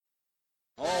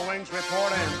All wings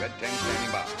report in. Red 10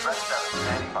 standing by. Red 7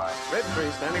 standing by. Red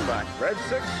 3 standing by. Red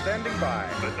 6 standing by.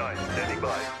 Red 9 standing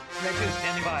by. Red 2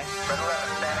 standing by. Red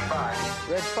 11 standing by.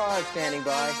 Red 5 standing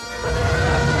by.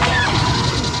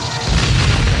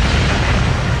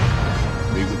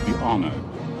 We would be honored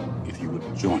if you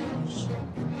would join us.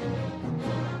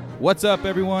 What's up,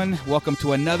 everyone? Welcome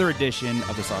to another edition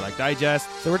of the Starlight Digest.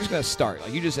 So we're just going to start.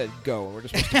 Like you just said go. We're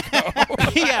just supposed to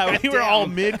go. Yeah, we were all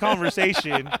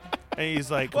mid-conversation, and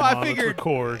he's like, Well, come I on, figured- let's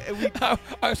record.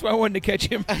 That's why I wanted to catch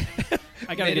him.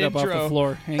 I gotta get up off Mid-intro. the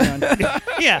floor. Hang on.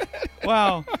 Yeah.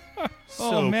 Wow.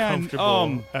 So man.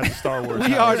 comfortable at the Star Wars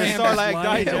We house. are the Damn, Starlight that's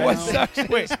lying Digest. down. What sucks?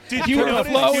 Wait, did You you were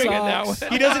notice flowing dude, in that one.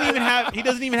 he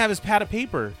doesn't even have his pad of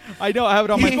paper. I know. I have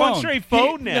it on my He's phone. on straight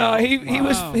phone now. No, he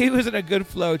Wow. was in a good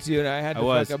flow too, and I had to. I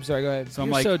was. I'm sorry. Go ahead. So I'm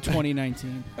You're like, so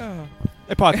 2019.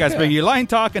 a podcast bringing you line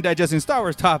talk and digesting Star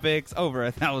Wars topics over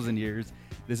 1,000 years.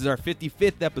 This is our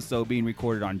 55th episode being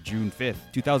recorded on June 5th,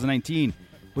 2019,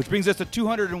 which brings us to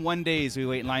 201 days we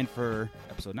wait in line for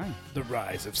episode 9. The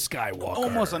Rise of Skywalker.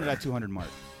 Almost under that 200 mark.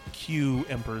 Cue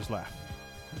Emperor's laugh.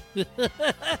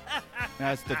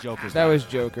 That's the Joker's. That was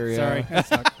Joker. Yeah. Sorry. That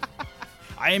sucked.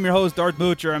 I am your host, Darth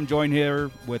Butcher. I'm joined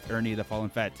here with Ernie the Fallen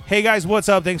Fett. Hey guys, what's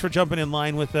up? Thanks for jumping in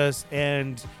line with us.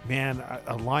 And man,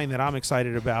 a line that I'm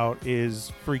excited about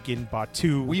is freaking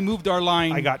Batuu. We moved our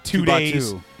line. I got to 2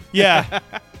 days. Batuu. Yeah.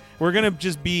 We're going to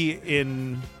just be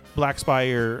in Black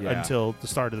Spire Yeah. until the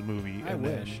start of the movie. I and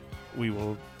wish. then we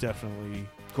will definitely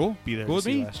Cool. be there Cool to with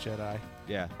see me. Last Jedi.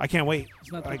 Yeah. I can't wait.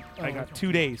 It's not the- I got okay.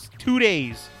 2 days. 2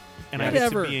 days. And I get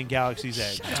Whatever. to be in Galaxy's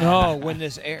Edge. Oh, when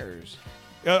this airs.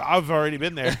 I've already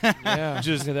been there. Yeah.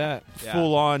 Just look at that. Yeah.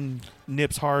 Full on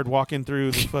nips hard walking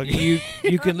through the fucking.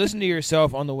 You can listen to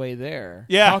yourself on the way there.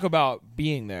 Yeah. Talk about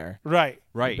being there. Right.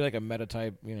 Right. Be like a meta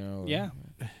type. You know. Yeah.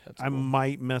 That's I cool.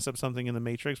 might mess up something in the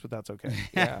Matrix, but that's okay.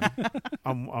 Yeah.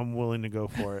 I'm willing to go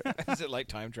for it. Is it like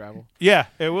time travel? Yeah,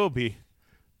 it will be.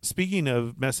 Speaking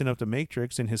of messing up the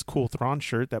Matrix and his cool Thrawn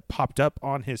shirt that popped up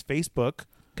on his Facebook,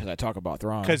 Because I talk about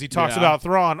Thrawn. because he talks Yeah. about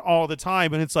Thrawn all the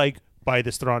time, and it's like, buy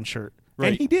this Thrawn shirt. Right.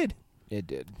 And he did. It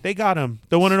did. They got him.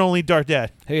 The one and only Darth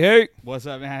Dad. Hey. What's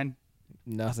up, man?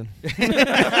 Nothing.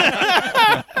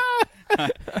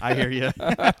 I hear you.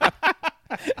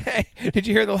 Hey, did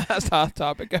you hear the last Hot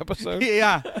Topic episode?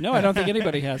 Yeah. No, I don't think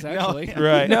anybody has, actually.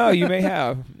 Right. No, you may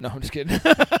have. No, I'm just kidding.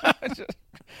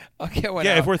 Okay, well,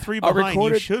 Yeah, now, if we're 3 I'll behind, you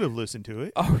record it. should have listened to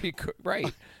it. I'll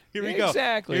right. Here we go.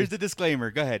 Exactly. Here's the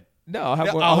disclaimer. Go ahead. No, I'll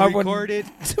have one. I'll have record it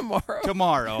tomorrow.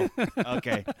 tomorrow.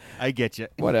 Okay. I get you.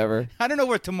 Whatever. I don't know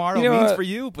what tomorrow You know means what? for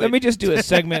you, but Let me just do a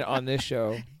segment on this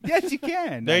show. yes, you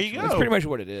can. There you actually. go. That's pretty much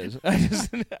what it is. I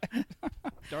just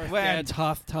Darth When- Dad's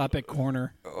Hoth Topic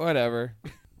Corner. Whatever.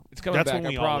 It's coming That's back.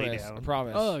 when we I all lay promise. down. I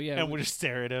promise. Oh, yeah. And we'll just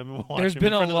stare at him and watch There's him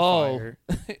been in a front of the lull fire.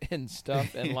 in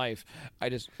stuff in life.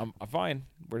 I'm fine.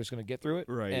 We're just gonna get through it.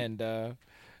 Right. And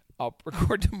I'll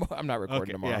record tomorrow. I'm not recording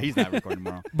Okay. tomorrow. Yeah, he's not recording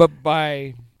tomorrow. But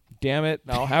by damn it,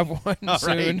 I'll have one All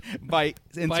soon. right. By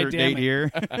insert damn date it.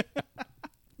 here.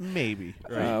 Maybe.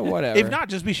 Whatever. If not,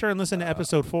 just be sure and listen to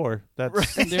episode 4.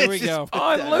 That's There we go.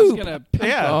 on It's loop. gonna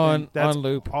yeah, on that's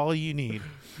loop. all you need.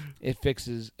 It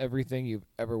fixes everything you've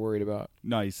ever worried about.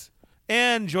 Nice.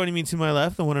 And joining me to my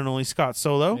left, the one and only Scott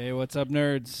Solo. Hey, what's up,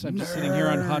 nerds? I'm just sitting here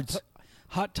on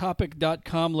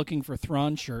HotTopic.com looking for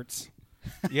Thrawn shirts.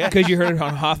 Yeah. Because you heard it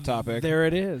on Hoth Topic. There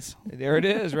it is. There it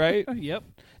is, right? Yep.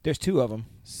 There's 2 of them.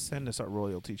 Send us our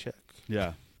royalty check.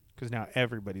 Yeah. Because now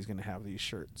everybody's going to have these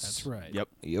shirts. That's right. Yep.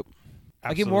 Yep.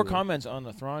 I get more Absolutely. comments on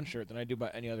the Thrawn shirt than I do by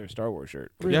any other Star Wars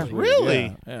shirt. Yeah.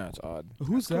 Really? Yeah, it's odd.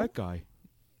 Who's that guy?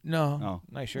 No. Oh.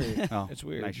 Nice shirt. Oh, It's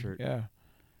weird. nice shirt. Yeah.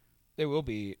 There will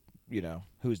be,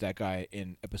 who's that guy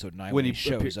in episode 9 When he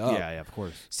shows up. Yeah, of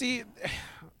course. See,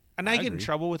 and I get in agree.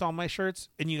 trouble with all my shirts,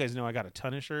 and you guys know I got a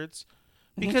ton of shirts.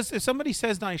 Mm-hmm. Because if somebody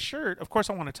says nice shirt, of course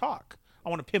I want to talk. I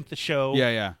want to pimp the show.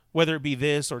 Yeah. Whether it be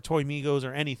this or Toy Migos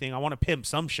or anything, I want to pimp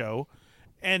some show.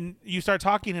 And you start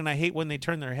talking, and I hate when they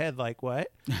turn their head like, what?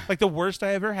 Like the worst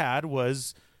I ever had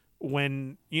was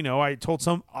when, I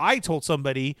told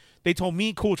somebody, they told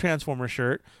me cool Transformer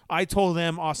shirt. I told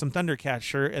them awesome Thundercat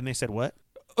shirt, and they said, what?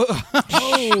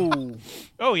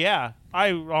 Oh, yeah.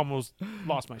 I almost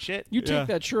lost my shit. You take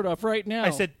that shirt off right now. I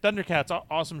said, Thundercat's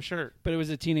awesome shirt. but it was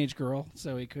a teenage girl,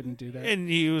 so he couldn't do that. And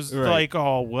he was Right. like,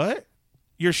 oh, what?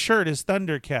 Your shirt is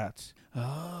Thundercats.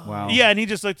 Wow. Yeah, and he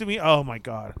just looked at me. Oh, my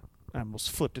God. I almost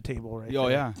flipped a table right Oh,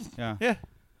 there. yeah.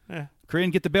 Yeah.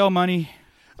 Korean, get the bail money.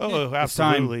 Oh, It's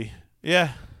time. absolutely.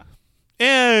 Yeah.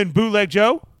 And Bootleg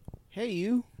Joe. Hey,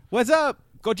 you. What's up?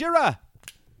 Gojira.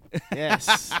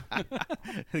 Yes.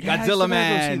 Godzilla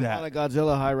man. that. I'm on a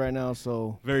Godzilla high right now,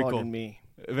 so Very pardon cool. me.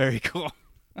 Very cool.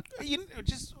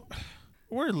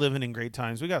 We're living in great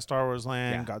times. We got Star Wars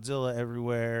Land, Yeah. Godzilla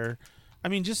everywhere. I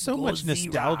mean, just so much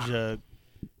nostalgia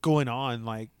going on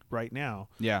like right now.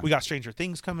 Yeah. We got Stranger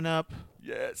Things coming up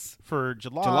Yes. for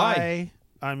July.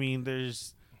 I mean,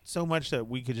 there's so much that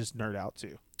we could just nerd out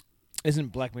to.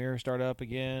 Isn't Black Mirror start up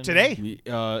again Today. It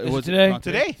Is was it today? not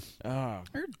Today. Oh, I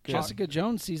heard good. Jessica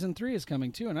Jones season 3 is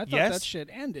coming too, and I thought Yes. that shit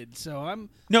ended. So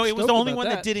I'm No, it was the stoked only about one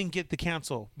that didn't get the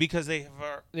cancel because they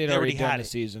They'd already already done had the it.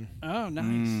 season. Oh,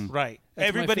 nice. Right. That's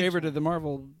Everybody. my favorite of the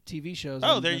Marvel TV shows.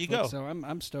 Oh, on there you Netflix, go. So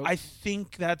I'm stoked. I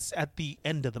think that's at the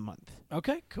end of the month.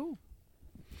 Okay, cool.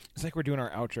 It's like we're doing our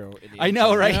outro. at the I end.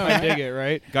 know, right? I dig it,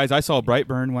 right? Guys, I saw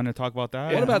Brightburn. Want to talk about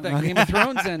that? What about that Game of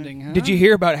Thrones ending? Huh? Did you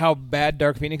hear about how bad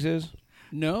Dark Phoenix is?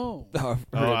 No. Oh, it's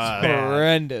bad.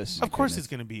 horrendous. Of course, it's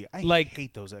going to be. I Like-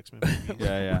 hate those X-Men movies.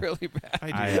 Yeah. Really bad.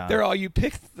 I do. They're all you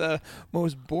picked the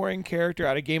most boring character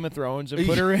out of Game of Thrones and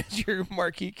put her as your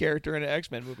marquee character in an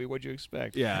X-Men movie. What'd you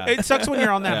expect? Yeah. It sucks when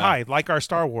you're on that Yeah. high, like our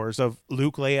Star Wars of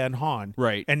Luke, Leia, and Han.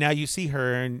 Right. And now you see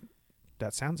her, and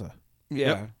that's Sansa.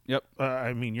 Yeah. Yep.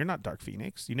 I mean, you're not Dark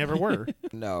Phoenix. You never were.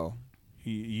 No.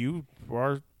 You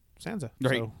are Sansa.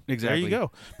 Right. So Exactly. There you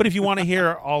go. But if you want to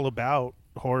hear all about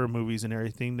horror movies and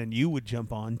everything, then you would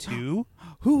jump on to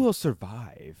Who will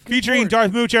survive? featuring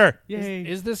Darth Moocher. Yay.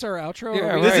 Is this our outro? Yeah,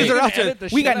 Are we right. This is our gonna outro. edit the We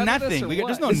shit got out of this, nothing. or We got- what?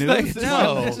 there's no It's news. like- It's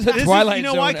No, This is a This is- Twilight you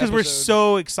know Zone why? Because we're episode.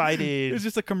 so excited It's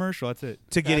just a commercial. That's it.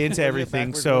 to get into everything.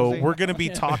 backwards So Rosie. we're going to be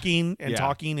talking and Yeah.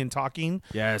 talking and talking.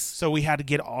 Yes. So we had to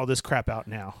get all this crap out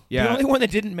now. Yeah. The only one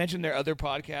that didn't mention their other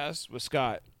podcast was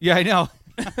Scott. Yeah, I know.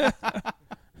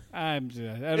 I don't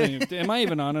even, am I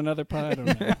even on another pod? I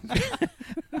don't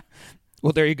know.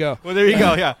 Well, there you go. Well, there you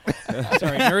go. Yeah.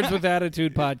 Sorry, Nerds with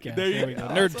Attitude podcast. There you There we go.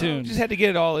 go. Nerd tunes. Just had to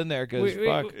get it all in there because We-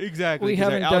 fuck. Exactly. We 'cause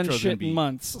our haven't done outro's shit gonna be- in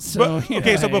months. So But,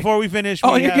 okay, so hey. before we finish,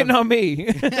 Oh, we you're have- getting on me.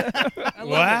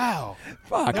 Wow.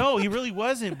 Fuck. No, he really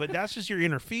wasn't, but that's just your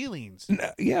inner feelings.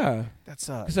 Yeah, That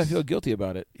sucks. because I feel guilty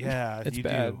about it. Yeah, It's you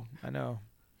bad. do. I know.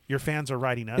 Your fans are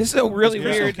writing us. This is a really Is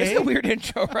this weird. okay? This is a weird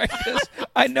intro, right? This,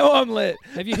 I know I'm lit.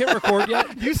 Have you hit record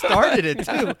yet? You started it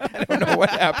too. I don't know what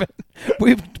happened.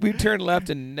 We turned left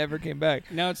and never came back.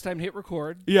 Now it's time to hit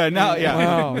record. Yeah. Now. Yeah.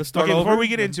 Wow. Let's start Okay, over. before we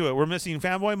get into it, we're missing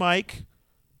Fanboy Mike.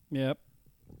 Yep.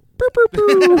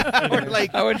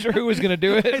 like, I wasn't sure who was gonna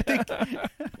do it.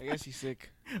 I guess he's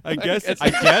sick. I guess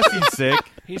he's sick.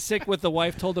 He's sick with the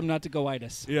wife told him not to go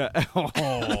itis. Yeah.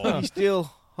 He's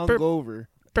still hungover.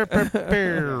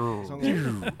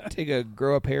 Take a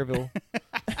grow up Hairville.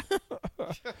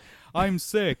 I'm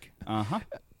sick.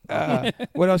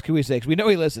 What else can we say? 'Cause we know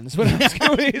he listens. What else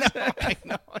can we say?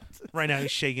 Right now,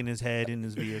 he's shaking his head in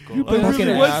his vehicle. I Fucking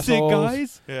really was sick, assholes.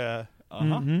 guys. Yeah.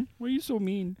 Mhm. Why are you so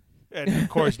mean? And of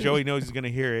course, Joey knows he's going to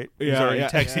hear it. He's Yeah, already yeah.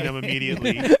 texting him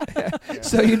immediately.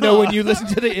 So you know when you listen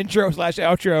to the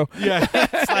intro/outro, Yeah.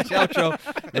 Slash outro.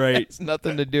 Right. it's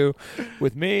nothing to do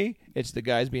with me. It's the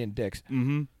guys being dicks,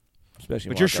 Mm-hmm. especially.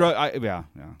 But you're Marco. shrug. Yeah.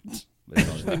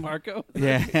 Especially Marco.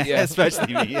 Yeah. Yeah.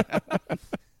 Especially me.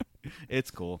 It's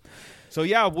cool. So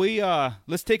yeah, we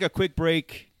let's take a quick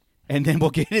break, and then we'll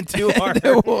get into our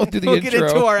Then we'll do the we'll get intro.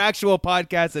 into our actual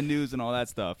podcast and news and all that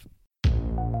stuff.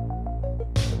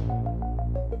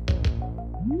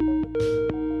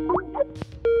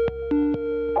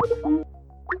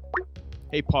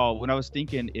 Hey Paul, what I was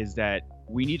thinking is that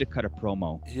we need to cut a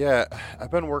promo. Yeah,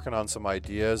 I've been working on some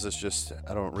ideas. It's just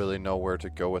I don't really know where to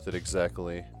go with it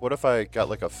exactly. What if I got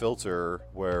like a filter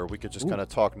where we could just kind of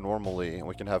talk normally and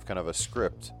we can have kind of a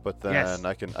script, but then Yes.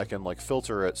 I can like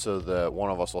filter it so that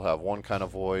one of us will have one kind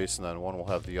of voice and then one will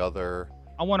have the other.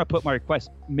 I want to put my request.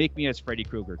 Make me as Freddy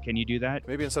Krueger. Can you do that?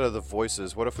 Maybe instead of the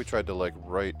voices, what if we tried to like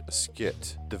write a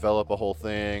skit, develop a whole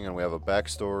thing, and we have a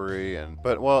backstory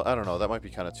but well, I don't know, that might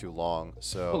be kind of too long.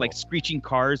 So Oh, like screeching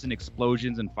cars and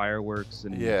explosions and fireworks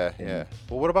and yeah.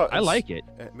 Well, what about I like it.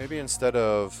 maybe instead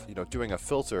of doing a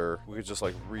filter, we could just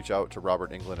like reach out to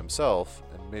Robert Englund himself,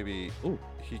 and maybe Ooh.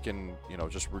 he can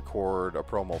just record a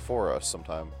promo for us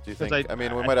sometime. Do you 'Cause think? I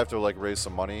mean, we might have to like raise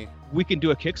some money. We can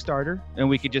do a Kickstarter and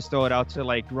we could just throw it out to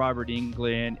like Robert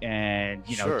Englund and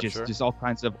Sure. just all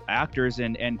kinds of actors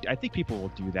and I think people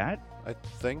will do that. I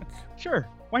think. Sure,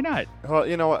 why not? Well,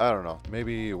 you know what? I don't know.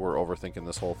 Maybe we're overthinking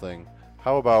this whole thing.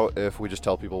 How about if we just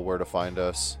tell people where to find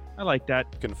us? I like that.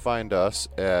 You can find us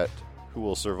at Who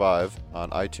Will Survive on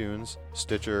iTunes,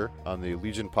 Stitcher, on the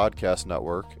Legion Podcast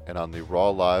Network, and on the Raw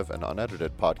Live and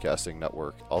Unedited Podcasting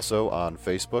Network. Also on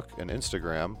Facebook and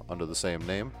Instagram under the same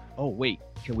name. Oh wait,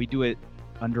 can we do it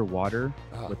underwater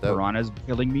Ah, with that- piranhas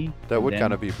killing me? That And would then-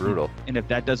 kind of be brutal. And if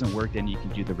that doesn't work, then you can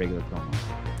do the regular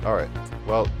promo. All right.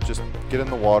 Well, just get in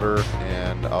the water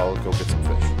and I'll go get some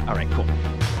fish. All right, cool.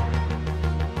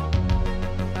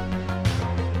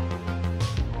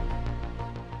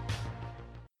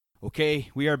 Okay,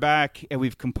 we are back, and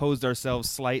we've composed ourselves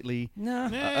slightly. No.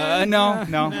 No.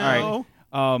 All right.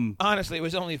 Honestly, it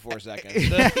was only 4 seconds.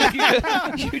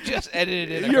 You just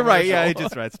edited it. You're right. Yeah,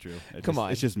 that's true. Come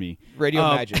on. It's just me. Radio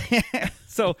magic.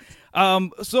 So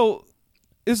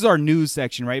this is our news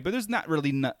section, right? But there's not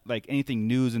really like anything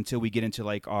news until we get into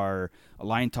like our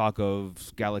line talk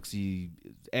of Galaxy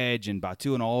Edge and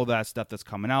Batuu and all of that stuff that's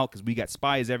coming out, because we got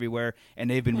spies everywhere and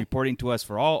they've been reporting to us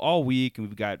for all week, and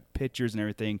we've got pictures and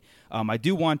everything. I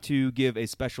do want to give a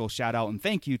special shout out and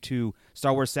thank you to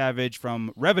Star Wars Savage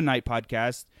from Revenite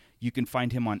Podcast. You can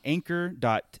find him on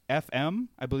anchor.fm,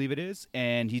 I believe it is,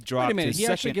 and he dropped Wait a minute, his he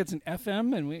second. actually gets an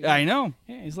FM, and we. I know.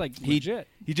 Yeah, he's like legit.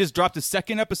 He just dropped his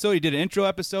second episode. He did an intro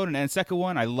episode and a second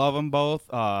one. I love them both.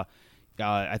 I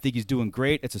think he's doing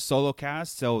great. It's a solo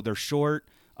cast, so they're short,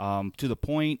 to the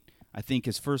point. I think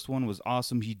his first one was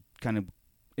awesome. He kind of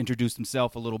introduced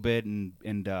himself a little bit, and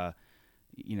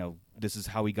this is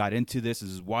how he got into this. This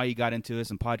is why he got into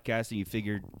this and podcasting. He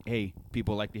figured, hey,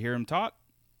 people like to hear him talk,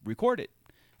 record it.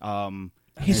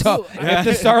 If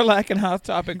the Sarlacc and Hot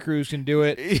Topic crews can do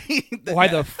it, why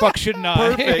the fuck shouldn't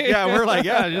I? Perfect. Yeah, we're like,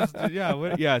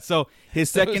 yeah. So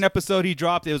his second episode he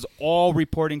dropped, it was all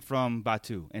reporting from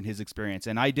Batuu and his experience.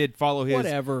 And I did follow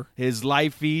his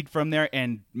live feed from there,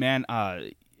 and man,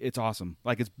 it's awesome.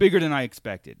 Like, it's bigger than I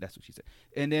expected. That's what she said.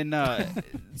 And then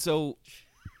so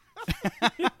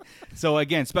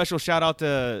again, special shout out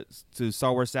to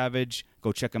Star Wars Savage.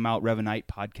 Go check him out, Revenite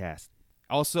Podcast.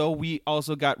 Also, we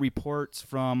got reports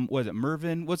from, what is it,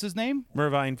 Mervin? What's his name?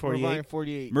 Mervine 48. Irvine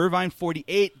 48. Mervine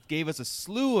 48 gave us a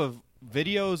slew of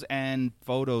videos and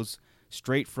photos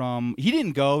straight from. He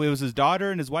didn't go. It was his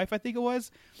daughter and his wife, I think it was.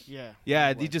 Yeah. Yeah, my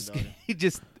wife and he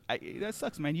just. That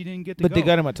sucks, man. You didn't get to But go. they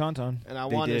got him a tauntaun. And I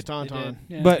They want his did. tauntaun.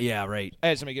 Yeah. But Yeah, right. I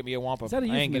had somebody get me a wampa. Is that a I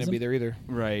ain't going to euphemism? be there either.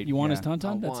 Right. You want yeah. his I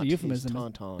tauntaun? That's a want euphemism. his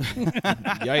tauntaun.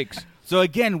 Yikes. So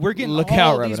again, we're getting Look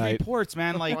all out, these Revenite. reports,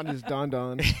 man. I Like, want his don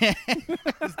don.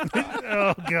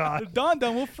 Oh, God. Don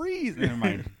will freeze. Never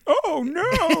mind. Oh,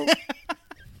 no.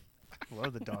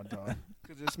 Love the Don.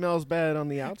 Because it smells bad on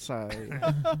the outside.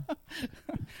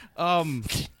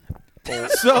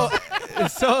 So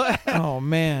Oh,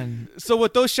 man. So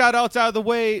with those shout outs out of the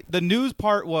way, the news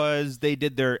part was they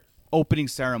did their opening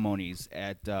ceremonies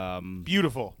at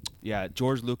Beautiful.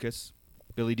 George Lucas,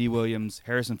 Billy D. Williams,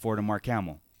 Harrison Ford, and Mark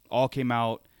Hamill all came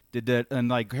out, did that, and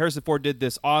like Harrison Ford did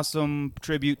this awesome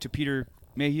tribute to Peter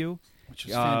Mayhew, Which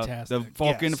was fantastic. The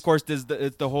Falcon, Yes. of course, does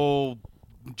the whole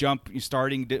jump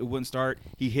starting. It wouldn't start.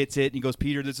 He hits it and he goes,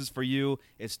 "Peter, this is for you."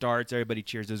 It starts. Everybody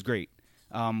cheers. It was great.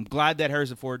 Glad that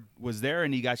Harrison Ford was there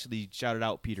and he actually shouted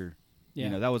out Peter.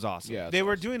 Yeah. That was awesome. Yeah. They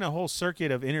were doing a whole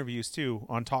circuit of interviews, too,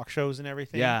 on talk shows and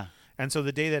everything. Yeah. And so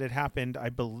the day that it happened, I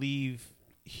believe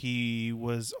he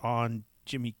was on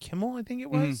Jimmy Kimmel, I think it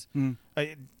was.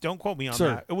 Don't quote me on Sir.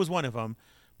 that. It was one of them.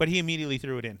 But he immediately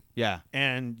threw it in. Yeah.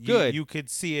 And Good. you could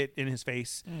see it in his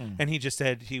face. And he just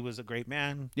said he was a great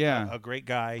man. Yeah. A great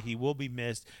guy. He will be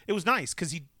missed. It was nice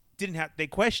because he didn't have, they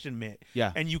questioned it.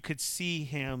 Yeah. And you could see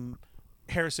him,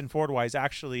 Harrison Ford-wise,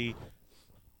 actually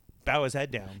bow his head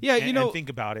down. Yeah, and think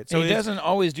about it. So he it's- doesn't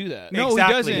always do that. No, he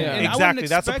exactly. doesn't. Yeah. And I wouldn't Exactly.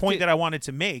 That's the expect point it. that I wanted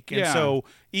to make. And Yeah. so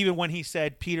even when he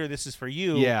said, "Peter, this is for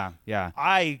you," Yeah.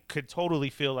 I could totally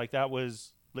feel like that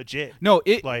was legit. No,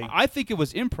 Like- I think it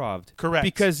was improv. Correct.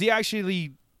 Because he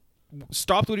actually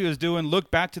stopped what he was doing,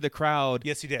 looked back to the crowd.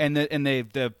 Yes, he did. And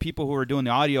the people who were doing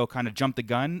the audio kind of jumped the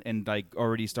gun and like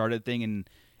already started the thing, and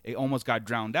it almost got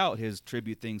drowned out, his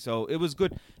tribute thing. So it was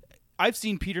good. I've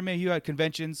seen Peter Mayhew at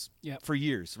conventions Yep. for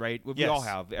years, right? We Yes. all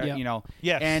have, Yep.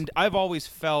 Yes. And I've always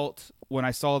felt when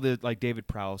I saw David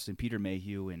Prowse and Peter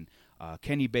Mayhew and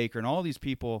Kenny Baker and all these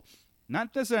people,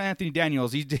 not necessarily Anthony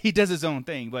Daniels, he does his own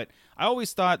thing, but I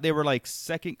always thought they were like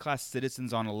second-class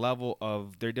citizens on a level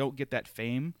of they don't get that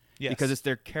fame Yes. because it's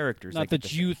their characters. Not that get that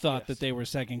the you thought that they were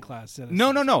second-class citizens.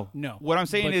 No. No. What I'm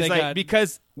saying But is they like got-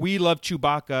 because we love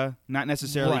Chewbacca, not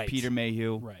necessarily Right. Peter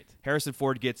Mayhew. Right. Harrison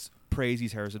Ford gets praise.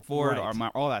 He's Harrison Ford,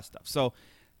 Right. all that stuff. So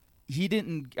he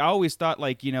didn't. I always thought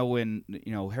like when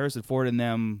Harrison Ford and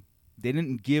them, they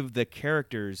didn't give the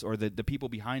characters or the people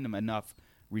behind them enough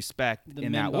respect The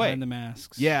in men that way. behind the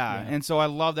masks. Yeah, and so I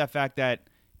love that fact that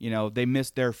they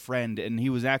missed their friend, and he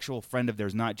was an actual friend of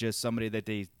theirs, not just somebody that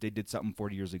they did something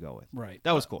 40 years ago with. Right.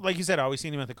 That was cool. Like you said, I always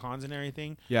seen him at the cons and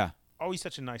everything. Yeah, Always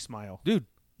such a nice smile. dude.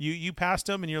 You passed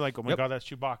him and you're like, "Oh my Yep. God, that's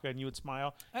Chewbacca," and you would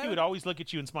smile. He would always look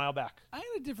at you and smile back. I had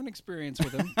a different experience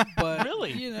with him, but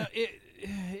Really?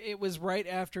 it was right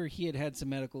after he had some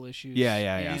medical issues.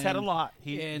 Yeah. He's had a lot.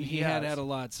 He has. had a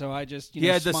lot. So I just He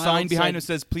had the smiled, sign behind said- him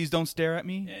says, "Please don't stare at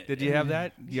me." Did you have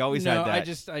that? He always no, had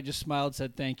that. I just smiled,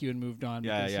 said thank you, and moved on.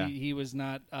 Yeah, because yeah. He was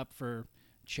not up for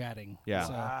chatting. Yeah.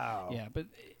 So, Wow. Yeah, but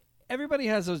everybody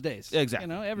has those days. Exactly.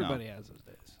 You know, everybody has those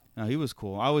days. No, he was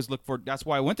cool. I always look for. That's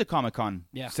why I went to Comic-Con,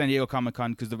 Yeah. San Diego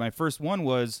Comic-Con, because my first one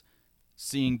was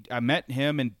seeing. I met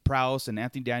him and Prowse and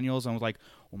Anthony Daniels, and I was like,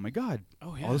 "Oh my god!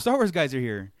 Oh, yeah. All the Star Wars guys are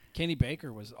here." Kenny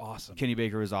Baker was awesome. Kenny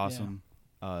Baker was awesome.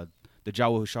 The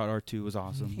Jawa who shot R2 was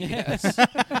awesome. Yes.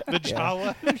 The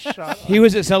Jawa shot. He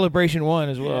was at Celebration 1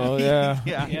 as well. Yeah.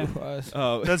 Yeah. He was.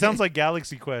 That sounds like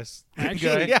Galaxy Quest.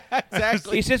 Actually, yeah,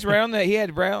 exactly. He sits right on the. He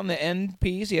had right on the end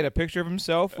piece. He had a picture of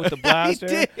himself with the blaster,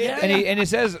 did. and it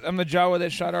says, "I'm the Jawa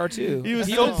that shot R2." He was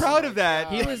so proud of that.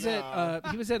 He was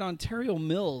at Ontario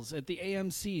Mills at the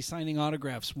AMC signing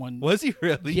autographs one. Was he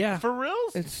really? Yeah. For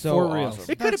reals? It's so For real. awesome.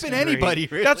 It could have been Great. anybody.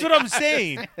 Really. That's what I'm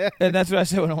saying. And that's what I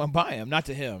said when I went by him, not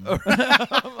to him.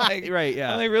 I'm like, Right,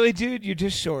 yeah. I'm like, really, dude? You're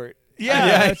just short.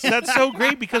 Yeah, that's so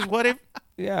great because what if?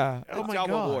 Yeah. Oh my Jawa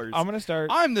god! Wars. I'm gonna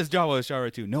start. I'm this Jawa who shot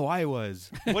R2. No, I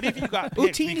was. What if you got Ooh,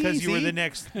 picked because you were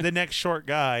teeny-easy. the next short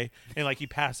guy and like he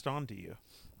passed on to you?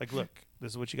 Like, look,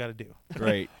 this is what you got to do.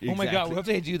 Right. Oh my god! What if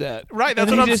they do that? Right, that's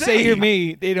and what they I'm just say saying. you're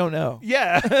me. They don't know.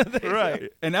 Yeah,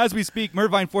 right. And as we speak,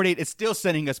 Mervine48 is still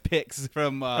sending us pics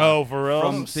from. Oh, for real?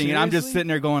 From seeing. I'm just seriously? sitting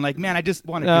there going like, man, I just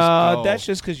want to. That's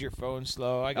just because your phone's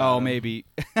slow. I got Oh, him. maybe.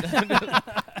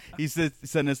 He said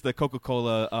send us the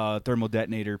Coca-Cola thermal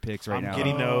detonator pics right I'm now.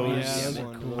 getting Oh, those. yeah, those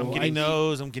are cool. I'm getting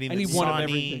those. I'm getting I the need one of Sony.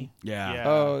 everything. Yeah. Yeah.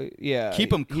 Oh yeah.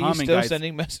 Keep 'em He's coming, still guys.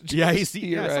 sending messages. Yeah, he's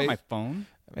You're it's on right. my phone.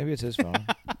 Maybe it's his phone.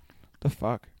 The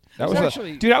fuck. That It's was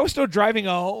actually- dude. I was still driving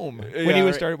home when Yeah, he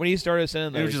was right. started. When he started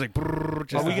sending It was those. just like. brrrr,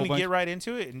 just Are we a whole gonna bunch. get right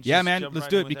into it? And Yeah, just man, jump let's right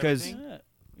do in it with because- everything?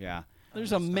 Yeah.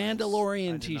 There's a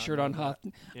Mandalorian T-shirt on Hot.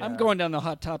 Yeah. I'm going down the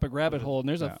Hot Topic rabbit hole, and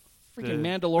there's a freaking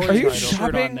The- Mandalorian Are you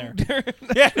shirt on shopping? there.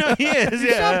 Yeah, no, he is.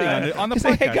 Yeah. on the He's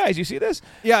like, hey podcast. guys, you see this?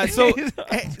 Yeah. So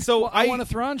so I want a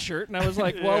Thrawn shirt, and I was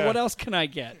like, well, Yeah. what else can I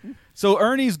get? So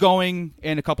Ernie's going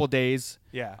in a couple days.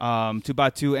 Yeah. To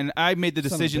Batu, and I made the Son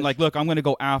of a decision bitch. like, look, I'm going to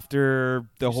go after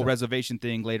the whole reservation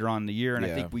thing later on in the year, and I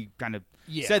Yeah. think we kind of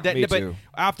Yeah, said that. me But too.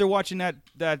 after watching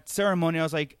that ceremony, I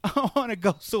was like, I want to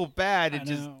go so bad. I It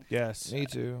just know. Yes. Me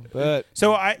too. But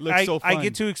So I Looks so I fun.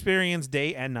 get to experience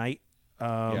day and night.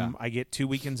 Yeah. I get 2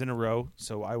 weekends in a row,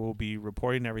 so I will be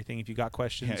reporting everything. If you got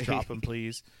questions, Yeah. drop them,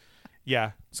 please.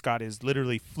 Yeah, Scott is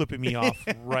literally flipping me off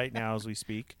right now as we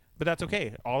speak, but that's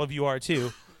okay. All of you are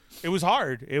too. It was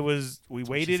hard. It was. We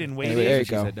waited and there waited, you she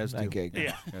go. said, that's Okay, two.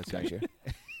 Yeah. That's gotcha.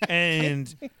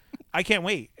 and I can't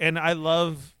wait. And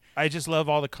I just love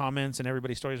all the comments and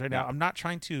everybody's stories right now. Yeah. I'm not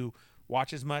trying to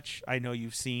watch as much. I know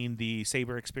you've seen the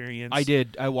Saber experience. I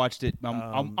did. I watched it.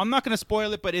 I'm not going to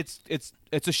spoil it, but it's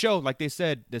a show. Like they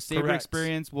said, the Saber Correct.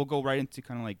 experience. We'll go right into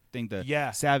kind of like the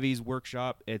Yeah. Savvy's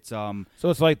workshop. It's So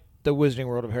it's like the Wizarding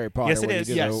World of Harry Potter. Yes, it where is.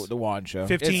 You do Yes. the wand show.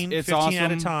 15 it's 15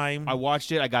 at a awesome. time. I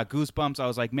watched it. I got goosebumps. I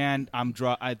was like, man,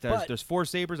 But- there's 4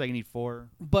 sabers. I need 4.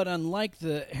 But unlike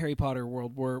the Harry Potter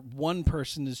world, where one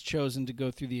person is chosen to go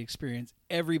through the experience,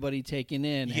 everybody taken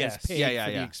in Yes. has paid Yeah, for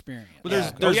yeah. the experience. Well,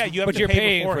 there's- Oh yeah, you have but to you're pay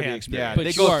paying for the beforehand. experience. Yeah, But they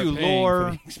you go are through paying for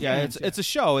lore. the Yeah, experience, it's a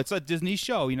show. It's a Disney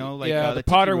show. You know, like yeah, the the Tiki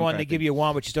Potter Room one, kind they of give thing. you a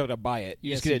wand, but you still have to buy it. You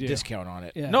Yes, just get you a do. discount on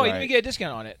it. Yeah. No, you Right. didn't get a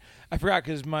discount on it. I forgot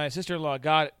because my sister-in-law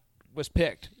was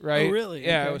picked, right? Oh, really?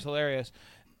 Yeah, Okay. it was hilarious.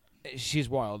 She's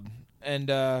wild. And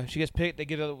she gets picked. They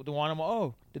give her the wand. I'm like,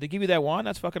 oh, did they give you that wand?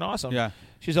 That's fucking awesome. Yeah.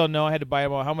 She's all, no, I had to buy it.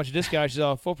 Well, how much a discount? She's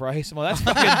all, full price. Well, that's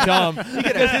fucking dumb. You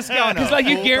get a discount. Because like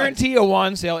you guarantee a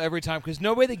wand sale every time. Because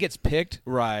nobody that gets picked,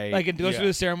 Right. like, and goes Yeah. through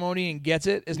the ceremony and gets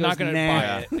it, is Goes, not going to nah.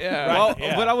 buy it. Yeah. Well,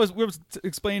 Yeah. but we were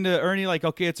explaining to Ernie like,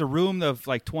 okay, it's a room of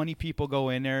like 20 people go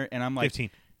in there, and I'm like, 15.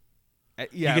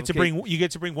 yeah, you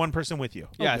get to bring one person with you.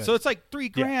 Yeah, good. so it's like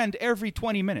 $3,000 every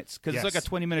 20 minutes because it's Yes. like a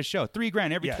 20-minute show.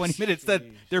 $3,000 every Yes. 20 minutes that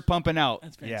they're pumping out.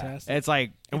 That's Yeah. fantastic. It's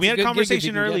like And we It's had a a good gig if you conversation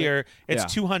can get it. earlier. It's Yeah.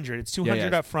 200. It's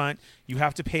 200 yeah. up front. You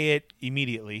have to pay it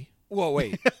immediately. Whoa,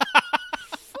 wait.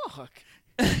 Fuck.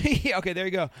 Yeah, okay, there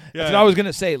you go. Yeah. That's what I was going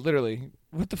to say, literally.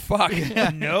 What the fuck?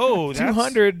 No, that's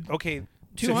 200. Okay,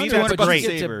 200 to me, that's bucks a great. You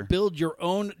get saber. to build your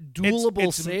own duelable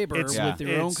It's- saber it's- Yeah. with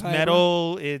your own It's kind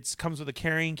metal. It comes with a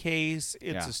carrying case.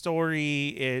 It's Yeah. a story.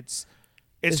 It's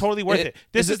totally worth it.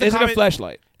 Is This it is the a comment.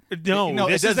 flashlight? No, No,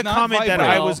 it this does is the not comment that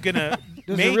vibrate. I was gonna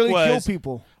Does make it really was kill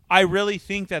people? I really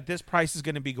think that this price is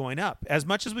going to be going up. As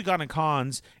much as we got in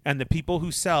cons and the people who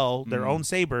sell their own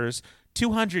sabers,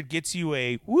 200 gets you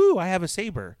a woo. I have a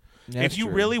saber. That's if you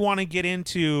true. really want to get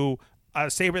into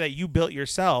a saber that you built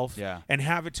yourself Yeah. and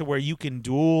have it to where you can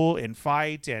duel and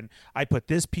fight, and I put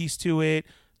this piece to it,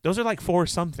 those are like 4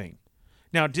 something.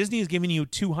 Now Disney is giving you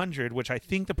 200, which I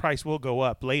think the price will go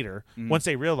up later once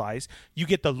they realize you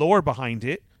get the lore behind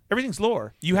it. Everything's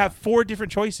lore. You have 4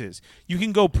 different choices. You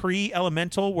can go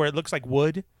pre-elemental where it looks like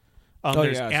wood.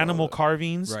 There's yeah, I saw animal that.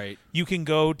 carvings. Right. You can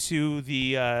go to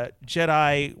the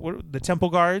Jedi, the Temple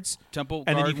Guards, Temple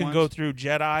and then guard you can ones. go through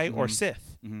Jedi or Mhm.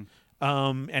 Sith. Mhm.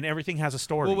 And everything has a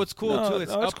story. Well, what's cool No, too?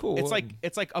 It's no, it's up, cool.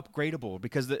 It's like upgradable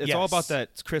because it's all about Yes.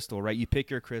 that crystal, right? You pick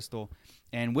your crystal,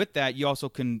 and with that, you also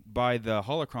can buy the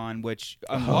holocron, which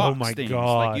unlocks my things.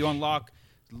 gosh. Like you unlock.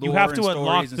 You lore have and to stories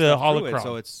unlock and the stuff through it, holocron.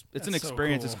 so it's an That's so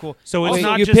experience. cool. It's cool. So it's Wait,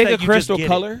 not you just pick that a you crystal just get it.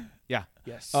 color. Yeah.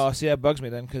 Yes. Oh, see, that bugs me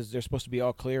then because they're supposed to be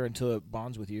all clear until it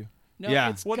bonds with you. No, Yeah.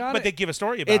 it's Well, gotta- but they give a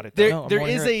story about it. though. There, No, I'm there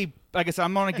wanna is hear a. Like I said,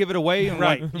 I'm gonna give it away and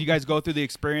Right. let you guys go through the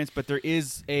experience, but there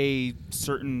is a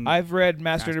certain. I've read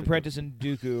Master and Aspect of- Apprentice and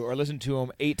Dooku or listened to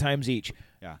them 8 times each.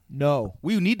 Yeah. No.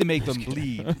 We need to make them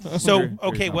bleed. So There's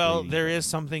okay, not well, bleeding. there is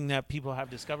something that people have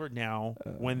discovered now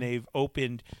when they've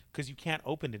opened, because you can't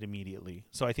open it immediately.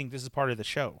 So I think this is part of the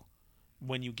show.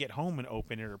 When you get home and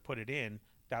open it or put it in,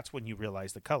 that's when you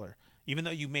realize the color, even though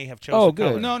you may have chosen. Oh, good.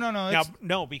 color. No. Now, It's,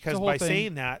 no, because the whole by thing.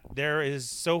 saying that,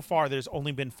 there's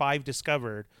only been 5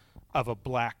 discovered of a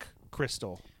black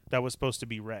crystal that was supposed to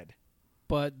be red.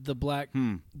 but the black,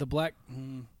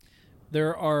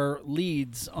 there are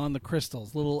leads on the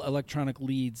crystals, little electronic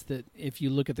leads that, if you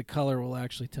look at the color, will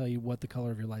actually tell you what the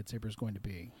color of your lightsaber is going to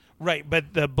be. Right,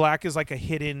 but the black is like a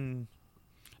hidden.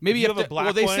 Maybe If you have have a to- well,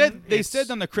 black they one, said it's-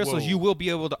 on the crystals whoa. you will be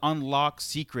able to unlock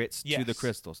secrets to the Yes.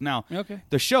 crystals. Now, Okay.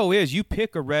 the show is you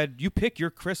pick your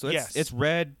crystal. It's, Yes. it's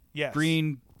red, Yes.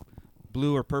 green,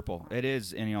 blue, or purple. It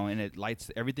is, and it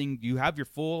lights everything. You have your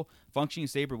full functioning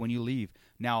saber when you leave.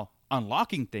 Now,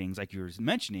 unlocking things like you were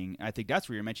mentioning, I think that's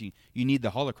where you're mentioning. You need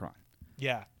the holocron.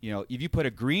 Yeah. If you put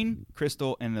a green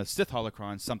crystal in the Sith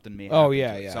holocron, something may happen. Oh,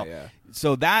 yeah, to it. yeah, so, yeah.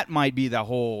 So that might be the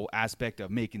whole aspect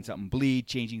of making something bleed,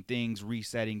 changing things,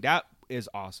 resetting. That is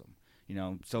awesome.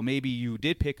 So maybe you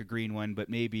did pick a green one, but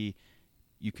maybe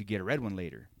you could get a red one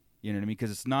later. You know what I mean?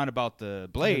 Because it's not about the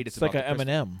blade. It's like about an the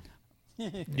crystal.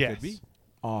 M&M. Yes. be.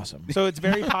 Awesome. So it's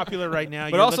very popular right now.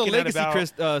 But You're also looking at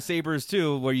legacy about, sabers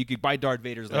too, where you could buy Darth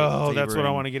Vader's. Oh, that's what I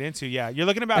and- want to get into. Yeah, you're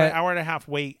looking about an hour and a half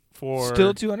wait for.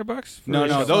 Still $200?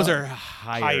 No, those are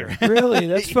higher. Really?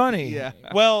 That's funny. Yeah.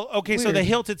 Well, okay, so the Weird.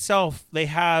 hilt itself, they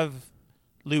have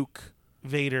Luke,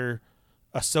 Vader,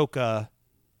 Ahsoka,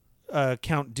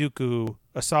 Count Dooku,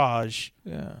 Asajj,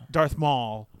 Yeah. Darth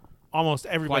Maul, almost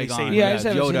everybody Qui-Gon. saved. Yeah, I Yeah, just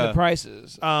haven't seen the Yoda.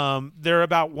 prices. They're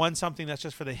about one something that's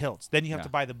just for the hilts. Then you have Yeah. to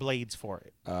buy the blades for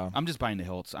it. I'm just buying the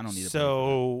hilts. I don't need a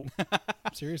So I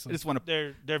Seriously. just want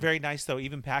to. they're very nice though,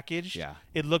 even packaged. Yeah.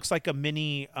 It looks like a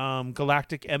mini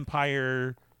Galactic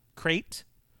Empire crate.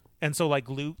 And so like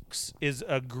Luke's is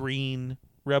a green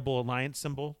Rebel Alliance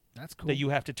symbol That's cool. that you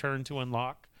have to turn to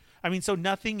unlock. I mean, so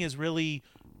nothing is really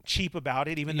cheap about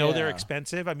it, even though they're Yeah.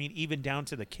 expensive. I mean, even down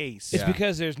to the case. It's Yeah.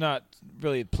 because there's not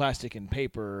really plastic and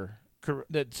paper. Cor-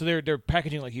 So they're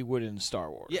packaging like you would in Star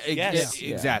Wars. Yeah, Yes.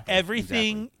 exactly.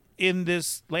 Everything Exactly. in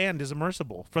this land is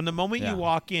immersible. From the moment Yeah. you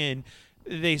walk in,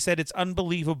 they said it's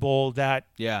unbelievable that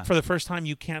Yeah. for the first time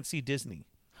you can't see Disney.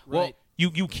 Well,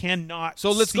 You cannot.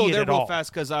 so let's see go it there at real all.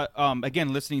 fast because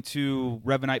again, listening to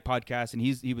Revenite podcast, and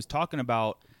he was talking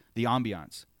about the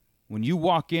ambiance. When you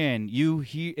walk in,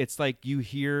 it's like you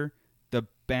hear the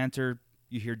banter,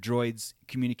 you hear droids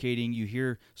communicating, you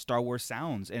hear Star Wars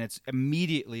sounds, and it's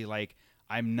immediately like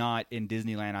I'm not in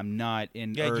Disneyland, I'm not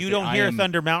in Yeah, Earth, you don't I hear am-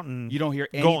 Thunder Mountain. You don't hear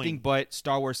going. anything but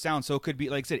Star Wars sounds. So it could be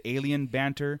like I said, alien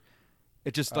banter.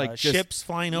 It just like just, ships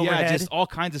flying yeah, overhead. just all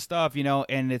kinds of stuff,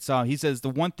 And it's he says the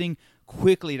one thing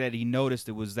quickly that he noticed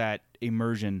it was that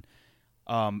immersion.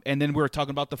 And then we were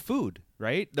talking about the food,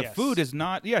 right? The Yes. food is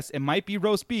not. Yes, it might be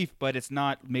roast beef, but it's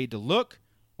not made to look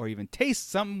or even taste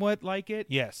somewhat like it.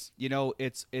 Yes.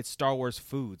 It's Star Wars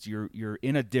foods. You're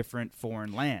in a different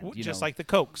foreign land. Just like the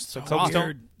Cokes. The Cokes awesome.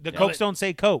 don't. The Cokes don't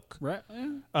say Coke. Right?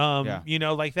 Yeah. Yeah.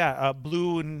 Like that.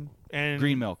 Blue and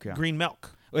Green milk, yeah. Green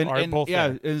milk. And- are and, both yeah,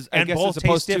 there. I and guess both it's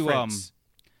supposed taste to, different.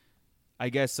 I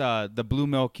guess the blue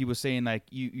milk. He was saying like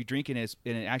you drink it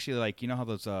and it actually like how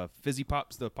those fizzy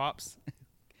pops, the pops,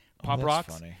 pop that's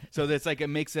rocks. funny. So that's like it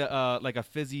makes a like a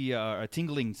fizzy a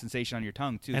tingling sensation on your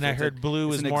tongue too. And So I it's heard like- blue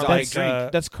it's is an more exotic like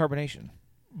drink. That's carbonation.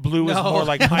 blue is No. more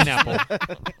like pineapple.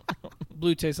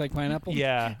 Blue tastes like pineapple.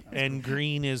 Yeah, and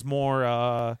green is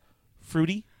more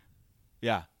fruity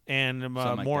yeah. and Something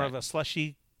like more that. of a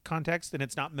slushy context, and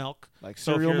it's not milk. Like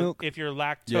So cereal if you're, milk? if you're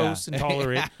lactose Yeah.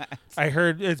 intolerant, I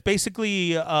heard it's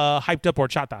basically hyped up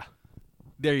horchata.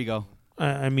 There you go.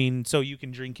 I mean, so you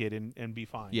can drink it and be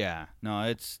fine. Yeah. No,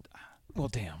 it's Well,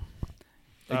 damn.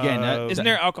 again. Isn't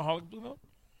there alcoholic blue milk?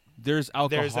 There's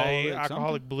alcohol. There's a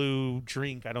alcoholic blue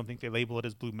drink. I don't think they label it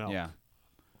as blue milk. Yeah.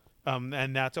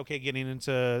 And that's okay getting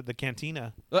into the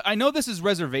cantina. I know this is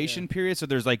reservation period, so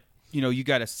there's like you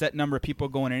got a set number of people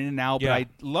going in and out. Yeah. But I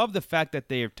love the fact that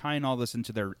they are tying all this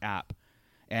into their app.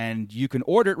 And you can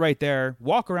order it right there,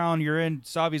 walk around, you're in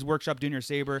Savi's workshop doing your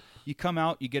saber, you come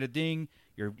out, you get a ding,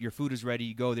 your food is ready,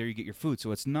 you go there, you get your food.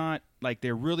 So it's not like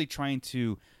they're really trying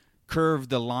to curve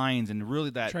the lines and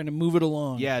really that Trying to move it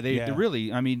along. yeah, they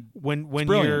really, I mean, When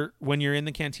brilliant. you're in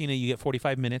the cantina, you get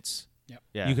 45 minutes.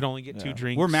 yeah. You can only get 2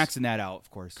 drinks. We're maxing that out, of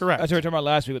course. Correct. That's what we were talking about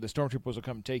last week. With the stormtroopers will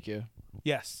come take you,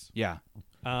 Yes. Yeah.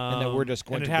 and then we're just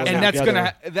going and to it has go And Yeah. that's together.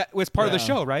 going to that was part of the Yeah.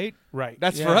 show, right? Right.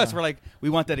 That's for Yeah. us. We're like, we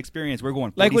want that experience. We're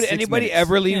going Like, would 46 anybody minutes.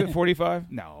 ever leave at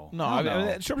 45? No. No, Oh, I mean, no.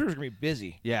 stormtroopers are gonna be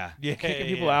busy. Yeah. Yeah. Kicking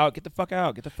people out. Get the fuck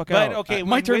out. Get the fuck But out. okay,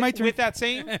 my turn, with, my turn. With that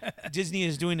saying, Disney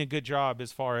is doing a good job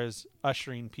as far as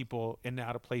ushering people in and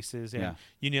out of places, and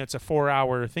Yeah. it's a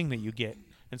 4-hour thing that you get.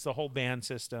 It's the whole band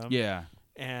system. Yeah.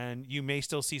 And you may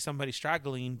still see somebody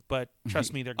straggling, but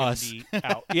trust me, they're going Us. to be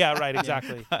out. Yeah, right,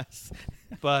 exactly.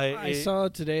 But I saw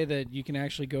today that you can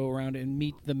actually go around and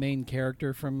meet the main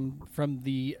character from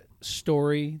the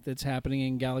story that's happening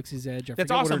in Galaxy's Edge. I that's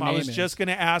forget awesome. What her I was name just is. going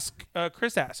to ask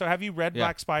Chris that. So have you read Yeah.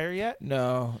 Black Spire yet?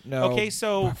 no. Okay,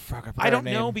 so Oh, fuck, forgot I don't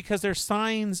her know name. because there's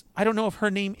signs. I don't know if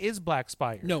her name is Black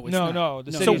Spire. No, it's No, not. no,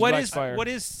 the No. city So is what Black is Spire. what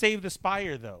is Save the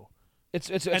Spire though? It's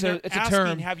And a they're it's a asking,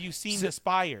 term. have you seen Sa- the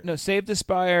Spire? No, Save the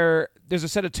Spire. There's a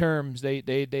set of terms they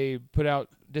put out.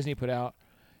 Disney put out,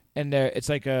 and it's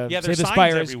like a Yeah, Save there's the signs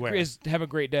Spire everywhere. is have a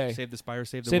great day. Save the Spire,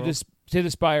 save the Save world. Save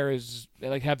the Spire is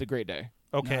like have the great day.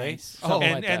 Okay. Nice. Something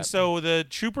and like and that. so the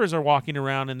troopers are walking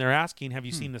around and they're asking, "Have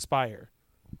you seen the Spire?"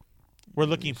 We're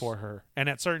looking for her, and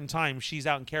at certain times she's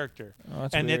out in character, Oh,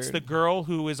 that's and it's weird. the girl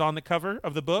who is on the cover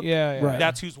of the book. Yeah, yeah. Right.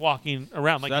 That's who's walking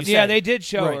around. Like that's- you Yeah, said. they did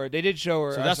show Right. her. They did show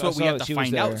her. So I that's saw- what we saw have that to she was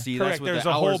find out. there. See, Correct. that's what There's the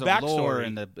a whole hours of lore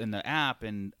backstory. and the app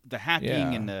and the hacking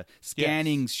Yeah. and the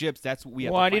scanning ships. That's what we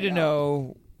have Well, to I need find to out.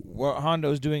 know what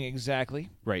Hondo's doing exactly.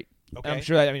 Right. Okay. I'm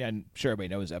sure. I'm sure everybody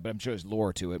knows that, but I'm sure there's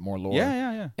lore to it, more lore.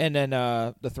 Yeah. And then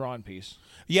the Thrawn piece.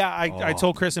 Yeah, I Oh.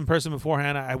 told Chris in person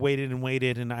beforehand. I waited,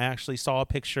 and I actually saw a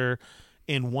picture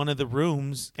in one of the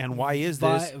rooms. And why is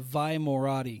this? Vi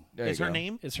Moradi There Is you her go.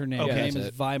 name? is her name. Okay. Her name That's is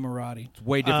it. Vi Moradi. It's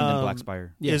way different than Black Um,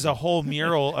 Spire. Yeah. Is a whole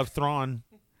mural of Thrawn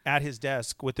at his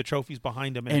desk with the trophies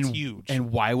behind him, and it's huge.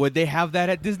 And why would they have that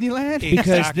at Disneyland? Because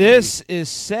Exactly. this is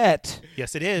set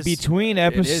yes, it is. between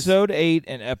episode 8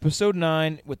 and episode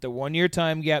 9 with the 1-year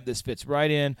time gap. This fits right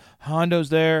in. Hondo's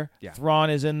there. Yeah. Thrawn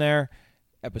is in there.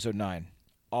 Episode 9.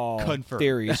 All Confirmed.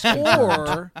 theories.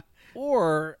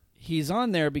 or he's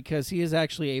on there because he is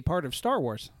actually a part of Star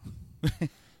Wars,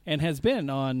 and has been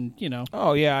on.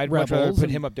 Oh yeah, I'd much rather Rebels put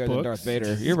and him up there than books. Darth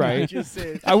Vader. You're right. Just say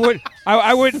it. I would.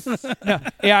 I would. No,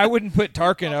 yeah, I wouldn't put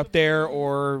Tarkin up there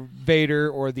or Vader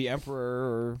or the Emperor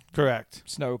or correct.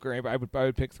 Snoke or anybody. I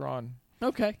would pick Thrawn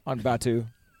Okay, on Batu.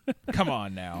 Come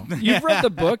on now. you've read the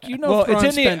book. You know Well, it's Thrawn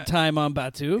in the- spent time on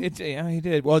Batu, Yeah, he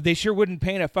did. Well, they sure wouldn't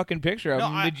paint a fucking picture of No,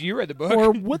 him. Did you read the book?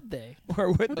 or would they?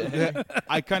 Or would they?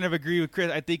 I kind of agree with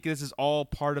Chris. I think this is all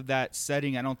part of that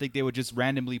setting. I don't think they would just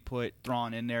randomly put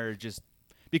Thrawn in there just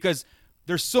because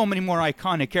there's so many more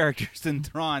iconic characters than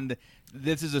Thrawn.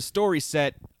 This is a story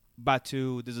set,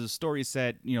 Batu. This is a story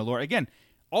set, Lord. Again,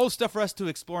 all the stuff for us to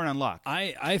explore and unlock.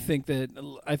 I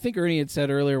think Ernie had said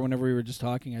earlier whenever we were just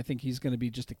talking. I think he's going to be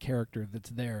just a character that's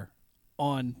there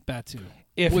on Batu.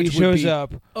 If he which would shows be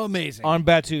up amazing on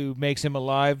Batu, makes him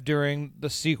alive during the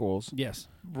sequels. Yes,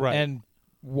 Right. And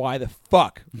why the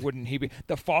fuck wouldn't he be?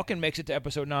 The Falcon makes it to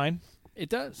episode 9, it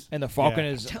does. and the Falcon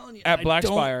Yeah. is Telling you, at I Black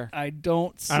don't- Spire. I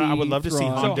don't see. I would love to see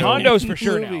Thrawn So Hondo. Hondo's in for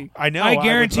sure movie. now. I know. I would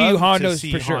guarantee you love to Hondo's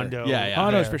see for sure. Hondo Yeah.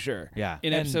 Hondo's there. for sure. Yeah.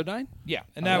 In And- episode 9? Yeah,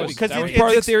 and Oh, that that'd was be that was cool. part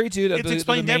of the It's- theory too. That it's the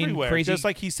explained main everywhere, crazy, just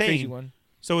like he's crazy saying. one.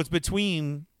 So it's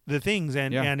between the things,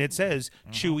 and Yeah. it says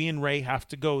Chewie and Rey have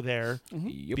to go there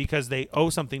Yep. because they owe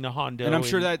something to Hondo. And I'm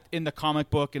sure that in the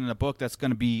comic book and in the book, that's going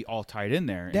to be all tied in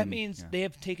there. That And- means yeah. they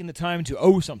have taken the time to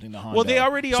owe something to Hondo. Well, they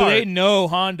already so are. they know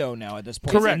Hondo now at this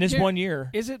point. Correct. In this Yeah. 1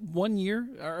 year. Is it 1 year?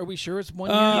 Are we sure it's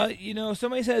 1 year?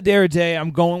 Somebody said the other day.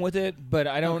 I'm going with it, but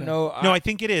I don't Okay. know. No, I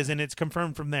think it is, and it's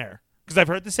confirmed from there because I've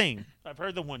heard the same. I've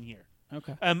heard the 1 year.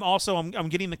 Okay. Also, I'm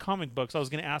getting the comic books. I was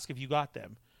going to ask if you got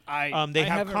them. They I have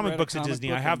haven't comic read a books at comic Disney.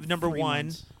 book I have in number 3 1.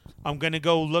 months. I'm going to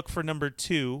go look for number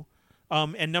 2.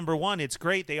 And number 1, it's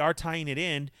great. They are tying it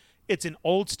in. It's an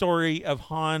old story of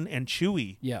Han and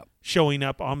Chewie Yeah. showing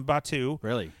up on Batu.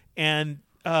 Really? And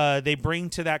they bring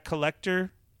to that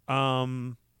collector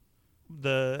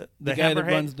the The guy that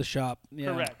hammerhead. runs the shop.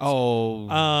 Yeah. Correct.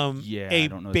 Oh, yeah. I a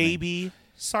don't know his name. baby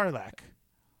Sarlacc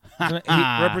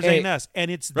Ah, representing Hey, us,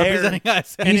 and it's there. representing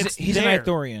us. And he's it's he's there. an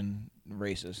Ithorian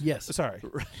racist. Yes. Sorry,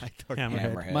 Hammerhead.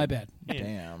 Hammerhead. My bad. Yeah.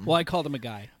 Damn. Well, I called him a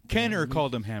guy. Kenner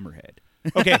called him Hammerhead.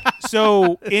 Okay,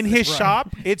 so in his shop,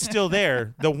 it's still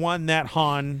there. The one that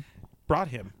Han brought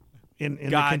him in the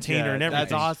Gotcha. container and everything.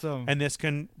 That's awesome. And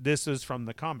this is from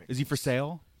the comic. Is he for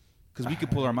sale? Because we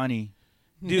could pull our money.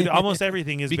 Dude, almost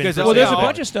everything has Because been. Oh, Well, there's a yeah.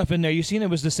 bunch of stuff in there. You seen it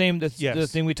was the same. The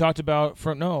Yes. thing we talked about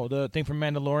from the thing from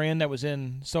Mandalorian that was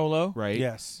in Solo. Right.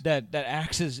 Yes. That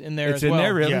axe is in there It's as in well.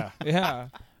 there, really? Yeah. Yeah.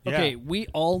 Okay, Yeah. we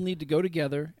all need to go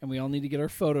together, and we all need to get our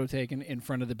photo taken in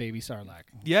front of the baby Sarlacc.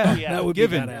 Yeah. Yeah. That would be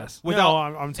Given. badass.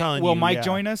 Without, No, I'm telling will you. Mike yeah.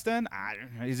 join us then?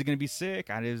 Is he going to be sick?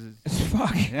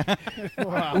 Fuck.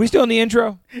 Are we still in the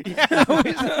intro?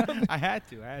 I had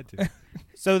to.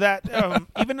 So that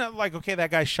even like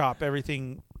that guy's shop,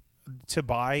 everything to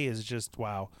buy is just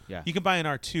wow. Yeah. You can buy an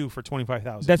R2 for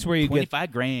 25,000. That's where you get.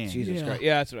 $25,000. Jesus Yeah. Christ.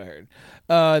 Yeah, that's what I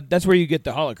heard. That's where you get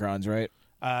the holocrons, right?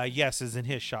 Yes, is in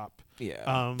his shop.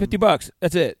 Yeah. $50.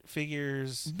 That's it.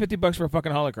 Figures. $50 for a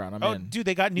fucking holocron. I'm Oh, in. dude,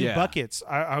 they got new Yeah. buckets.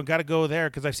 I got to go there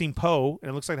because I've seen Poe, and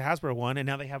it looks like the Hasbro one, and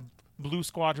now they have Blue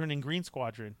Squadron and Green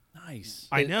Squadron. Nice.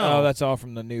 I know. Oh, that's all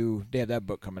from the new. They have that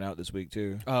book coming out this week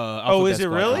too. Oh, is it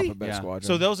really? Alphabet Yeah. Squadron.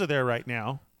 So those are there right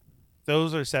now.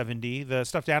 Those are 70. The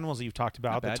stuffed animals that you've talked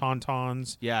about, the bad.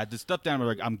 Tauntauns, Yeah, the stuff down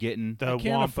like I'm getting. the I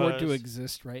can't afford to Wampas.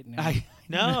 exist right now.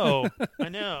 No, I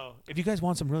know. If you guys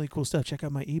want some really cool stuff, check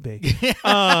out my eBay.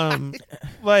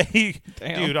 Like,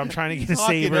 dude, I'm trying to get a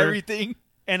Talking saber, everything.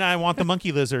 and I want the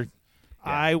monkey lizard.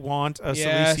 I want a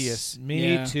yes, Seleucus.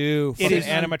 me Yeah. too. It Fucking is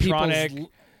on animatronic. people's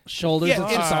shoulders. Yeah,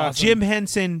 it's it's awesome. Jim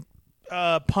Henson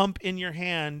pump in your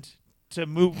hand to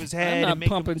move his head. I'm and not make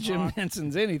pumping him Jim talk.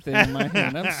 Henson's anything in my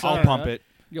hand. I'm I'll sorry. pump it.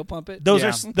 You'll pump it? Those Yeah.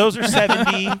 are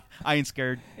 70. I ain't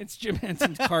scared. It's Jim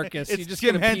Henson's carcass. It's you just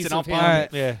Jim get a Henson, piece I'll of pump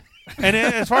him. it. Yeah. And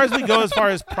as far as we go, as far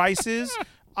as prices,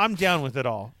 I'm down with it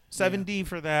all. 70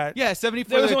 for that. Yeah, 70 for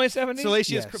There was the only 70?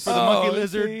 Salacious Yes. for the monkey Oh,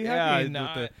 lizard. see, how Yeah, can you with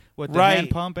not? with the Right. hand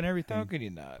pump and everything. How could you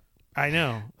not? I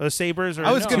know. Those sabers are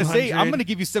I was gonna say 200. I'm gonna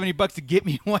give you $70 to get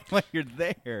me one while you're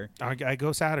there. I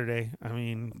go Saturday. I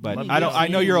mean, But let me I don't. know. I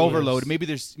know you're overloaded.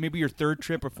 Maybe your third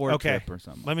trip or fourth Okay. trip or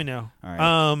something. Let me know. All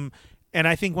right. And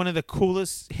I think one of the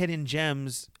coolest hidden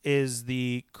gems is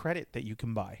the credit that you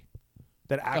can buy.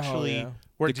 That actually, yeah.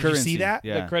 where The did you currency, see that?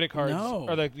 yeah. The credit cards No.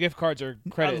 or the gift cards are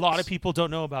credits. A lot of people don't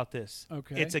know about this.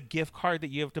 Okay. It's a gift card that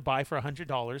you have to buy for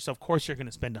 $100. So of course you're going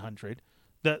to spend $100.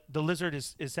 The lizard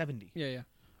is 70. Yeah, yeah.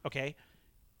 Okay.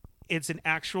 It's an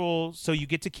actual. So you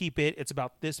get to keep it. It's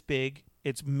about this big.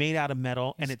 It's made out of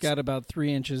metal, and It's it's got about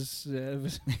 3 inches.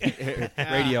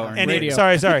 Radio. and radio.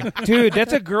 sorry. Dude,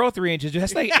 that's a girl 3 inches.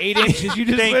 That's like 8 inches. You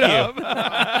just Thank put you.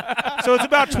 up. So it's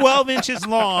about 12 inches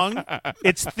long.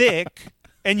 It's thick,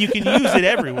 and you can use it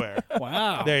everywhere.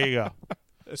 Wow. There you go.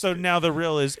 So now the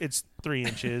reel it's 3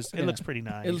 inches. It Yeah. looks pretty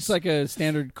nice. It looks like a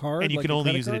standard card. and you like can the only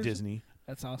credit use it at cards? Disney.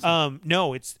 That's awesome.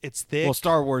 No, it's thick. Well,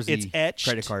 Star Wars. It's etched.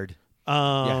 credit card.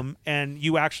 And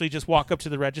you actually just walk up to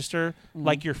the register Mm-hmm.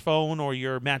 like your phone or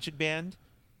your Magic Band,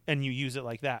 and you use it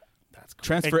like that.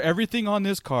 Transfer everything on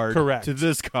this card Correct. to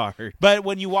this card. But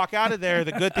when you walk out of there,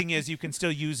 the good thing is you can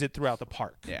still use it throughout the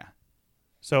park. Yeah.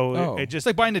 So Oh. it Just just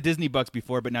like buying the Disney bucks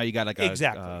before, but now you got like a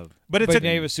exactly. But it's But now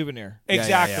you have a souvenir. yeah, yeah.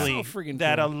 exactly So friggin'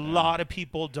 that a cool. lot of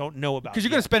people don't know about. because you're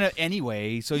gonna yet. spend it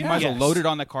anyway, so you Yeah. might as well Yes. load it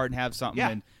on the card and have something. Yeah.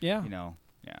 And, Yeah. You know.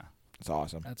 Yeah. It's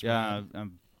awesome. That's Yeah. right.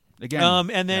 Again.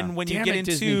 And then yeah. when Damn you get it,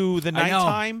 into Disney. the I know.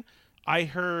 nighttime, I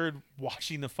heard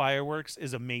watching the fireworks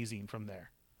is amazing from there.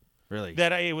 Really.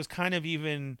 That it was kind of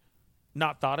even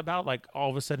not thought about. Like all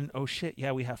of a sudden, oh shit,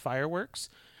 yeah, we have fireworks.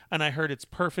 And I heard it's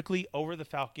perfectly over the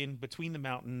Falcon between the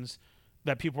mountains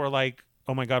that people are like,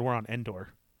 oh my God, we're on Endor.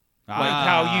 Like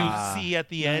how you see at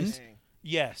the end.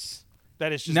 Yes.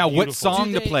 That is just Now, what beautiful. song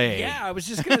Do to they- play? Yeah, I was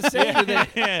just gonna say. do, they,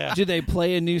 Yeah. do they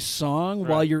play a new song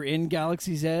while Right. you're in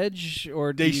Galaxy's Edge,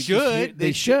 or do They you just should. hear-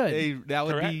 they should. that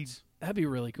would be. Correct. That'd be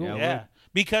really cool. Yeah, Yeah.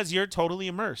 Because you're totally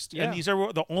immersed. Yeah. And these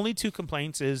are the only two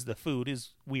complaints is the food is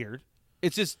weird.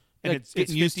 It's just And like, it's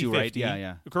getting used to, 50-50. right? Yeah,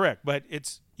 yeah. Correct. But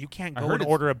you can't I go heard and it's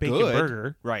order a bacon good.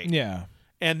 burger. Right. Yeah.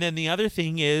 And then the other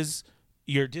thing is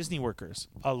your Disney workers.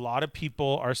 A lot of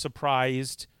people are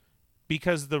surprised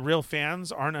because the real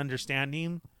fans aren't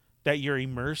understanding that you're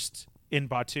immersed in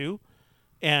Batuu,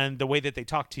 and the way that they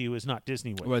talk to you is not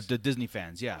Disney ways. Well, the Disney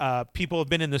fans, yeah. People have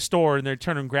been in the store and they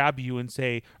turn and grab you and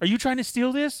say, "Are you trying to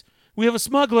steal this? We have a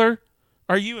smuggler.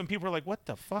 Are you?" And people are like, "What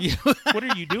the fuck? What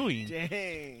are you doing?"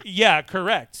 Dang. Yeah,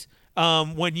 correct.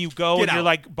 When you go Get and you're out.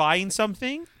 like buying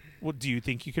something, well, do you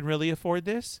think you can really afford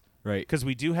this? Right. Because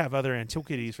we do have other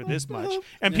antiquities for this much,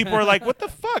 and people are like, "What the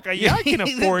fuck? Yeah, I can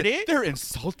afford it." They're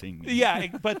insulting me. Yeah,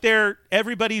 but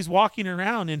everybody's walking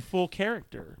around in full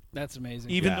character, That's amazing.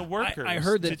 even Yeah. the workers. I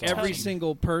heard that to tell every you.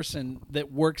 single person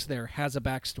that works there has a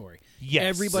backstory. Yes.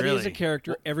 Everybody is a Really?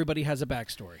 character. Everybody has a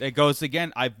backstory. It goes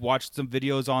again. I've watched some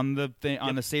videos on the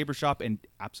on the Saber Shop, and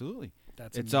absolutely,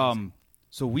 That's it's amazing.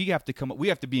 So we have to come. We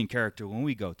have to be in character when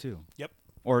we go too. Yep.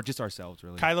 Or just ourselves,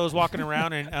 really. Kylo's walking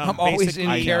around, and I'm always in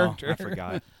basically, character. I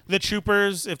forgot. the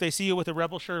troopers, if they see you with a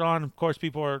rebel shirt on, of course,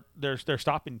 people are they're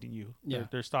stopping you. Yeah.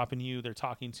 They're stopping you. They're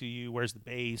talking to you. Where's the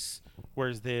base?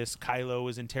 Where's this? Kylo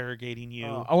is interrogating you.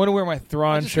 I want to wear my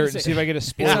Thrawn just shirt gonna and say- see if I get a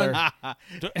spoiler.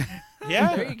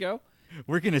 Yeah. There you go.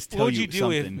 We're gonna What tell would you you do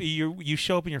something. if you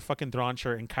show up in your fucking Thrawn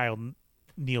shirt and Kyle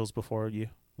kneels before you?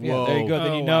 Yeah, there you go.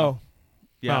 Then Oh, you wow. know.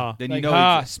 yeah, then you Like, know.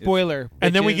 it's- spoiler.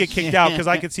 And then we get bitches. kicked out because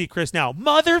I could see Chris now.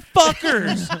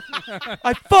 Motherfuckers!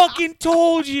 I fucking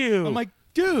told you. I'm like,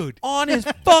 dude. on his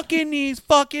fucking knees,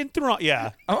 fucking Thrawn.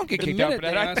 Yeah. I won't get The kicked out minute for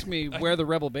they that. ask me where the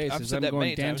rebel base I've is, said I'm that going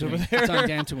many times over Dantooine. there. It's on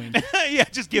Dantooine. Yeah,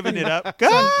 just giving it up. It's Go!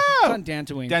 on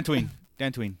Dantooine.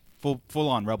 Dantooine. Full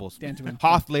on rebels. Dantooine.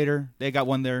 Hoth later. They got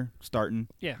one there starting.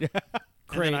 Yeah. And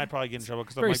Great. then I'd probably get in trouble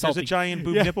because I'm Very like, there's a salty. giant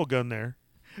boob nipple gun there.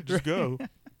 Just go.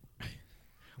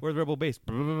 Where's the rebel base?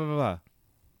 Blah, blah, blah, blah, blah.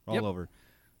 All Yep. over.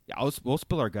 Yeah, we'll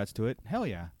spill our guts to it. Hell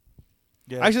yeah.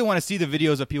 Yeah. I actually want to see the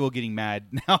videos of people getting mad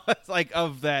now. It's like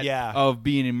of that, Yeah. of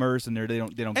being immersed and they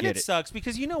don't and get it it. sucks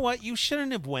because you know what? You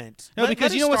shouldn't have went. No,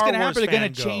 because you know what's going to happen? They're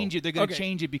going to change it. They're going to Okay.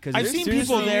 change it because I've they're seen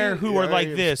seriously- people there who are like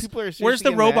this. People are Where's seriously the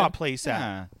getting robot mad? place at?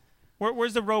 Yeah,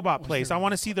 Where's the robot place? I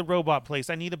want to see the robot place.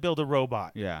 I need to build a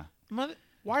robot. yeah.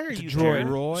 Why are you droid. there?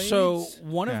 Droids? So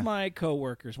one Yeah. of my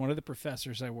coworkers, one of the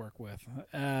professors I work with,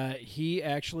 he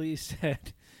actually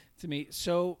said to me,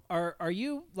 "So are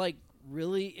you like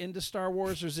really into Star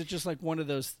Wars, or is it just like one of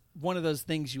those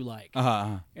things you like?"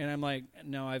 Uh-huh. And I'm like,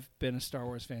 "No, I've been a Star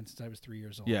Wars fan since I was 3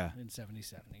 years old. Yeah. In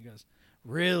 '77." He goes,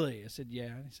 "Really?" I said, "Yeah."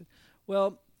 And he said,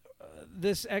 "Well,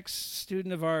 this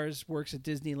ex-student of ours works at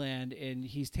Disneyland, and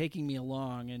he's taking me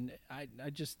along, and I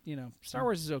just, Star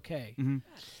Wars is okay,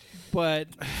 but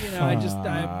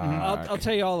I'll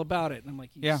tell you all about it." And I'm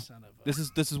like, "You Yeah. son of a."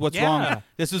 This is what's Yeah. wrong.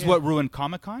 This is what ruined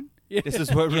Comic-Con. This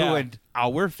is what Yeah. ruined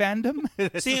our fandom.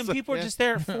 This See, is and what- people are just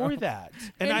there for that.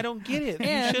 And And- I don't get it. You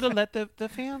and- should have let the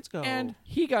fans go. And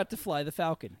he got to fly the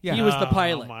Falcon. Yeah. He was the Oh,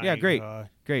 pilot. my Yeah, great. God.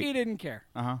 Great. He didn't care.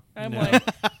 Uh-huh. I'm No. like,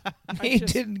 He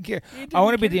just- didn't care. he I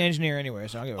want to didn't be care. the engineer anyway,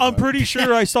 so I'll give a I'm fuck. pretty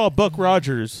sure I saw Buck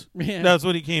Rogers. Yeah. That's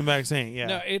what he came back saying. Yeah.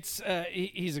 No, it's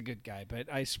he's a good guy, but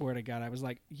I swear to God, I was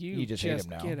like, you just hate him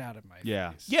now. get out of my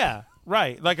Yeah. face. Yeah,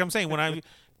 right. Like I'm saying, when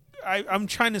I'm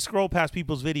trying to scroll past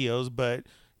people's videos, but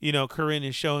Corinne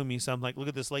is showing me something like, look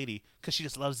at this lady, because she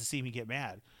just loves to see me get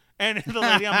mad. And the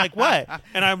lady, I'm like, what?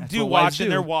 And I do what wives watch, and do.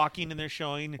 they're walking, and they're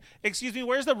showing. Excuse me,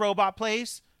 where's the robot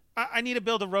place? I need to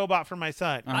build a robot for my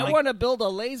son. I'm I like, want to build a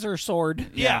laser sword.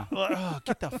 Yeah. Oh,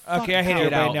 get the fuck Okay, I hate out.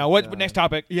 everybody out. now. What next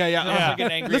topic? Yeah, yeah. I'm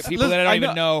getting angry at people that I I don't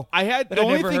even know. I had that the I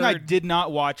only never thing I heard. did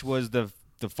not watch was the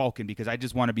Falcon because I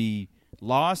just want to be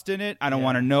lost in it. I don't Yeah.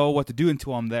 want to know what to do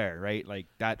until I'm there. Right, like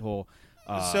that whole.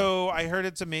 So I heard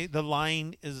it's amazing. The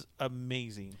line is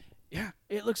amazing. Yeah,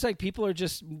 it looks like people are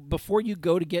just before you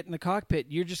go to get in the cockpit,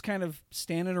 you're just kind of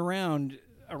standing around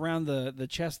the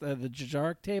chest, the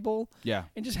Jajaric table, Yeah.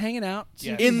 and just hanging out. So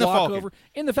Yeah. you can In the walk Falcon. over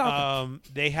in the Falcon.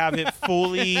 They have it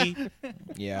fully.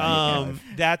 Yeah.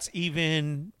 That's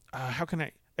even. How can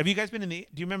I? Have you guys been in the?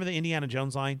 Do you remember the Indiana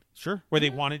Jones line Sure. where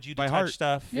they wanted you to By touch heart.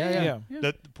 stuff? yeah.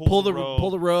 The pull the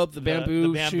rope, the the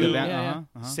bamboo, bamboo. shoe. The Yeah, ba- yeah.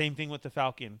 Uh-huh. Same thing with the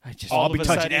Falcon. I just All I'll of be a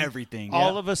touching sudden- everything.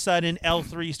 All of a sudden,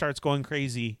 L3 starts going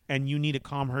crazy, and you need to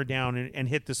calm her down and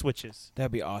hit the switches.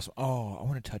 That'd be awesome. Oh, I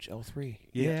want to touch L3.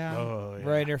 Yeah. Oh, yeah.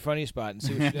 Right in her funny spot and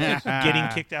see what she does. Getting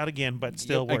kicked out again, but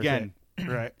still worth Again. it.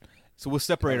 Right. So we'll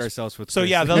separate ourselves with. So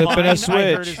Chris. yeah, the Flipping line a I heard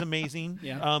switch. is amazing.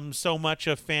 Yeah. So much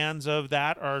of fans of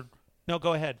that are. No,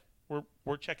 go ahead.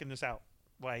 We're checking this out.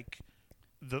 Like,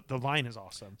 the line is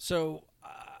awesome. So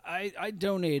I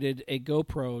donated a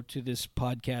GoPro to this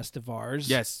podcast of ours.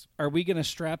 Yes. Are we going to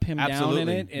strap him Absolutely. down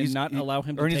in it and He's- not he- allow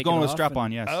him to Ernie's take going it with off strap and-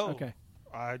 on. Yes. Oh, Okay.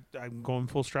 I'm going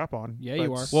full strap on. Yeah,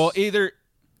 you are. Well, either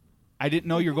I didn't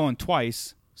know you're going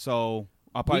twice, so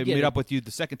I'll probably get meet it. up with you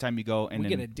the second time you go, and we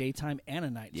then get a daytime and a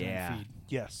nighttime Yeah. feed.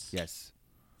 Yes. yes,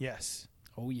 Yes.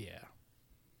 Oh yeah.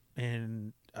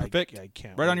 And Perfect. I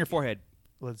can't. right on wait. your forehead.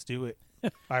 Let's do it.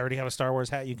 I already have a Star Wars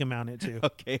hat. You can mount it too.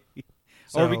 Okay.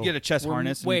 Or we So- get a chest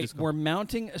harness. And we Wait, just go we're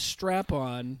mounting a strap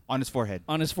on on his forehead.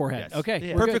 his forehead. Yes. Okay,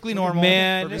 Yeah. we're good. Perfectly We're good. normal.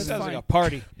 Man, Perfectly this sounds like fine. a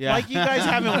party. Yeah. Like you guys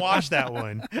haven't watched that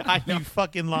one. I know. You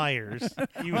fucking liars.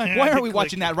 You Like, had why to are we click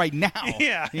watching it. that right now?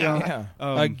 Yeah. You know? Yeah.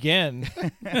 Um, Again.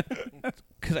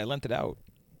 Because I lent it out.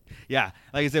 Yeah.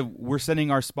 Like I said, we're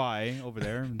sending our spy over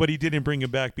there. But he didn't bring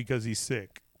it back because he's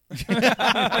sick.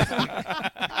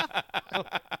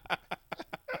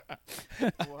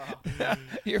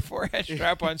 Your forehead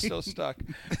strap-on's still stuck.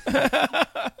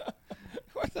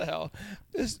 What the hell?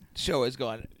 This show has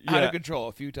gone out Yeah. of control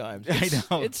a few times. I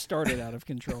know. It started out of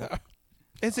control.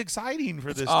 It's exciting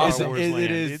for this Oh, Star it- Wars it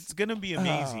land. is. It's gonna be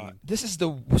amazing. This is the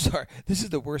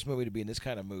worst movie to be in this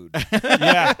kind of mood.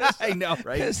 Yeah. I know,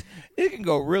 right? 'Cause it can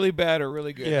go really bad or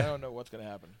really good. Yeah. I don't know what's gonna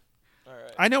happen. All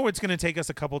right. I know it's gonna take us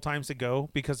a couple times to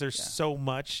go because there's so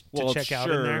much to check out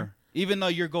in there. Even though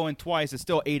you're going twice, it's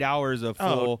still 8 hours of full.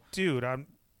 Oh, dude, I'm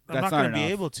That's not not gonna be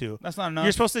enough. able to. That's not enough.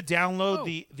 You're supposed to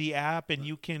download the app, and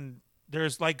you can.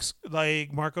 There's like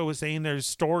Marco was saying, there's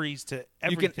stories to you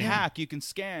everything. can hack, you can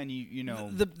scan, you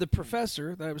know. The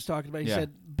professor that I was talking about, he Yeah.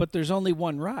 said, but there's only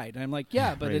one ride. And I'm like,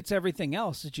 yeah, but Right. it's everything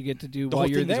else that you get to do The while whole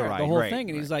you're thing is a there. ride, The whole right, thing.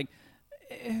 And he's right.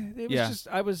 like, it was Yeah.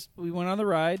 just, we went on the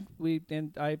ride. We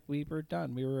were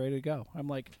done. We were ready to go. I'm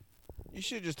like, You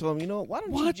should have just told him, you know, why don't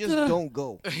you What just the- don't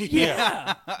go?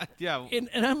 yeah. yeah.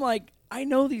 And I'm like, I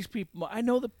know these people. I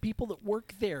know the people that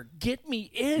work there. Get me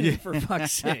in, for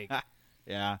fuck's sake.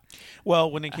 Yeah.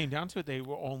 Well, when it came down to it, they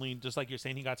were only just like you're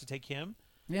saying. He got to take him.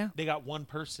 Yeah. They got one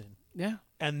person, Yeah.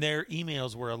 and their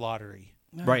emails were a lottery.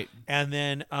 Right. And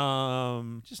then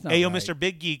Just not Ayo right. Mr.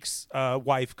 Big Geek's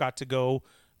wife got to go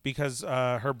because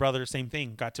her brother, same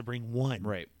thing, got to bring one.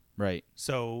 Right. Right.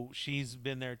 So she's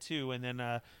been there too. And then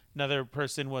another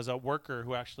person was a worker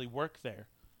who actually worked there.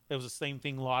 It was the same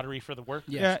thing, lottery for the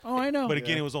workers. Yes. Yeah. Oh, I know. But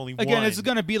again, it was only Again, one. it's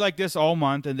going to be like this all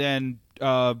month, and then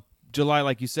July,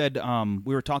 like you said,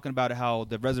 we were talking about how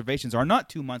the reservations are not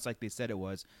 2 months like they said it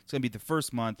was. It's going to be the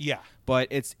first month. Yeah. But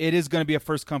it is going to be a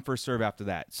first come first serve after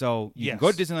that. So you can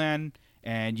go to Disneyland,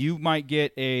 and you might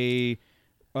get a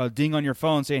ding on your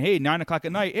phone saying, "Hey, 9 o'clock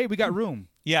at night. Hey, we got room."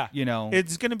 Yeah. You know,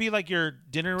 It's going to be like your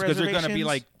dinner because reservations. they're going to be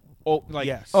like,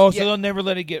 Yes. Oh, so Yeah. they'll never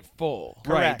let it get full.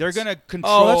 right. Correct. They're going to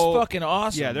control. Oh, that's fucking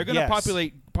awesome. Yeah, they're going to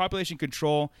Yes. population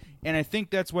control, and I think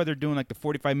that's why they're doing like the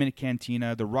 45-minute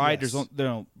cantina. The ride, Yes.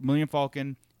 there's Millennium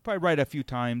Falcon, probably ride a few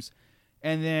times,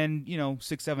 and then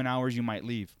 6-7 hours you might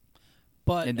leave.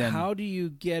 But And then- how do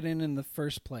you get in the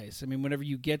first place? I mean, whenever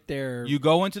you get there, You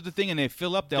go into the thing and they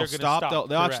fill up. They'll They're gonna stop. stop,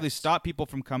 They'll actually correct. stop people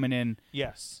from coming in,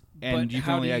 Yes. and but you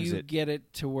can how only do you exit. get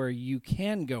it to where you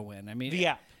can go in? I mean, The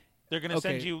app. They're going to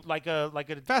send Okay. you like a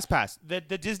Fast pass. the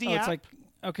Disney oh, app. it's like,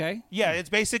 okay, yeah, it's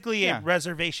basically Yeah. a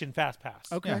reservation fast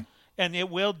pass. okay. Yeah. And it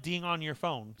will ding on your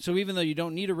phone. So even though you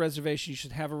don't need a reservation, you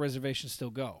should have a reservation still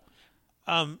go.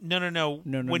 No. No,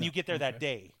 When no. you get there that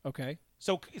day. Okay,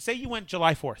 So say you went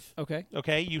July 4th. okay.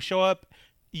 Okay, you show up,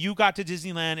 you got to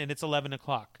Disneyland, and it's 11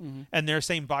 o'clock. And they're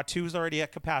saying Batu's already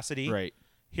at capacity. Right.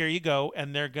 Here you go.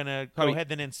 And they're going to Probably- go ahead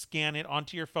then and scan it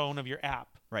onto your phone of your app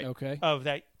Right. Okay. of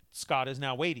that Scott is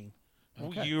now waiting.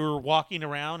 Okay. You're walking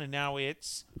around, and now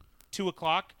it's 2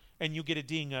 o'clock, and you get a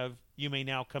ding of you may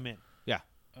now come in. Yeah.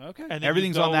 Okay. And then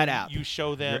Everything's you go on that and app. You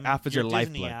show them app is your your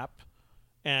Disney lifeblood. app,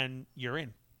 and you're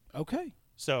in. Okay.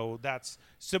 So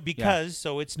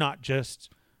so it's not just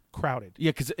crowded.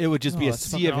 Yeah, because it would just be a that's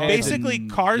sea of fucking heads. Basically,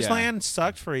 and- Cars yeah. Land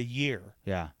sucked for a year.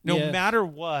 Yeah. No Yes. matter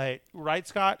what, right,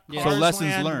 Scott? Yeah. Cars So lessons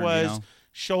Land learned, was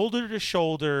shoulder to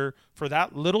shoulder for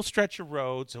that little stretch of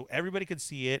road, so everybody could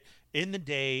see it in the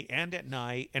day and at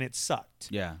night, and it sucked.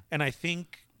 Yeah. And I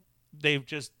think they've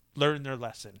just learned their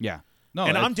lesson. Yeah. No.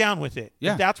 and that's- I'm down with it.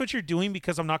 Yeah. If that's what you're doing,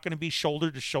 because I'm not going to be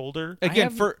shoulder to shoulder.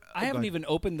 again I haven't even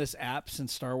opened this app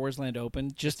since Star Wars Land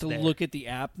opened, just to there. look at the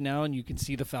app now, and you can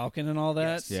see the Falcon and all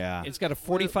that. Yes. Yeah. It's got a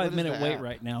what is 45-minute the wait app?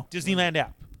 right now. Disneyland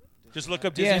app. Just look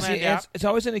up Disneyland Yeah, see, app. it's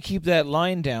always going to keep that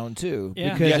line down too.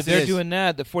 Yeah. Because Yes, if it they're is. doing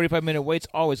that, the 45-minute wait's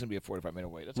always going to be a 45-minute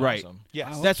wait. That's Right. awesome.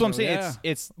 Yes. Wow. That's what I'm So, saying. yeah.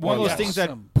 It's one of Oh, those yes. things that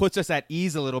Awesome. puts us at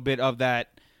ease a little bit of that.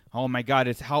 Oh my God!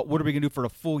 It's what are we gonna do for a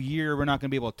full year? We're not gonna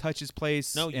be able to touch this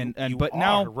place. No, you- and you but are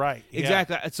now right. Yeah.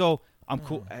 exactly. So I'm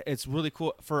cool. It's really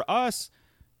cool for us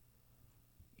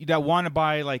that want to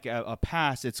buy like a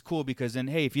pass. It's cool because then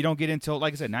hey, if you don't get until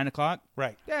like I said 9 o'clock,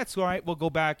 Right. yeah, it's all right. We'll go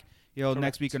back, next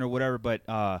Correct. weekend or whatever. But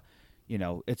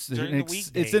it's During the it's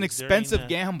weekdays, an expensive during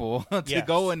the- gamble to Yes.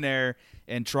 go in there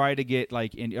and try to get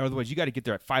like in. Otherwise, you got to get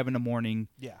there at 5 a.m.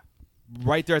 Yeah.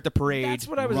 right there at the parade. That's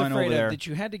what I was run afraid over of, there. that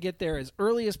you had to get there as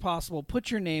early as possible, put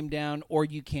your name down, or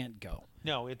you can't go.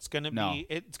 No, it's gonna No. be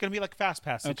it's gonna be like fast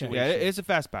pass Okay. situation. Yeah, it's a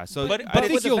fast pass. So But I But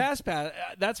think with the you'll fast pass,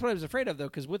 that's what I was afraid of, though,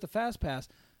 because with the fast pass,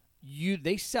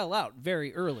 they sell out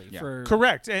very early Yeah. for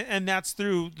Correct, and that's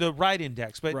through the ride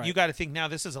index. But Right. you got to think now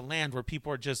this is a land where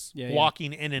people are just Yeah, yeah.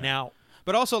 walking in and out.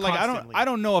 But also, like, Constantly. I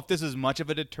don't know if this is much of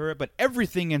a deterrent, but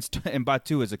everything in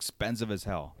Batu is expensive as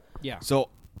hell. Yeah. So,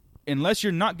 unless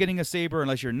you're not getting a Saber,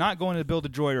 unless you're not going to build a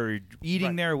droid or you're eating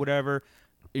Right. there or whatever,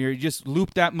 you're just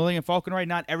loop that Millennium Falcon ride.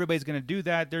 Not everybody's going to do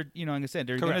that. They're, like I said,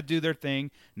 they're going to Correct. do their thing,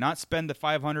 not spend the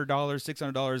 $500,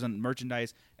 $600 on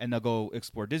merchandise, and they'll go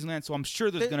explore Disneyland. So I'm sure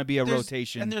there's going to be a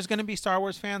rotation. and there's going to be Star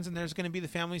Wars fans, and there's going to be the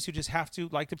families who just have to,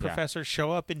 like the professor,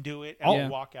 show up and do it and Yeah.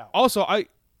 walk out. Also,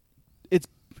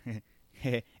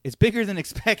 it's bigger than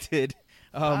expected.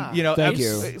 Thank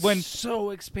you. When so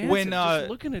expansive. when, just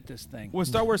looking at this thing. When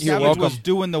Star Wars You're Savage was welcome.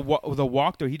 doing the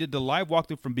walkthrough, he did the live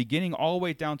walkthrough from beginning all the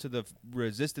way down to the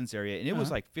Resistance area, and it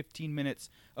was like 15 minutes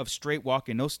of straight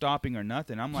walking, no stopping or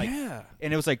nothing. I'm like, Yeah.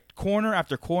 and it was like corner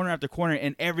after corner after corner,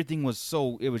 and everything was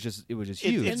it was just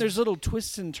huge. And there's little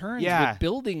twists and turns Yeah. with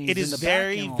buildings. It in is the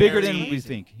very, back and all bigger that. than very we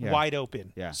think. Yeah. wide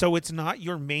open. Yeah. So it's not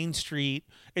your main street.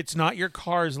 It's not your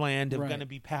Cars Land of Right. going to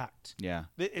be packed. Yeah.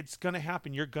 It's going to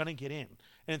happen. You're going to get in,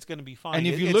 and it's going to be fun. And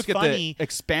if you It's look at funny, the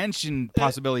expansion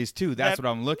possibilities too, that's that- what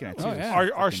I'm looking at too. Oh, yeah.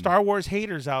 our Star Wars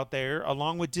haters out there,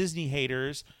 along with Disney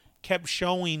haters, kept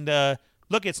showing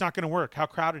look, it's not going to work. How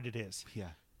crowded it is. Yeah.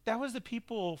 That was the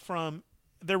people from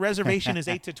their reservation is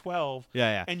 8 to 12.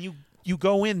 Yeah. And you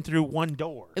go in through one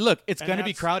door. Look, it's And going to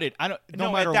be that's- crowded. I don't. No,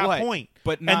 No, matter at that what. point.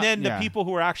 But not, and then yeah. the people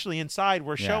who are actually inside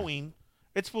were Yeah. showing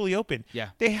it's fully open.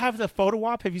 Yeah. They have the photo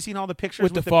op. Have you seen all the pictures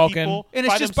With with the Falcon. people and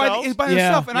it's by just themselves? by Yeah.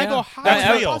 itself, and I Yeah. go, how That's is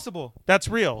that real. possible? That's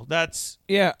real. That's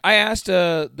Yeah, I asked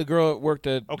the girl that worked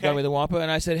at Okay. Gummy the Wampa, and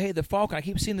I said, "Hey, the Falcon. I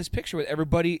keep seeing this picture with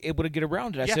everybody able to get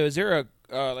around it." I Yeah. said, "Is there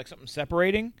a like something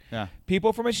separating Yeah.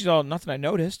 people from it?" She's all, "Nothing I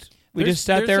noticed. We There's- just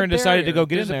sat there's there a and decided to barrier. go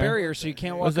get there's in a there." barrier, so you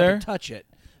can't walk Was up there? and touch it.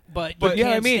 But But you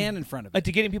yeah, can't I mean, stand in front of it. Like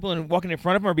to getting people and walking in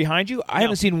front of them or behind you. I No.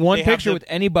 haven't seen one They have picture the- with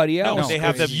anybody no, else. they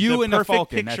have the You and the perfect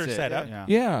Falcon, picture that's it. set up. Yeah.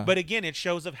 Yeah, But again, it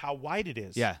shows of how wide it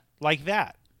is. Yeah. Like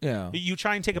that. yeah, You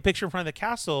try and take a picture in front of the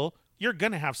castle, you're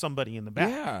gonna have somebody in the back.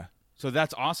 yeah. So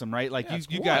that's awesome, right? Like it's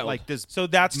you got wild. like this. So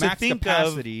that's max to think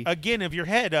capacity. of again of your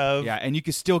head of Yeah, and you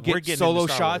can still We're get getting solo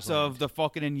into Star Wars shots of land. the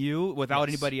Falcon and you without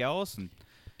Yes. anybody else. And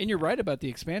And you're right about the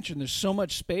expansion. There's so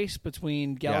much space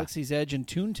between Galaxy's Edge and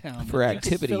Toontown For that you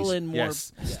could activities. Fill in more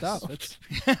Yes. stuff. It's,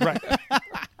 right.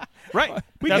 Right.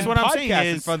 We That's can what I'm podcast saying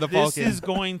in is front of the this Falcon. is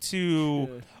going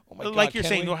to Oh my like God, you're can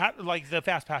saying we? they'll have, like the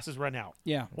fast passes run out.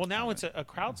 yeah, Well, now it's a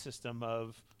crowd system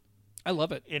of I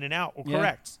love it. in and out. Well, Yeah.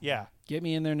 correct. Yeah. Get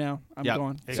me in there now. I'm Yeah,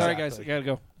 going. Sorry, guys. I exactly. gotta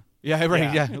go. yeah,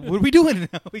 right. Yeah. Yeah, what are we doing?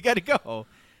 We got to go.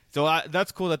 So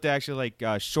that's cool that they actually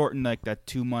like shortened like that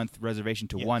 2-month reservation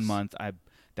to Yes. 1 month.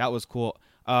 That was cool.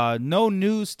 No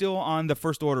news still on the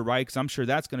First Order, right? Because I'm sure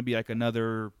that's going to be like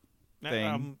another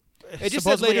thing. It just said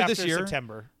supposedly later after this year.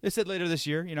 September. They said later this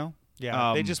year.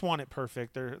 Yeah, they Um, just want it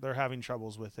perfect. They're having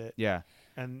troubles with it, Yeah.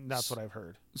 and that's what I've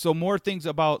heard. So more things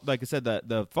about, like I said,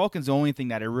 the Falcon's the only thing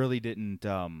that I really didn't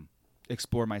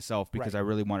explore myself because Right. I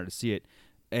really wanted to see it,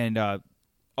 and a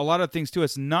lot of things too.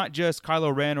 It's not just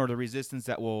Kylo Ren or the Resistance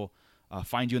that will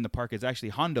find you in the park. It's actually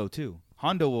Hondo too.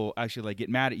 Hondo will actually like get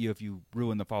mad at you if you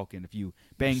ruin the Falcon, if you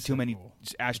bang too many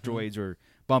asteroids or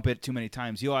bump it too many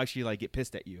times. He'll actually like get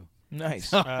pissed at you.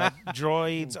 Nice.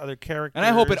 Droids, other characters, And I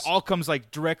hope it all comes like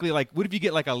directly. Like, what if you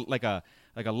get like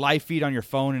a live feed on your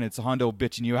phone and it's Hondo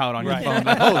bitching you out on Right. your phone?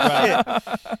 Like, oh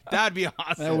shit, that'd be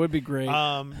awesome. That would be great.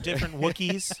 different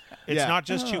Wookiees. It's Yeah. not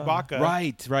just Chewbacca.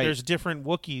 Right. There's different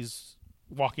Wookiees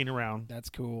walking around, That's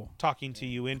cool. talking to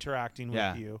you, interacting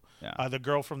Yeah. with you. Yeah. The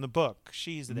girl from the book,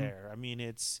 she's there. I mean,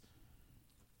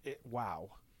 wow.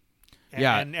 And,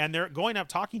 Yeah. and they're going up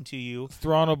talking to you.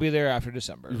 Thrawn will be there after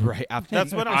December. Right. After,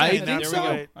 That's what I'm I saying. think That's so.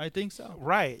 right. I think so.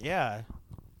 Right? Yeah.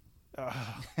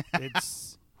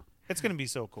 It's going to be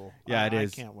so cool. Yeah, it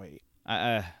is. I can't wait.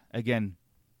 Again,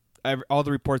 all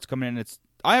the reports coming in.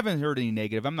 I haven't heard any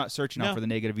negative. I'm not searching No. out for the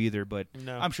negative either, but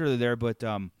No. I'm sure they're there. But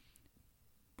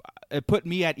it put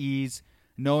me at ease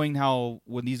knowing how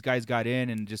when these guys got in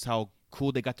and just how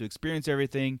cool they got to experience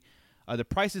everything. The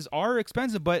prices are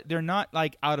expensive, but they're not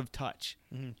like out of touch.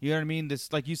 Mm-hmm. You know what I mean?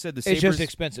 This, like you said, the It's sabers. just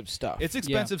expensive stuff. It's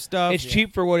expensive stuff. It's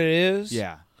cheap for what it is.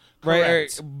 Yeah. Right.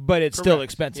 Correct. But it's still Correct.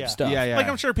 expensive Yeah. stuff. Yeah. Yeah. Like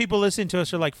I'm sure people listening to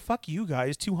us are like, "Fuck you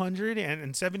guys,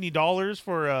 $270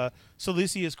 for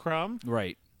Silesius Crumb."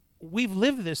 Right. We've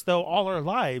lived this though all our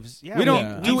lives. Yeah, We don't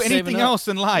Yeah. do We've anything saving up. else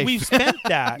in life. We've spent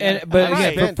that. But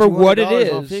right. again, for what it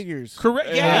 $200 on is, figures. Correct.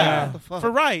 Yeah. Yeah. For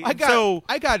right. I got so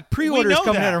pre-orders know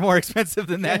coming in that. are more expensive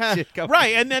than that shit. Coming.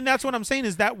 right, and then that's what I'm saying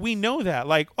is that we know that.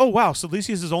 Like, oh wow,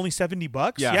 Silesius is only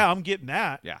 $70. Yeah. I'm getting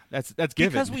that. Yeah. That's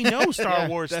given. Because we know Star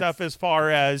Wars stuff as far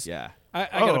as Yeah. I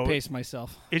gotta Oh, pace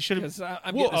myself. It should have. Because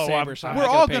I'm Well, getting a oh, saber, I'm- so I We're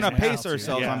gotta all pace gonna myself, pace too.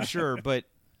 ourselves, Yeah. I'm sure, but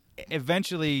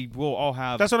eventually we'll all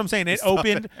have. That's what I'm saying. It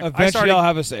opened. I Eventually, started, I'll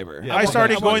have a saber. Yeah. I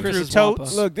started I want going through Chris's totes.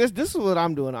 Wampa. Look, this is what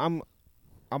I'm doing.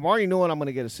 I'm already knowing I'm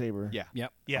gonna get a saber. Yeah.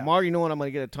 Yep. Yeah. I'm already knowing I'm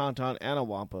gonna get a tauntaun and a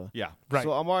wampa. Yeah. Right.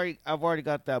 So I've already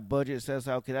got that budget. It says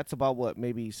okay, that's about what,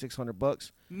 maybe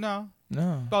 $600. No.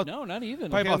 No. About No, not even.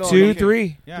 Probably Okay, about no, Two, okay.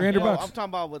 3, Yeah. 300 Well, bucks. I'm talking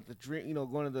about with the drink,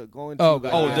 going to Oh,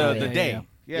 the, oh Yeah, the yeah, day.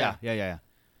 yeah. Yeah. Yeah.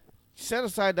 Set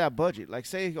aside that budget. Like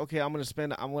say, okay, I'm gonna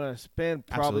spend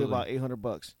probably Absolutely. about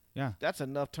 $800. Yeah. That's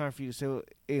enough time for you to save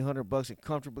 $800 and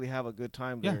comfortably have a good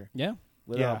time Yeah. there Yeah.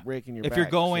 without Yeah. breaking your If back. you're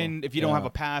going, if you don't yeah. have a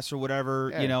pass or whatever,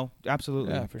 Yeah. you know,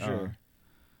 absolutely. Yeah, for sure.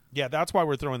 Yeah, that's why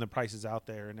we're throwing the prices out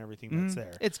there and everything that's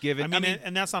there. It's given. I mean,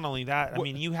 and that's not only that. I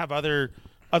mean, you have other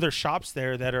shops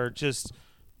there that are just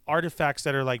artifacts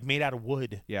that are like made out of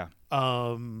wood. yeah.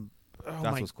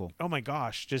 That's what's cool. Oh my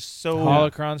gosh, just so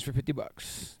Holocrons for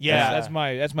 $50. Yeah. that's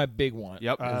my big one.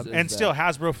 Yep. Is and that. still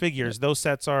Hasbro figures. Those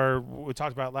sets are we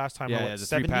talked about last time. Yeah, what, the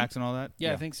 70? 3 packs and all that.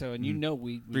 Yeah, I think so. And you know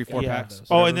we 3, 4 got packs. those.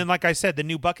 Oh, whatever. and then like I said, the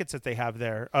new buckets that they have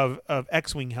there of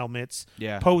X-wing helmets,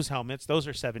 Yeah. Pose helmets, those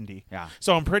are 70. Yeah.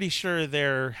 So I'm pretty sure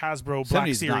they're Hasbro Black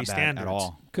 70's Series not bad standards at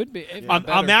all. Could be. If I'm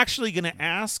better. actually going to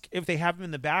ask if they have them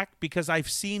in the back because I've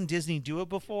seen Disney do it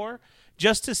before.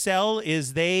 Just to sell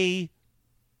is they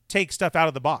take stuff out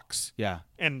of the box Yeah.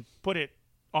 and put it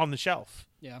on the shelf.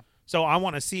 Yeah. So I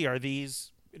want to see, are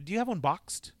these, do you have one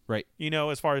boxed? Right. You know,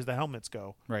 as far as the helmets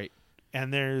go. Right.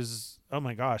 And there's, oh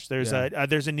my gosh, there's Yeah.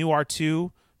 there's a new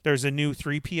R2, there's a new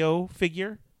 3PO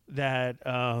figure that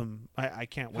I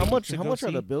can't wait How much? to How go much are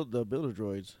see. the builder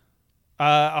droids?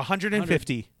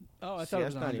 150. Oh, I See, thought it that's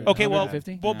was not 100. even- Okay, well,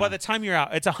 150? well, by the time you're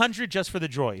out, it's 100 just for the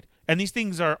droid, and these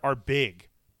things are big.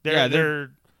 They're, Yeah,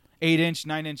 they're 8-inch,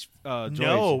 9-inch droids.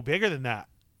 no bigger than that.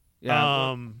 Yeah.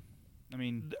 I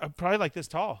mean, probably like this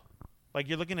tall. Like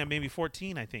you're looking at maybe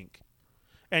 14, I think,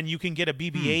 and you can get a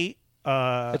BB-8.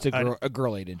 It's a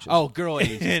girl 8 inches. oh, girl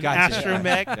ages. an Gotcha.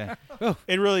 astromech. Yeah.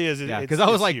 It really is. Yeah, It's- because I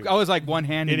was it's like, huge. I was like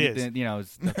one-handed. It is. You know.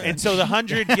 It's, And so the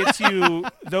 100 gets you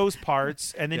those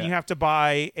parts, and then Yeah. you have to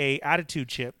buy a attitude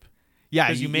chip yeah,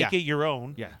 because you make yeah. it your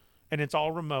own. Yeah. And it's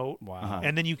all remote. Wow. Uh-huh.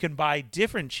 And then you can buy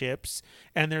different chips,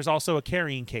 and there's also a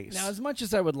carrying case. Now, as much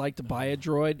as I would like to buy a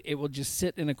droid, it will just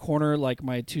sit in a corner like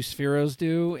my two Spheros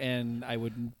do, and I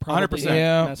would probably 100%.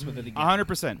 Yeah. mess with it again.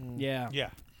 100%. Yeah. yeah.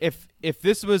 If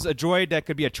this was a droid that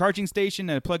could be a charging station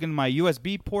and plug in my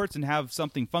USB ports and have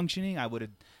something functioning, I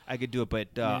could do it.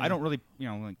 But I don't really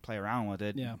like play around with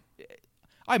it. Yeah.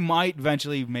 I might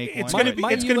eventually make It's one. gonna but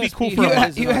be- it's gonna be cool for USB a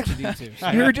is You an have- R2D2,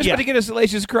 so- You were just Yeah. about to get a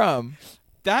Salacious Crumb.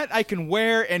 that I can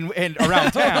wear and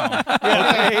around town.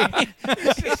 Okay.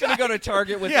 He's gonna go to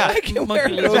Target with Yeah. that I can monkey wear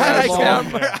lizard That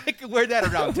ball. I can wear that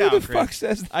around Who town. the fuck Chris.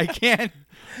 says that? I can't.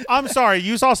 I'm sorry.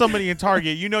 You saw somebody in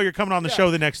Target. You know you're coming on the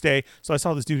show the next day. So I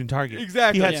saw this dude in Target.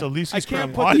 Exactly. He had Yeah. some Lucy's I can't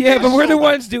Crumb put on. the- Yeah, but we're the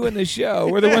ones doing the show.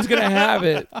 We're the ones going to have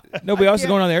it. Nobody else is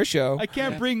going on their show. I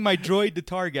can't bring my droid to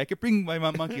Target. I could bring my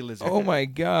monkey lizard. Oh, my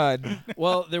God.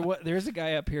 Well, there's a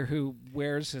guy up here who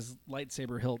wears his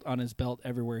lightsaber hilt on his belt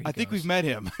everywhere he I think goes. we've met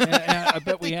him. Yeah, I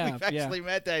bet we We've have. Yeah. actually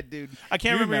met that dude. I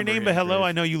can't You remember your name, him, but hello, Chris.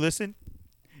 I know you listen.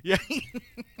 Yeah.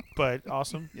 But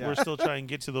awesome. Yeah. We're still trying to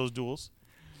get to those duels.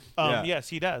 Yeah. Yes,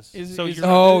 he does. Is, so is, you're,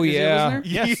 Oh, is he a yeah. listener?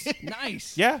 yes,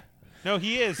 Nice. yeah. No,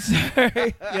 he is.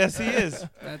 Yes, he is.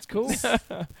 That's cool.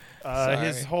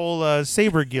 His whole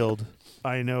Saber Guild.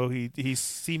 I know he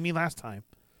seen me last time.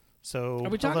 So Are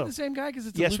we talking hello. the same guy? Because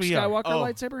it's Yes, a Luke we are. Skywalker Oh,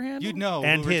 lightsaber handle. You'd know.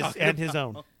 and who we're his talking and about. his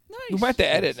own. Nice. We might have to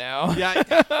edit now. Yeah.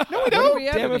 No, we What are we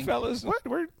Damn it, editing? fellas. What?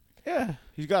 We're yeah.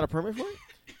 He's got a permit for it?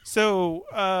 So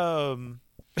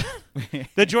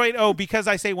the droid. Oh, because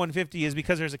I say 150 is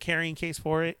because there's a carrying case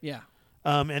for it. Yeah.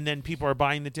 And then people are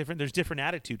buying there's different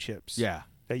attitude chips. Yeah.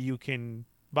 That you can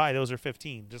buy. Those are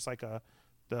 15, just like the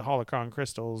holocron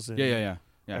crystals and Yeah.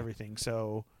 everything.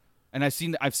 So And I've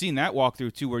seen that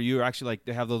walkthrough too, where you actually like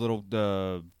they have the little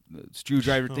the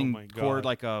screwdriver Oh thing my God. cord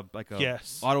like a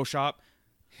Yes. auto shop.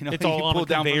 You know, It's you all on a pull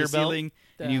down from conveyor the belt. ceiling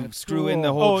and you That's screw in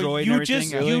the cool. whole droid and you everything.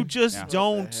 just you just Yeah.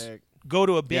 don't heck? go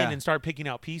to a bin Yeah. and start picking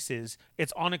out pieces.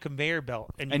 It's on a conveyor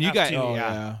belt, and you you have got- to Oh,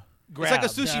 Yeah. yeah. grab.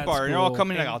 It's like a sushi That's bar, and they're all cool.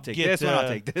 coming like, And I'll take get, this one, I'll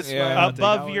take this yeah. one. I'll take that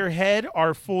Above one. your head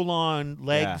are full-on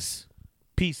legs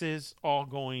pieces, all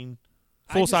going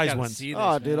full-size ones.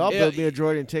 Oh, dude, I'll Yeah. build me a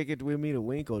droid and take it with me to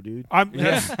Winko, dude.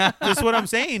 That's what I'm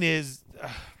saying is,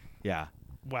 Yeah.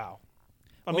 wow.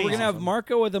 Well, we're Amazing. gonna have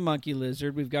Marco with a monkey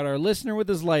lizard. We've got our listener with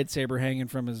his lightsaber hanging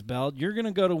from his belt. You're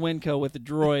gonna go to Winco with the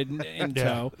droid in Yeah.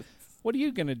 tow. What are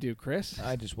you gonna do, Chris?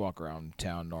 I just walk around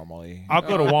town normally. I'll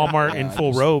go to Walmart in Yeah,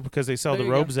 full just- robe because they sell There the you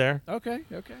go. robes there. Okay.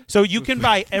 So you can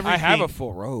buy everything. I have a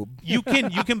full robe. you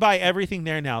can buy everything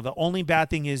there now. The only bad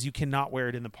thing is you cannot wear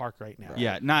it in the park right now.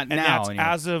 Yeah, not And now. that's anyway.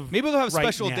 as of Maybe they'll have right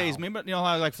special now. days. Maybe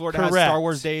how like Florida has Correct. Star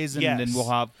Wars days, and then Yes. we'll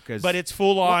have because. But it's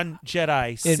full on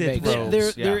Jedi Sith makes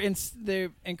robes. sense. They're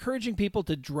encouraging people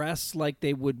to dress like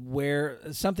they would wear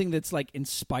something that's like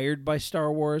inspired by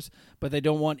Star Wars, but they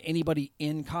don't want anybody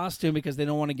in costume because they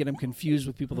don't want to get them confused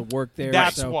with people that work there.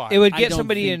 That's so why. It would I get don't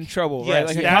somebody think- in trouble, Yes, right?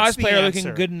 Like a that's the cosplayer looking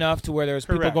answer. good enough to where there's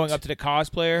people Correct. going up to the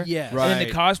cosplayer. Yes. And then Right.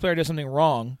 the cosplayer does something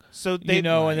wrong. So they and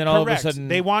then all of a correct. sudden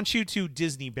they want you to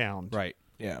Disney bound, right.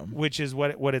 Yeah. which is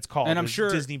what it's called. And I'm is sure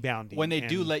Disney bounding. when they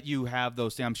do And let you have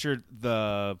those things, I'm sure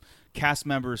the cast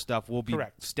member stuff will be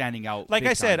Correct. standing out. like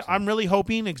big I said, time, so. I'm really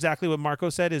hoping exactly what Marco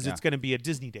said is Yeah. it's going to be a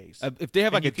Disney days. If they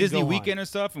have and like a you can Disney go on. weekend or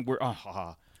stuff, and we're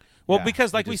Well, yeah,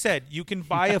 because we like we just- said, you can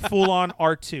buy a full-on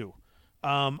R2.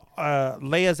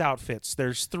 Leia's outfits.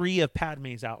 There's 3 of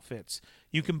Padme's outfits.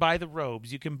 You can buy the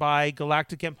robes. You can buy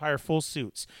Galactic Empire full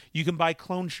suits. You can buy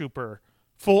Clone Trooper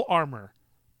full armor.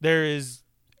 There is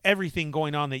everything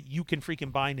going on that you can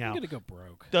freaking buy now. I'm gonna go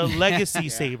broke. The Legacy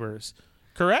sabers.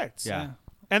 Correct. Yeah.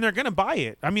 And they're going to buy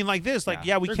it. I mean, like this. Like,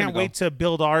 Yeah, we they're can't gonna go. wait to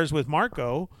build ours with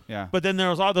Marco. Yeah. But then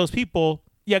there's all those people.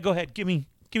 Yeah, go ahead. Give me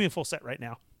a full set right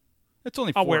now. It's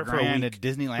only I'll wear it for a $4,000 week. at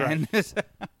Disneyland.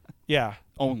 Yeah.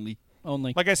 only.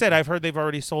 Only Like I said, I've heard they've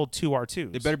already sold 2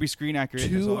 R2s. They better be screen accurate.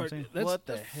 That's all I'm saying. That's What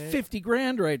the heck?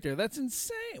 $50,000 right there. That's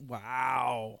insane.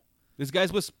 Wow. This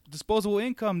guy's with disposable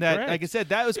income. That, Correct. like I said,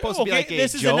 that was supposed to be like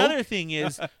this a is joke. another thing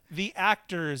is the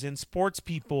actors and sports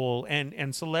people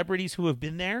and celebrities who have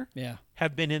been there Yeah.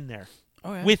 have been in there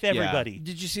Oh yeah. with everybody.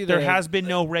 Did you see There has been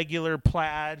no regular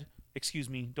plaid. Excuse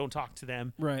me, don't talk to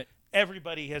them. right?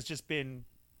 Everybody has just been,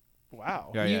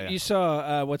 wow. Yeah, You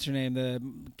saw what's her name? The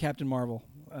Captain Marvel.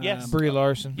 Yes. Brie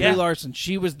Larson. Yeah. Brie Larson.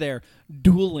 She was there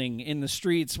dueling in the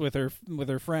streets with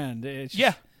her friend. It's just-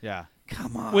 Yeah. Yeah.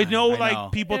 Come on. With no I like know.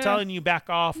 people Yeah. telling you back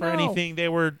off or No. anything. They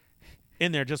were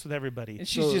in there just with everybody. And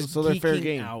she's So- just so they're fair geeking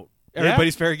game. out.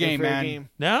 Everybody's fair Fair game, man.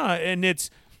 No, and it's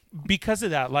because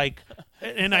of that. Like,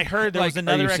 and I heard there was Like,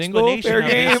 another are you single? explanation. Fair of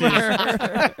game. this is-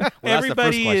 Well, that's the first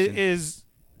everybody question.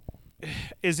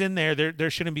 is in there. There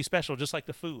shouldn't be special, just like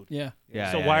the food. Yeah.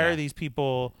 Yeah. So yeah, why yeah. are these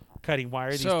people cutting? Why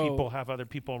are these So, people have other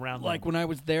people around Like them? when I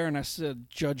was there and I saw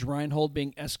Judge Reinhold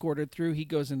being escorted through, he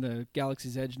goes into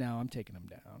Galaxy's Edge now. I'm taking him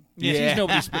down. Yeah. He's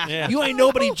nobody. Yeah. You ain't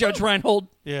nobody, Judge Reinhold.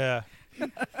 Yeah.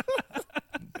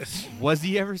 Was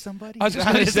he ever somebody? I was just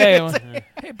going to say,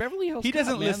 Hey, Beverly Hills. he Cop,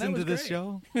 doesn't man, listen that to was this great.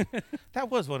 show. That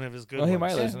was one of his good well, he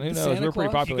ones. might listen. Who The knows? Santa We're pretty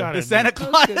Claus? You popular. got The it. Santa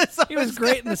That was good. Claus. He was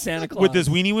great in the Santa Claus. With his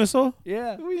weenie whistle?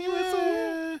 Yeah.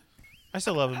 I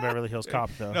still love him, Beverly Hills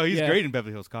Cop, though. No, he's Yeah. great in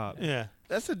Beverly Hills Cop. Yeah.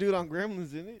 That's the dude on Gremlins,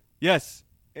 isn't it? Yes.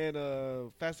 And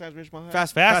Fast Times at Ridgemont High.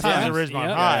 Fast Fast Times. Times at Ridgemont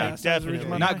Yeah. High. Fast Times at Definitely.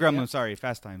 Ridgemont Not High. Gremlins. Yeah. Sorry,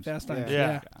 Fast Times. Fast Times.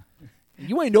 Yeah.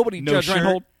 You ain't nobody, No Judge shirt,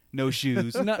 Reinhold. no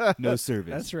shoes, No- no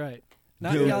service. That's right.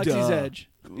 Not No Galaxy's duh. Edge.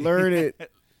 Learn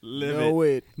it. Live know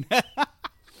it.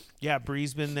 Yeah,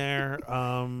 Bree's been there.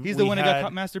 He's the we one that had got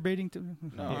caught masturbating to.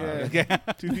 Yeah. Okay.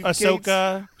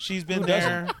 Ahsoka, she's been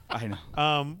there. I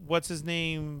know. What's his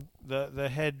name? The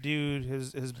head dude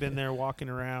has been there walking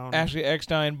around. Ashley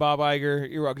Eckstein, Bob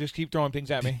Iger. You're welcome. Just keep throwing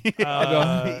things at me.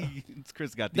 Uh,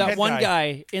 Chris got That head one guy.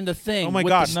 guy in the thing Oh my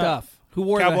with God, the no. stuff who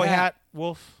wore Cowboy the hat,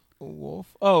 Wolf. Wolf.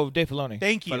 Oh, Dave Filoni.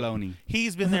 Thank you. Filoni.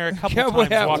 He's been there a couple Cowboy times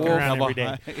hat, walking Wolf. around every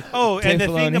day. Cowboy. Oh, and the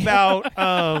Dave thing Filoni.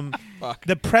 about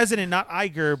the president, not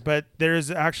Iger, but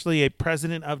there's actually a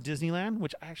president of Disneyland,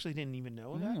 which I actually didn't even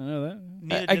know I that. don't know that.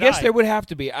 Neither I did guess there would have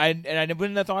to be. I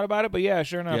wouldn't have thought about it, but yeah,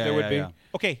 sure enough, Yeah, there would yeah, be. yeah.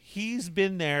 Okay, he's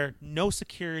been there, no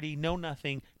security, no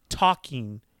nothing,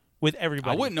 talking with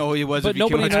everybody. I wouldn't know who he was. But if he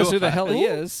nobody came out knows to who a- the hell he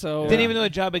is. So Didn't even know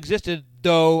the job existed,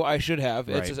 though I should have.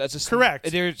 Right. It's a Correct.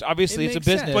 There's obviously It it's a makes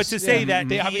business. sense. But to say Yeah. that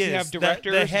They he obviously is have the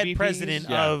directors, head VPs, president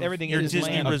yeah. of Everything your is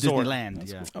Disney land. of resort,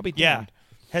 Disneyland. Yeah. I'll be yeah, damned.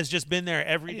 has just been there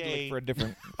every I need to day, look for a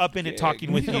different. up in it,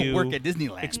 talking with You don't you, work at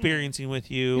Disneyland. experiencing with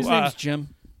you. his name's Jim.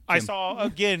 I saw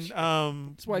again His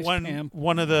wife's Pam.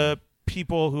 one of the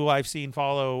people who I've seen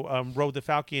follow rode the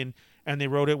Falcon, and they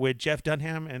rode it with Jeff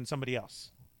Dunham and somebody else.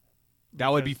 That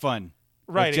would be fun.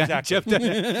 Right, Jeff- exactly. Jeff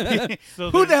Dunham.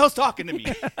 So Who the there's- hell's talking to me?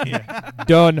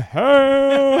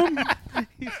 Dunham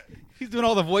He's doing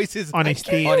all the voices. on I a can't-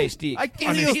 stick? on a stick. I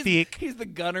can't On a even- stick. He's the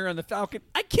gunner on the Falcon.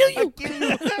 I kill you.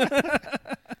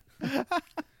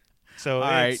 So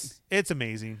All it's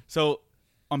amazing. So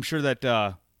I'm sure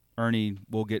that Ernie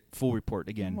will get full report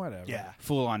again. Whatever. Yeah.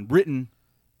 Full on written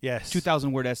Yes.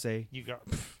 2,000 word essay. You got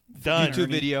done.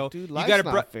 YouTube video. Dude, you life's gotta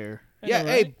not fair. yeah, know,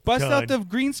 hey, right? bust out Done. the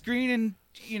green screen and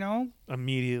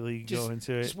Immediately Just, go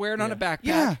into it. just wear it on a backpack.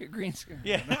 Yeah. Green screen.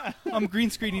 Yeah. I'm green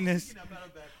screening this.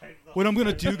 What I'm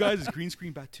gonna do, guys, is green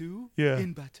screen Batu Yeah.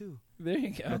 in Batu. There you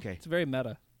go. Okay. It's very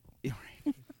meta.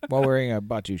 While wearing a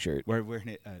Batu shirt. We're wearing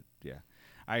it. Yeah.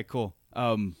 All right. Cool.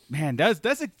 Man, that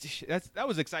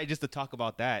was exciting just to talk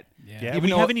about that. Yeah, Even we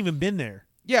though- haven't even been there.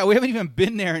 Yeah, we haven't even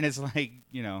been there, and it's like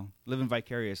living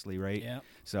vicariously, right? Yeah.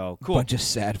 So cool. Bunch of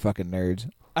sad fucking nerds.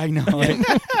 I know.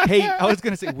 Hey, I was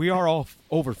gonna say we are all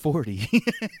over 40.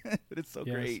 But it's so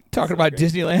Yes. great. Talking about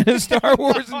Disneyland and Star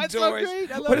Wars and It's so toys.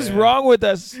 great. I love What it. is wrong with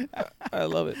us? I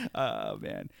love it. Oh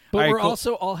man. But All right, we're cool.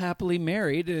 also all happily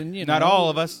married, and Not all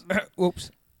of us. Whoops.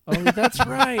 Oh, that's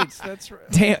right. That's right.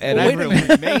 Damn. And I wait a really minute.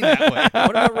 remain that way. What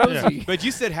about Rosie? But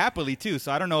you said happily too,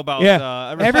 so I don't know about.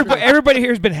 Yeah. Everybody here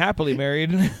has been happily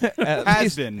married. At Has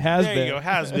least been. Has There been. you go.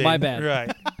 Has been. My bad.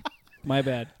 Right. My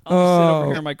bad. I'll just sit over Oh.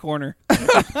 here in my corner.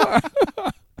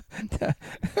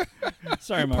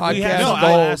 Sorry, Mark. Podcast We have gold. some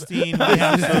blasting. We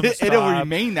have some It'll stops.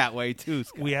 remain that way too.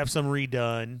 We have some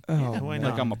redone. Oh, Why Like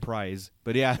not? I'm a prize,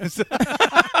 but yeah.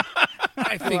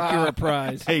 I think you're a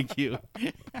prize. Thank you.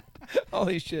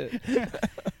 Holy shit. Hey,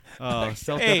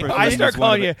 I start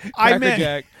calling you I Cracker met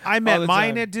Jack I all met the mine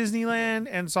time. at Disneyland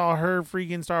and saw her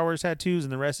freaking Star Wars tattoos,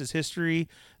 and the rest is history.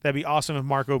 That'd be awesome if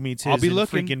Marco meets his I'll be in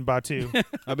looking. freaking Batu.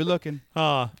 I'll be looking.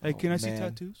 Hey, can I see man.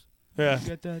 tattoos? Yeah. You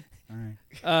got that? All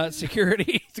right.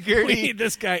 Security. Security. We need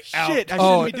this guy out. Shit, I shouldn't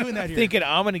Oh, be doing that here. thinking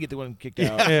I'm going to get the one kicked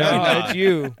out. Yeah. No, it's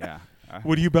you. Yeah.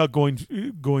 What are you about going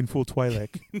full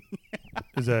Twi'lek?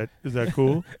 Is that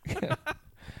cool?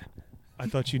 I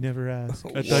thought you never asked.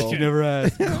 I thought you never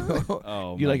asked.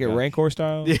 Oh, You my like it God. Rancor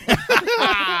style?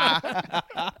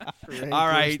 All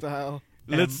right. Style.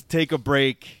 Let's take a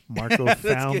break. Marco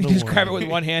found You the just one. grab it with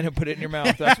one hand and put it in your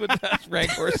mouth. That's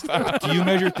Rancor style. Do you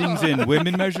measure things in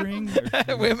women measuring?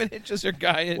 Or- Women inches or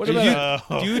guy inches? What about-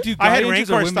 Oh. Do you do I had guy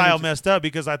inches or Rancor women style inches? messed up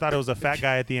because I thought it was a fat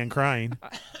guy at the end crying.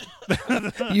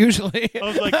 Usually. I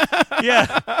was like,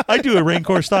 yeah, I do a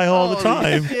Rancor style all the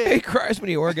time. He cries when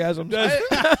he orgasms.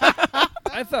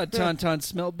 I thought Tauntaun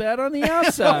smelled bad on the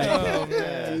outside. Oh,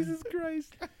 man. Jesus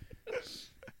Christ.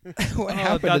 What Oh,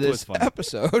 happened to that this was fun.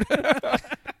 episode?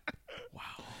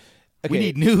 We Okay.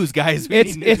 need news, guys. We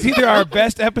It's need news. either our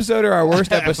best episode or our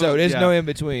worst episode. There's Yeah. no in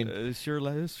between. It's sure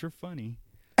funny.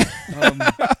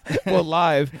 Well,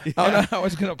 live. I don't know how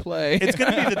it's gonna play. It's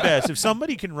gonna be the best if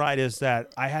somebody can write us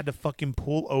that I had to fucking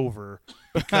pull over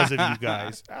because of you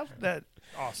guys. That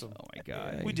awesome. Oh my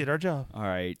God. We did our job. All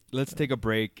right, let's take a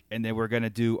break, and then we're gonna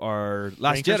do our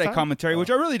Last Ranker Jedi style? commentary,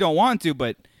 which I really don't want to,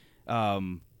 but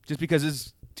just because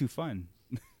it's too fun.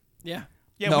 Yeah.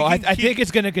 Yeah, no, we I can keep- think it's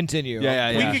gonna continue.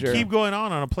 Yeah, we could sure. keep going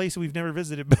on a place we've never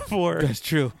visited before. That's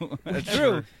true. That's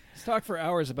True. Let's talk for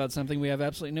hours about something we have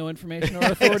absolutely no information or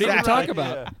authority to talk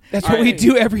about. That's All what we right.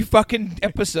 do every fucking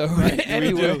episode.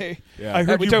 Anyway, Yeah. I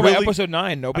heard we you talk really, about episode 9.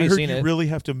 I Nobody's heard seen you it. really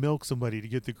have to milk somebody to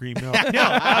get the green milk.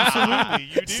 Yeah, absolutely.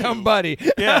 You do. Somebody,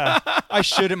 Yeah. I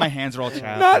should, and my hands are all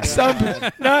chapped.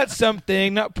 not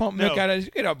something, not pump milk No. out of.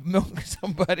 You know, milk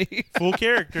somebody. Full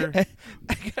character.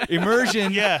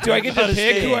 Immersion. Yeah. Do I get to Gotta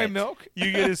pick stay- who I milk?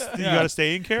 You gotta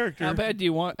stay in character. How bad do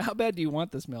you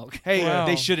want this milk? Hey, Wow.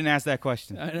 they shouldn't ask that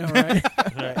question. I know, right?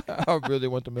 I really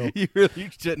want the milk. You really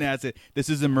shouldn't ask it. This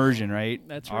is immersion, right?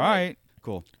 That's All right. right.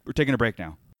 Cool. We're taking a break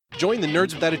now. Join the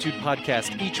Nerds with Attitude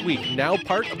podcast each week, now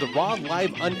part of the Raw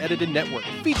Live Unedited Network,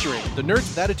 featuring the Nerds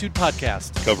with Attitude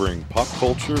podcast, Covering pop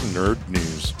culture nerd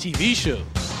news. TV shows,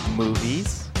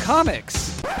 Movies.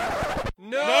 Comics.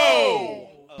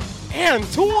 and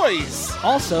toys.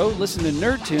 Also, listen to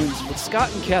Nerd Tunes with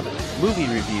Scott and Kevin. Movie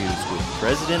reviews with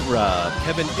President Rob.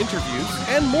 Kevin interviews,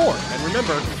 and more. And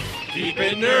remember, keep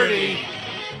it nerdy.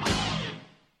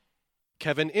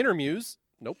 Kevin Interviews.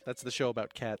 Nope, that's the show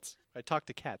about cats. I talk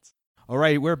to cats. All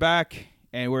right, we're back,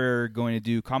 and we're going to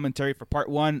do commentary for part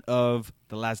 1 of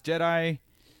The Last Jedi.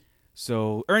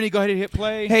 So, Ernie, go ahead and hit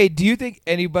play. Hey, do you think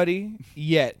anybody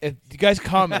yet, if you guys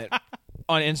comment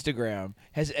on Instagram,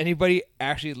 has anybody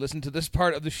actually listened to this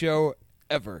part of the show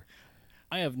ever?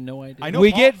 I have no idea. I know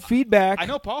We Paul- get feedback. I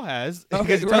know Paul has. Okay,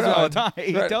 Because he tells me right all on. the time.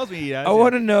 He Right. tells me he has. I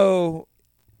want to know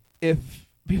if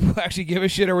people actually give a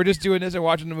shit, or we're just doing this and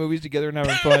watching the movies together and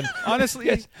having fun. Honestly,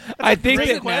 Yes. I think Does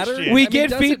that it matter? question. we I mean, get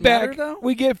does it feedback. matter, though?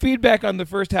 We get feedback on the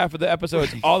first half of the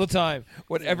episodes all the time.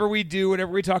 Whatever we do,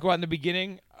 whatever we talk about in the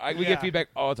beginning, We get feedback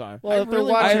all the time. Well, if they're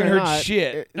really- watching I haven't or heard not,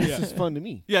 shit. This is fun to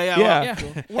me. Yeah, Yeah.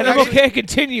 Yeah. And I'm okay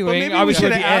continuing. But maybe we obviously,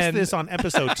 should at have the asked end. this on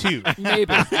episode 2.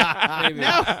 Maybe. Maybe.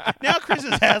 Now Chris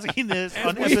is asking this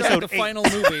on We start episode the 8. final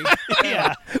movie.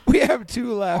 Yeah, We have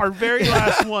 2 left. our very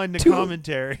last one to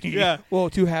commentary. Yeah. Well,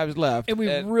 2 halves left. And we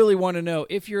really want to know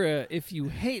if you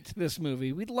hate this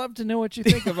movie. We'd love to know what you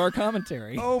think of our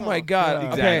commentary. Oh my God!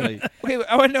 Exactly. Okay. Wait,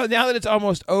 I want to know now that it's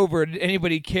almost over. Did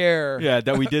anybody care? Yeah,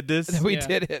 that we did this. that we Yeah.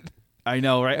 did it. I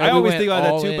know, right? Like, I we always went think about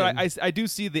that all too, but in. I do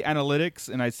see the analytics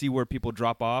and I see where people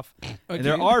drop off. Oh, And do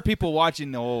there you? are people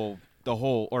watching the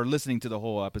whole or listening to the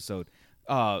whole episode.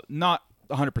 Not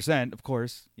 100%, of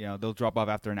course. You know, they'll drop off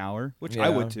after an hour, which I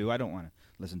Yeah. would too. I don't want to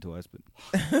listen to us, but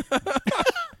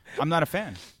I'm not a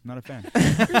fan. I'm not a fan.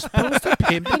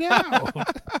 Pimp it out.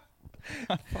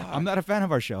 I'm not a fan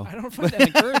of our show. I don't find that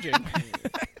encouraging.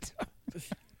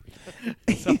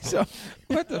 So,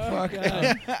 what the fuck?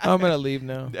 God. I'm gonna leave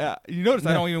now. Yeah, you notice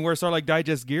I don't even wear Starlight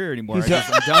Digest gear anymore. He's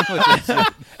I'm done with this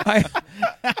shit.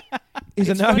 He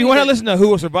said, It's "No, if funny you want to that- listen to Who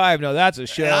Will Survive, no, that's a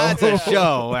show." That's a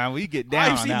show, man. We get down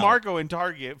I on see that Marco in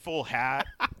Target, full hat,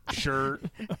 shirt,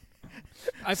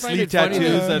 I find Sleeve it funny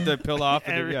tattoos that that peel off.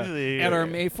 And everything. at our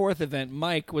May 4th event,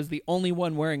 Mike was the only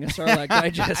one wearing a Sarlacc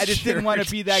Digest I just didn't shirt. want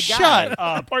to be that guy. Shut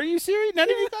up. Are you serious? None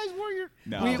of you guys wore your...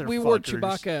 No. We wore Motherfuckers.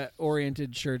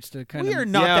 Chewbacca-oriented shirts to kind We of... are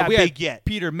not Yeah, that we had big yet.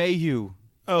 Peter Mayhew.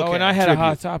 Okay. Oh, and I had a Tribute.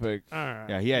 hot topic. All right.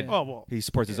 Yeah, he had. Oh, well. He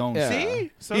supports his own. Yeah.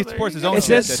 See? So He there supports you his go. own. It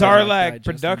says that Sarlacc Digest.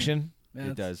 Production.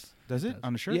 It does. Does it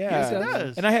on the shirt? Yeah, Yes, it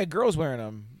does. And I had girls wearing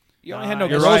them. You only had no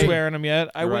You're girls right. wearing them yet.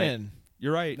 I You're right. win.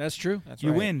 You're right. That's true. That's you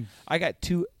right. win. I got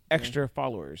 2 extra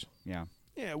followers. Yeah.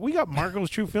 Yeah, we got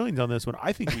Marco's true feelings on this one.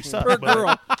 I think we suck. Per but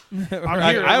girl. I'm here I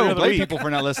every don't other blame week. people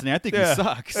for not listening. I think Yeah. you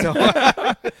suck.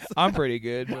 So I'm pretty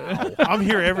good. I'm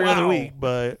here every other week,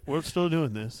 but we're still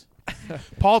doing this.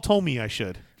 Paul told me I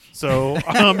should, so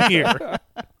I'm here.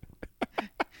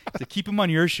 to keep him on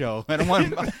your show. I don't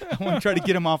want. I want to try to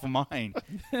get him off of mine.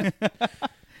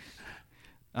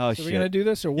 Oh So shit. we're going to do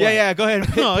this or what? Yeah. Go ahead.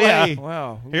 Oh, Play. yeah.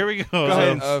 Wow. Here we go.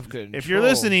 ahead. So, Of control. if you're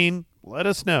listening, let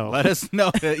us know. Let us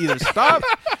know to either stop,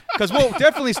 because we'll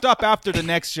definitely stop after the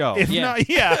next show. If Yeah. not,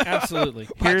 yeah. Absolutely.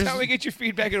 By the time we get your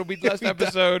feedback, it'll be the last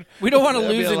episode. We don't want to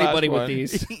That'll be lose the last anybody with one.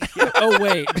 these. Oh,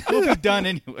 wait. We'll be done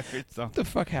anyway. So. What the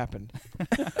fuck happened?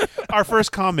 Our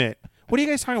first comment. What are you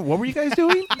guys talking about? What were you guys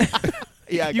doing?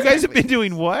 Yeah, You guys have been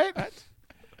doing what?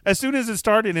 As soon as it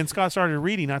started and Scott started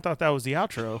reading, I thought that was the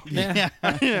outro. Yeah.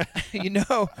 You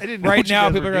know, I didn't know right what you now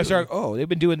guys people were are going to doing. start, oh, they've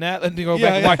been doing that. Let me go Yeah,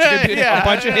 back and watch it. They're yeah. a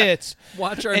bunch of hits.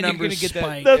 Watch our And you're numbers gonna get that-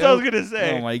 spike. That's what I was going to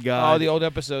say. Oh my god. All the old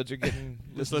episodes are getting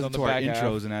Just listened listen on the to our back half.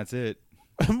 intros and that's it.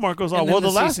 Marco's And all, then well, the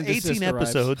the last cease and desist 18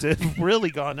 arrives. episodes have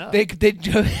really gone up. They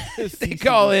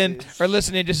call in or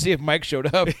listen in just to see if Mike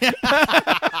showed up.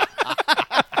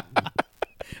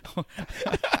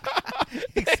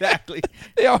 Exactly.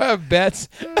 They all have bets.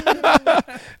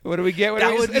 What do we get?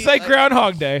 That would It's be like like-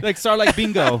 Groundhog Day. Like Starlight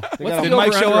Bingo. What's Did the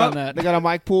Mike show over-under on up? that? They got a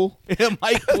mic pool.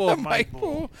 Mike Pool. Mike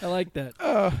Pool. I like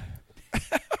that.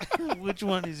 Which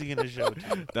one is he going to show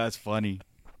to? That's funny.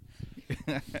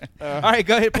 All right,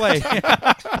 go ahead, play.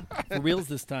 For reals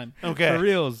this time. Okay. For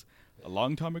reals. A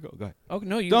long time ago. Go ahead. Oh,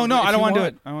 no. You, No, if I don't you want to do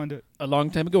it. I don't want to do it. A long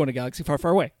time ago in a galaxy far,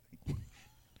 far away.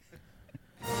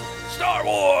 Star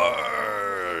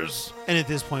Wars! And at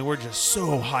this point, we're just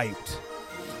so hyped.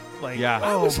 Like, Yeah.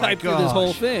 I oh was my hyped for this whole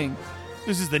gosh. thing.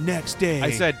 This is the next day.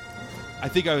 I said, I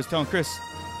think I was telling Chris,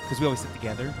 because we always sit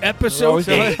together. Episode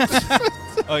 8.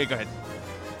 Oh, yeah, go ahead.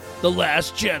 The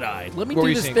Last Jedi. Let me What were do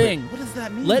you this saying, thing. What does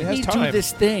that mean? Let It has me do time.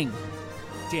 this thing.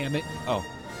 Damn it. Oh.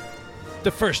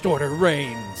 The First Order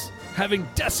reigns, having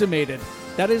decimated.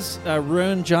 That is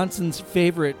Rowan Johnson's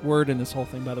favorite word in this whole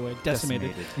thing, by the way.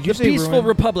 Decimated. Did you The say Peaceful ruin?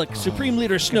 Republic, Supreme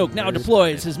Leader Snoke now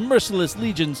deploys his merciless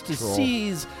legions to Troll.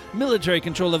 seize military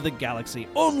control of the galaxy.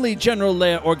 Only General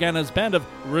Leia Organa's band of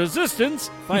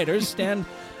resistance fighters stand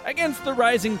against the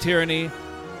rising tyranny,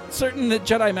 certain that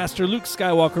Jedi Master Luke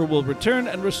Skywalker will return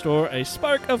and restore a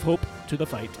spark of hope to the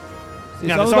fight. It's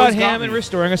Now, all this about always got him and me.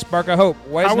 restoring a spark of hope.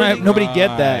 Why How doesn't are they- nobody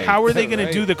get that? How are they going Right.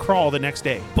 to do the crawl the next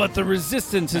day? But the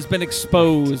resistance has been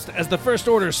exposed. As the First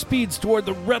Order speeds toward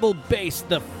the rebel base,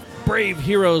 the brave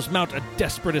heroes mount a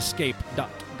desperate escape.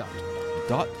 Dot.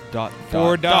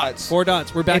 Four dots. 4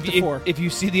 dots. We're back if, to 4. If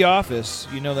you see The Office,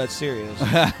 you know that's serious.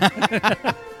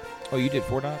 Oh, you did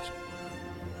 4 dots?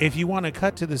 If you want to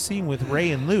cut to the scene with Rey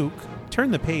and Luke,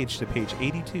 turn the page to page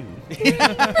 82.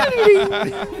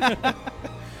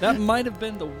 That might have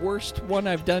been the worst one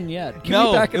I've done yet. Can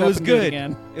No, we back it up was and do it good.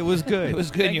 again? It was good. It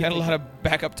was good. And you had a lot of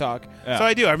backup talk. Yeah. So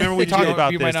I do. I remember we You talked don't-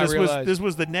 about you might this. not This realize.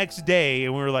 was the next day,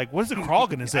 and we were like, "What's the crawl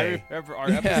gonna I say?" remember our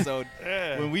episode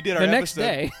when we did our The next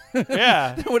episode. day.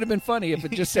 Yeah. That would have been funny if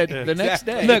it just said the next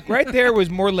day. Look, right there was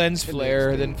more lens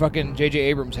flare than fucking J.J.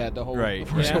 Abrams had the whole Right.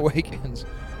 Force Yeah. Awakens.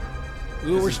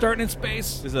 Ooh, we're starting in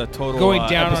space. This is a total Going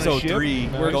down on a episode ship? 3.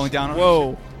 No. We're going down on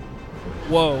Whoa.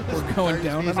 Whoa. We're going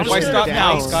down on a Why ship. stop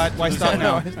now, Down. Scott? Why stop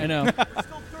now? I know.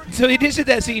 So they just did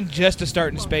that scene just to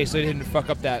start in space, so they didn't fuck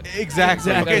up that.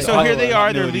 Exactly. Okay, so Oh, here they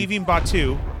are. They're continuity. leaving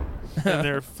Batu, and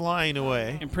they're flying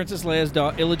away. And Princess Leia's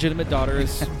illegitimate daughter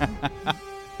is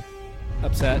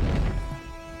upset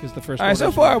because the first. All right, so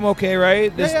order's far I'm okay,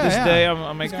 right? This Yeah, this yeah. day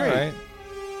I'm making all great. right.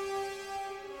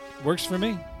 works for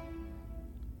me.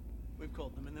 We've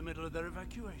caught them in the middle of their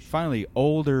evacuation. Finally,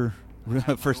 older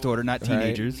First Order, not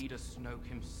teenagers. Leader Snoke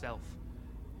himself.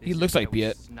 He looks like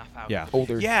Piet. Yeah.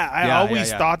 Older. Yeah, I Yeah,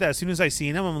 always yeah. thought that as soon as I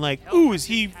seen him, I'm like, "Ooh, is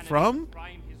he from?"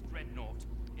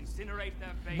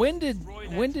 When did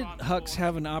Hux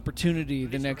have an opportunity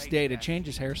the next day to change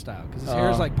his hairstyle? Because his hair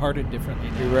is like parted differently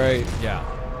now. You're right. Yeah.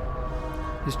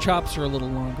 His chops are a little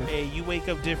longer. Hey, you wake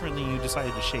up differently. You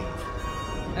decided to shave.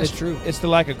 That's It's true. It's the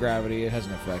lack of gravity. It has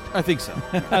an effect. I think so.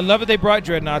 I love that they brought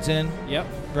dreadnoughts in, Yep.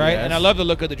 right? Yes. And I love the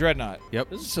look of the dreadnought. Yep.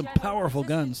 This is some powerful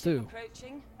guns too.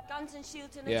 Approaching. Guns and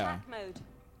shields in Yeah. attack mode.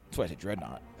 That's why I said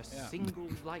dreadnought. A single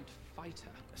light fighter.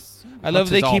 I love Hux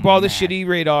they is all keep all the mad. shitty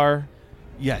radar.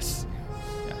 Yes.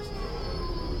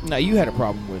 Now you had a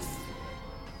problem with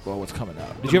what's coming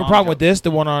up. Did The you have a mom problem joke. with this, the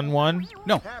one-on-one?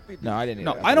 No. No, I didn't.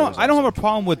 No, either. I thought it don't. was I don't have awesome. a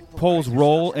problem with Poe's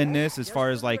role in this, as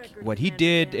far as like what he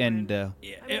did, and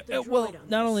Well,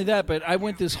 not only that, but I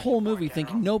went this whole movie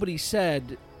thinking nobody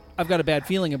said I've got a bad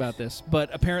feeling about this,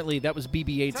 but apparently that was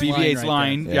BB-8's line. BB-8's right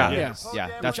line. there. Yeah. Yeah. Yeah.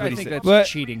 That's Which what I he think said. that's But-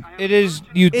 cheating. It is.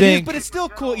 You'd It think is, but it's still a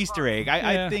cool Easter egg.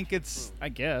 I Yeah. think it's I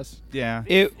guess. yeah.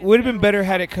 it would have been better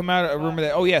had it come out a rumor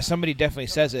that somebody definitely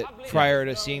says it prior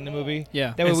to seeing the movie. Yeah.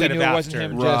 That way we Instead knew of it wasn't after.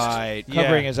 him Right. just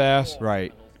covering Yeah. his ass.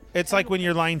 Right. It's like when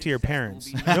you're lying to your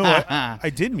parents. No,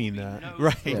 I did mean that.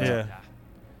 Right. Yeah.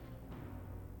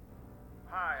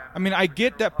 I mean, I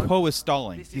get that Poe is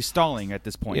stalling. He's stalling at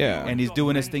this point. Yeah. And he's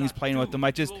doing his thing. He's playing with them.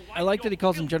 I just I like that he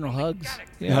calls him General Hugs.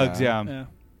 hugs. Yeah. Yeah.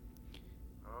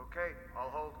 Okay, I'll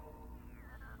hold.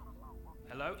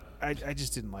 Hello. I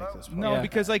just didn't like this. No, Yeah.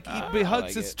 because like I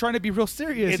Hugs like is it. trying to be real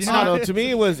serious. It's you I know? don't know. To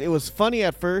me, it was funny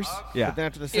at first. Yeah. But then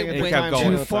after the second It third went time, going.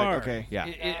 it's too like, far. okay.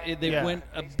 Yeah. They Yeah. went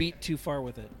a beat too far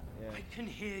with it. I can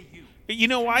hear you. You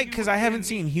know why? Because I haven't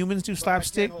seen humans do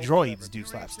slapstick. Droids do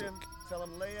slapstick.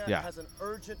 Yeah. Has an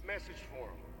urgent message for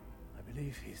him. I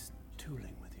believe he's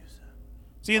tooling with you, sir.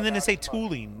 See, and then they say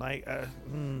tooling. Like, Yeah.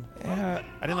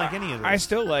 I didn't like any of I this.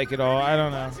 still like it all. I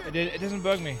don't know. It doesn't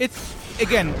bug me. It's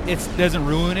again, it doesn't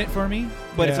ruin it for me,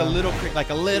 but it's a Yeah. little like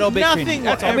a little bit. Nothing cringy. will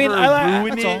That's all. ever I mean, I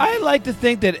ruin like. it. I like to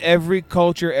think that every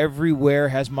culture everywhere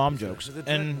has mom jokes,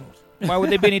 and why would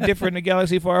they be any different in a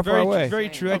galaxy far, far very, away? very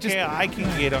true. I just Okay, I can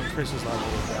get on Chris's level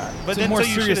with that. But it's then a more so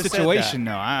you serious should've said situation.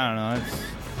 No, I don't know. It's,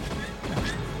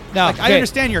 Now, like, I okay,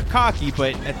 understand you're cocky,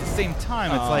 but at the same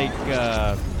time, it's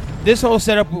like this whole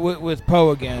setup with Poe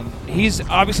again. He's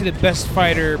obviously the best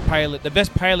fighter pilot, the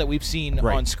best pilot we've seen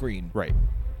Right. on screen, right,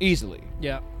 easily.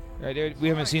 Yeah. Right? We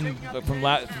haven't seen from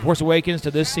Force Awakens to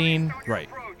this scene. right.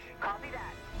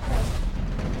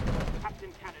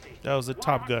 That was a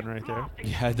Top Gun right there.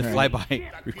 Yeah, the flyby,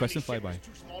 requesting flyby.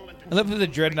 I love that the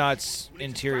Dreadnought's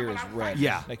interior is red.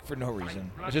 Yeah. like for no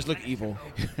reason. It just look evil.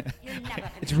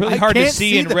 It's really hard I to can't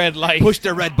see in the- red light. Push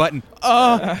the red button.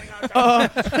 I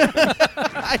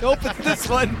hope it's this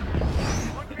one.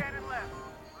 One cannon left.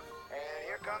 And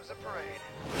here comes the parade.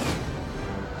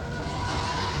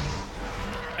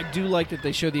 I do like that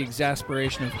they show the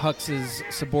exasperation of Hux's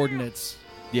subordinates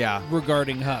Yeah,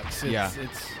 regarding Hux. Yeah.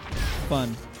 It's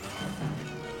fun.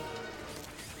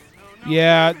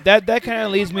 Yeah, that kind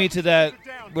of leads me to that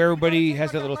where everybody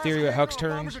has that little theory of Hux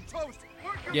turns.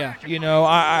 Yeah. You know,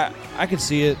 I could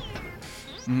see it.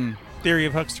 Theory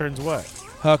of Hux turns what?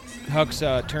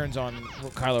 Hux turns on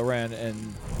Kylo Ren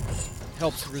and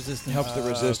Helps resistance. helps the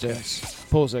resistance.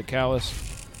 Pulls a callus.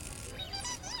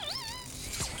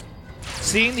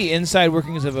 Seeing the inside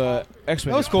workings of a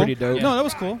X-Wing that was is cool. pretty dope. No, that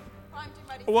was cool.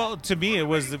 Well, to me, it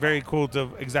was very cool to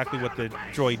exactly what the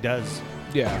droid does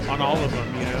Yeah. on all of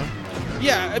them. You know.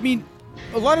 Yeah, I mean,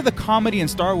 a lot of the comedy in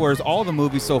Star Wars, all the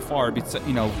movies so far,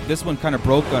 you know, this one kind of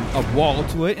broke a wall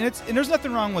to it, and there's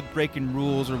nothing wrong with breaking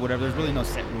rules or whatever. There's really no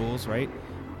set rules, right?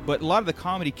 But a lot of the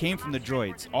comedy came from the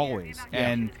droids always,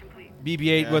 and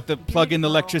BB-8 with the plug in the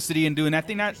electricity and doing that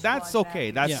thing. That's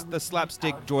okay. That's Yeah. the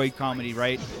slapstick joy comedy,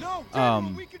 right?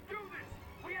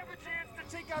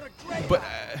 But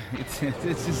it's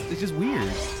just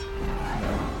weird.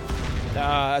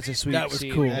 That's a sweet That was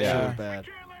scene. cool. That Yeah. shit was bad.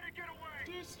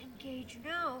 Disengage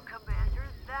now,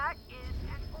 Commanders. That is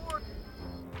an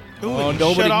order. Ooh,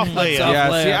 nobody shut off cuts Leia. off Yeah,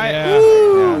 Leia.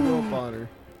 see, Go Bonner.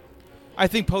 I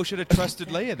think Poe should have trusted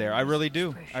Leia there. I really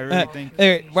do. I really think.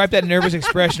 There, wipe that nervous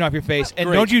expression off your face, and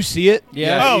Great. don't you see it?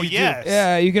 Yeah. Oh, you do. yes.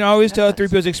 Yeah, you can always tell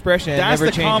 3PO's expression. And it That's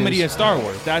never the changes. comedy of Star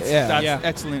Wars. That's Yeah.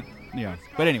 excellent. Yeah.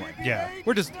 But anyway, Yeah.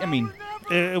 we're just. I mean,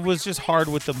 It was just hard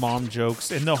with the mom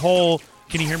jokes and the whole.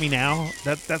 Can you hear me now?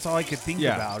 That's all I could think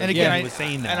yeah. about. And again, he I was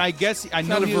saying that. and I guess I It's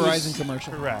know not a he Verizon was,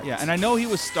 commercial. correct. Yeah, and I know he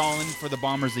was stalling for the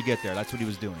bombers to get there. That's what he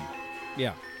was doing.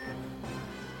 Yeah.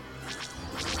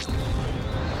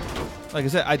 Like I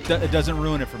said, it doesn't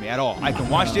ruin it for me at all. I can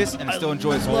watch this and I still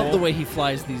enjoy his I love whole. the way he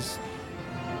flies these.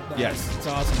 Yes. It's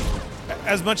awesome.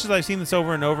 As much as I've seen this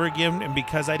over and over again, and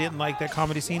because I didn't like that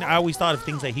comedy scene, I always thought of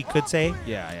things that he could say.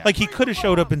 Yeah, yeah. Like he could have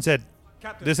showed up and said,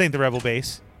 "This ain't the rebel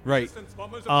base." right.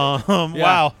 Yeah.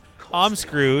 Wow, I'm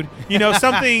screwed. You know,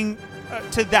 something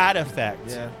to that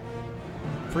effect. Yeah.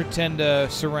 Pretend to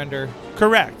surrender.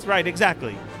 Correct. Right.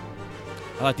 Exactly.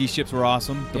 I thought these ships were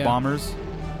awesome. The Yeah. bombers.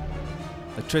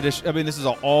 The tradition. I mean, this is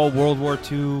all World War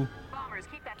II.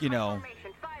 You know,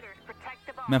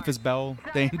 Memphis Belle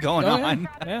thing going Oh, yeah. on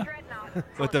Yeah.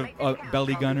 with the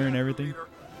belly gunner and everything.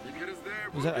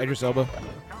 Was that Idris Elba?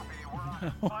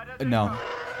 No.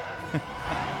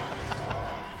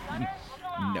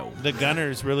 No. The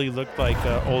gunners really looked like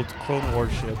an old Clone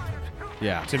Wars ship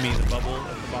Yeah. to me. The bubble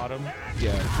at the bottom.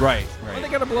 Yeah. Right. Well, they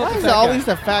Right. gotta blow Why up the is fat it always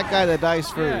guy. the fat guy that dies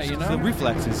Yeah, first? you The know.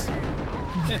 reflexes.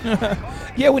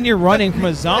 Yeah, when you're running from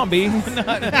a zombie,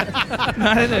 not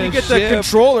in a You get the ship.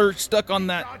 controller stuck on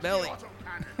that belly.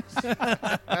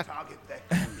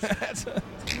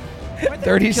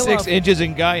 36 inches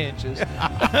in guy inches.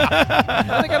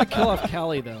 Why they gotta kill off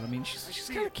Callie though? I mean, she's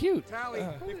kind of cute.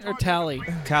 Or Tally.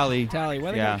 Tally. Tally.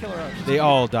 Why they Yeah. gotta kill her off? She's They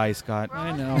all die, Scott.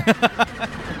 I know.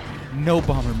 No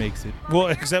bomber makes it. Well,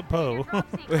 except Poe.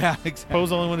 Yeah, exactly. Poe's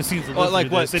the only one who seems to Well, live like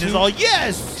through what, this. It two- is all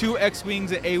yes. 2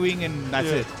 X-wings, an A-wing, and that's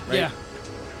Yeah. it. Right? Yeah.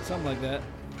 Something like that.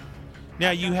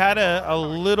 Now you had a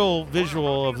little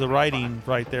visual of the writing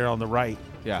right there on the right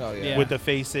Yeah. Oh, yeah. Yeah. with the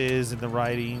faces and the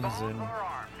writings, and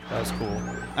that was cool.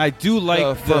 I do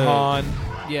like For Han.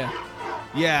 Yeah.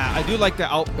 Yeah, I do like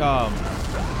the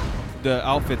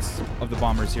outfits of the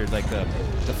bombers here, like the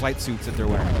flight suits that they're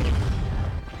wearing.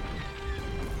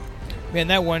 Man,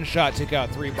 that one shot took out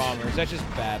 3 bombers. That's just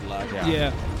bad luck.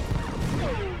 Yeah.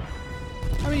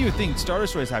 I mean, you would think Star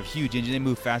Destroyers have huge engines; they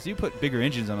move fast. You put bigger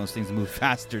engines on those things to move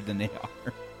faster than they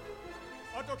are.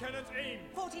 Autocannons aim!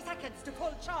 40 seconds to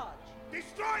full charge.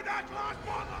 Destroy that last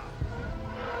bomber!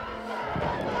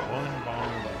 One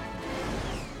bomb.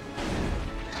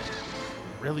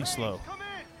 Really slow. Come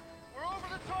in! We're over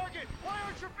the target! Why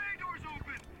aren't your bay doors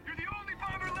open? You're the only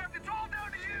bomber left. It's all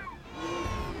down to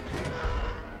you!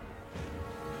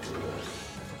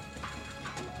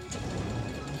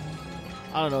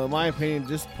 I don't know. In my opinion,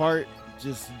 this part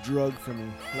just drug for me.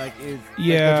 Like it.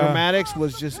 Yeah. Like the dramatics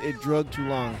was just it drug too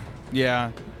long.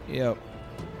 Yeah, Yep.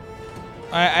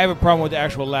 I have a problem with the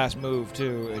actual last move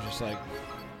too. It's just like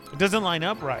It doesn't line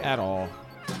up right. at all.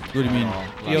 what do you mean?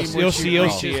 You'll see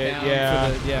it. down Yeah.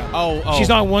 for the- yeah. Oh, She's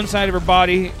on one side of her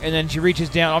body, and then she reaches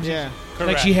down. Obviously, Yeah.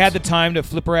 like she had the time to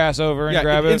flip her ass over and yeah,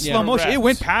 grab in it. slow motion. Correct. It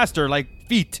went past her like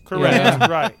feet. Correct. Yeah.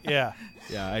 Right. Yeah.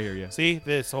 Yeah, I hear you. See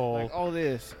this whole Like all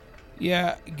this.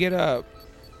 Yeah, get up.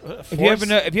 force,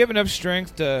 If you have enough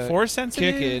strength to force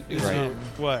sensitive. kick it, Is right. it-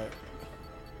 What?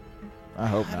 I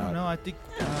hope I don't know. I think.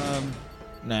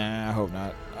 Nah, I hope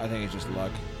not. I think it's just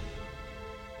luck.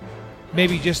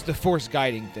 Maybe just the force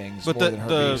guiding things. But more than her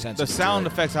being the sensitive to sound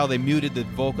it. effects, how they muted the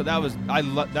vocal, that was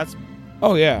that's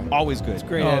Oh yeah. always good. It's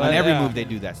great. on Oh, every yeah. move they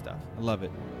do that stuff. I love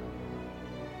it.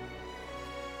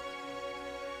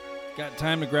 Got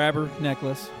time to grab her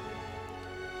necklace.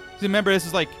 So remember, this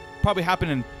is like probably happened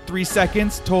in 3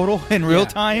 seconds total in real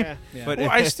time. Yeah. Yeah. But Well,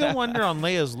 I still wonder on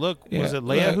Leia's look. Was Yeah. it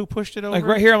Leia Look. who pushed it over? Like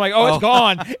right here, I'm like, oh, Oh. it's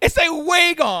gone. It's like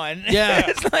way gone. Yeah.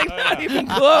 it's like not even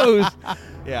close.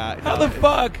 yeah, How the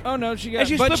fuck? Oh no, she got. And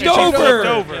she butt flipped cheeks. over.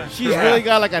 over. She's Yeah. really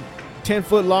got like a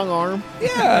 10-foot long arm.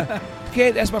 Yeah. Okay,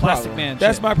 that's my Plastic problem. man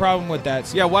That's shit. my problem with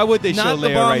that. yeah. Why would they show Not the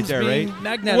Leia bombs right there, being right?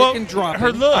 magnetic Well, and dropping.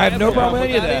 her look. I have no problem with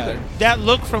any of that that. either. That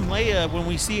look from Leia when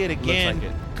we see it again, like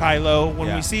it. Kylo. When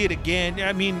Yeah. we see it again,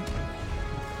 I mean,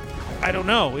 I don't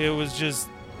know. It was just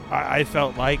I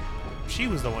felt like she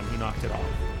was the one who knocked it off.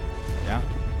 Yeah.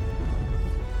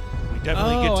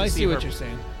 definitely get to I see what her. you're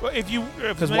saying. Well,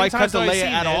 Because why cut to Leia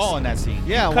at all in that scene?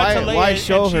 Yeah, Cut to Leia why and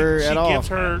show she- her she at all? gives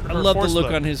her I love the force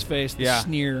look on his face, the Yeah.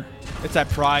 sneer. It's that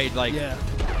pride, like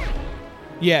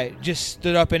Yeah, just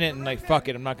stood up in it and like, fuck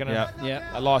it, I'm not gonna. Yeah. Yeah.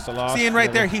 I lost. See, and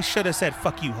right there, he should have said,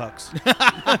 "Fuck you, Hux."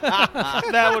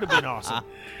 That would have been awesome.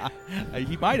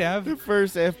 He might have. The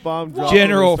first F-bomb drop.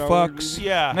 General in the Star Wars fucks. movie.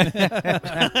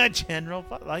 Yeah, General,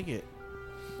 like it.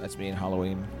 That's me in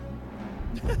Halloween.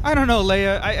 I don't know,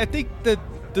 Leia. I think the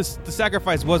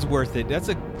sacrifice was worth it. That's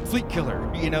a fleet killer.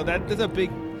 You know, that's a big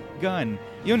gun.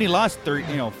 You only lost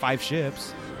 5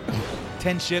 ships,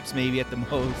 10 ships maybe at the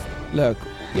most. Look,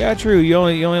 yeah, true. You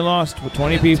only lost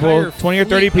 20 people, entire 20 or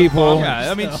 30 fleet of people. bombers.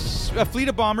 Yeah, I mean, a fleet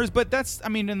of bombers, but that's, I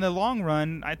mean, in the long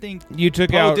run, I think You took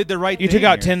Poe out. did the right You thing took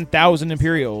out here. 10,000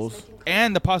 Imperials.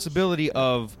 And the possibility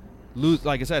of lose.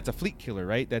 Like I said, it's a fleet killer,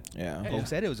 right? That Yeah. Poe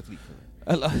said it was a fleet killer.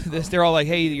 I love this. They're all like,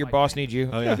 "Hey, your boss needs you."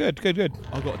 Oh, yeah. Good.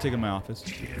 I'll go take it in my office.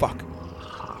 Fuck.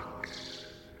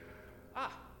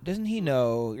 Doesn't he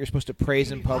know you're supposed to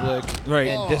praise in public Right.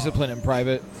 and discipline in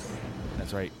private?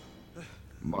 That's right.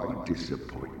 My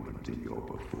disappointment in your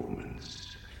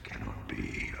performance cannot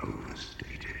be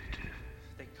overstated.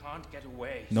 They can't get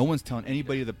away. No one's telling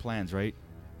anybody the plans, right?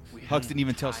 Hux didn't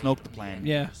even tell Snoke the plan.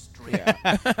 Yeah.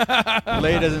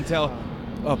 Leia doesn't tell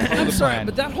Poe I'm the sorry, plan.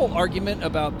 but that whole argument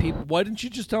about people, why didn't you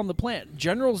just tell them the plan?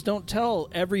 Generals don't tell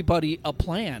everybody a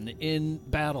plan in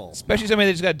battle. Especially somebody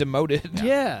that just got demoted.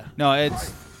 Yeah. No, it's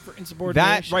For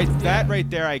insubordination. that right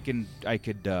there. I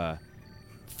could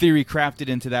theory craft it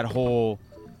into that whole,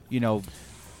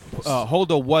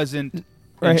 Holdo wasn't in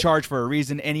Right. charge for a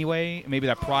reason anyway. Maybe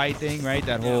that pride thing, right?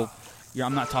 That whole,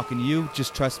 I'm not talking to you.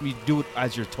 Just trust me. Do it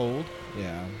as you're told.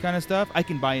 Yeah. Kind of stuff. I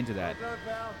can buy into that.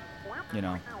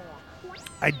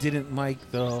 I didn't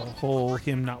like the whole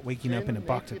him not waking up in a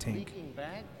Bacta tank.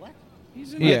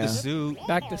 He's in Yeah. The suit.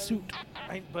 back to suit.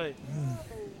 But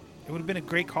it would have been a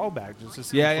great callback just to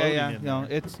see him Yeah. floating in No,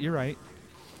 there. you're right.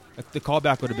 The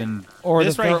callback would have been. Or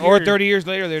This right or here- 30 years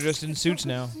later, they're just in suits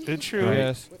now. It's true. Right.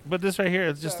 Yes. But this right here,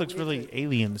 it just looks really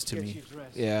aliens to me.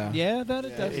 Yeah. Yeah, that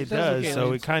it does. It look does. So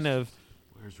aliens. it kind of.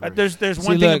 There's See,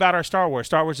 one thing look- about our Star Wars.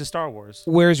 Star Wars is Star Wars.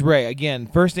 Where's Ray? Again,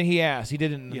 first thing he asked, he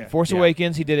did it in Yeah. Force Yeah.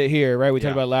 Awakens. He did it here, right? We Yeah.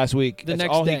 talked about it last week. The That's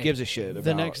next all day. he gives a shit about.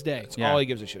 The next day. That's Yeah. all he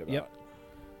gives a shit about. Yep.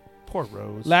 Poor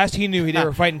Rose. Last he knew, they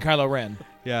were fighting Kylo Ren.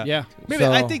 Yeah. Yeah. Maybe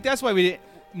So- I think that's why we didn't.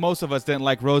 Most of us didn't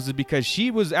like Rose is because she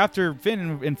was after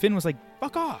Finn, and Finn was like,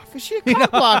 "Fuck off." She a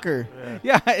cock blocker.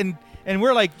 Yeah, and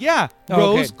we're like, "Yeah, Oh,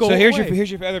 Rose, okay. go So here's away."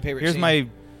 your other favorite. Here's scene. my,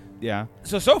 yeah.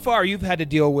 So far you've had to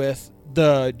deal with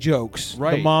the jokes, the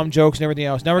Right. mom jokes, and everything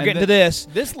else. Now we're And getting to the- this.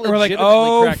 This and we're like, legitimately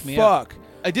oh cracked me up. fuck.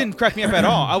 It didn't crack me up at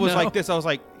all. I was No. like this. I was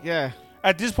like, Yeah.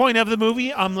 At this point of the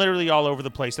movie, I'm literally all over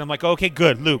the place. And I'm like, okay,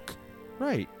 good, Luke.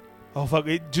 right. Oh fuck,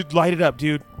 dude, light it up,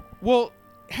 dude. Well,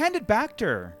 hand it back to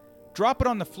her. Drop it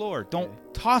on the floor. Don't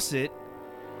toss it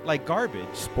like garbage.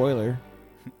 Spoiler.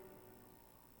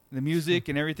 The music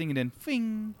and everything, and then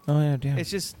fing. Oh yeah, damn. It's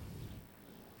just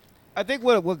I think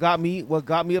what got me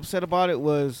upset about it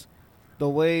was the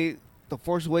way the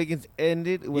Force Awakens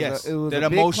ended. It was Yes, it was that a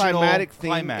big emotional climatic thing.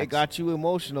 climax. It got you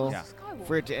emotional Yeah.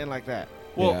 for it to end like that.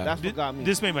 well, Yeah. That's what got me.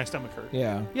 This made my stomach hurt.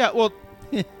 yeah. yeah. Well,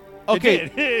 It okay.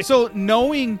 did. So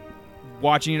knowing,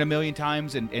 watching it a million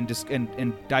times and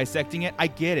dissecting it, I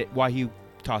get it. Why he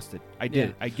tossed it. I did Yeah.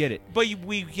 it. I get it. But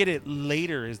we get it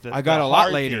later. Is the I got the a lot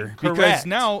hard later thing. because Correct.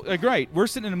 now, right, we're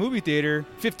sitting in a movie theater.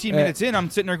 15 minutes in, I'm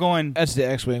sitting there going, That's the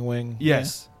X-wing wing.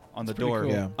 yes, on the pretty door.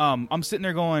 cool. Yeah. I'm sitting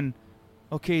there going,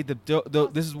 okay,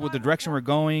 this is what the direction we're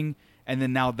going, and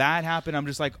then now that happened. I'm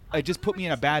just like, it just put me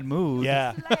in a bad mood.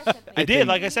 Yeah, I it did. think-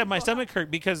 Like I said, my stomach hurt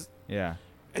because Yeah.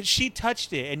 she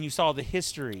touched it, and you saw the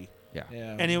history, Yeah.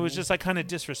 Yeah. and it was just like kind of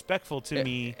disrespectful to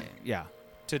me Yeah.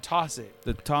 to toss it.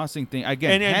 The tossing thing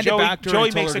again. And hand Joey, it back to her Joey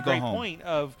and tell makes her a to go great home. point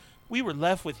of we were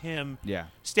left with him Yeah.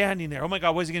 standing there. Oh my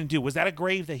God, what is he going to do? Was that a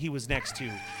grave that he was next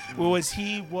to? Was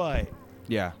he what?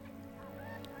 Yeah.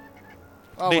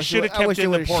 I They wish should have I kept wish in they the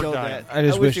would've pork showed diet. that. I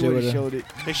just wish they they would have would've. showed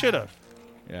it. They should have.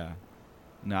 Yeah.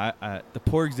 No, the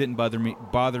porgs didn't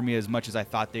bother me as much as I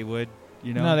thought they would.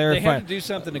 You know. No, they were They had fine. to do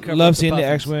something to cover Love up seeing the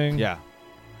puffins. X-wing. Yeah.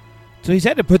 So he's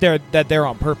had to put that there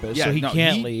on purpose, Yeah. so he no,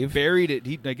 can't he leave. Buried it.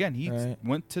 He Right.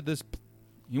 went to this.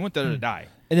 He went there to die.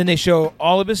 And then they show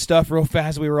all of his stuff real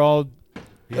fast. We were all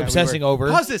obsessing over.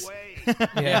 Pause this. Yeah.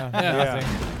 Yeah.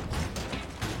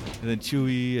 And then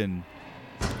Chewie and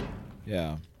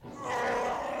Yeah.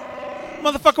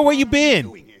 Motherfucker, where you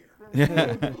been?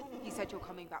 yeah. You said you're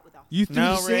coming back with us. You threw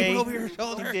No, the saber Ray. over your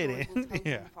shoulder. You did it.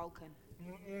 Yeah. Falcon.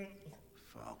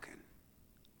 Falcon.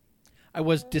 I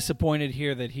was disappointed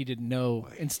here that he didn't know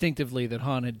instinctively that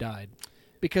Han had died,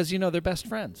 because they're best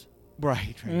friends.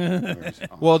 Right.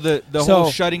 Well, the So-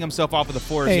 whole shutting himself off of the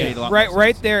force Hey, made a lot more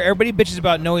right sense. there. Everybody bitches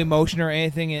about no emotion or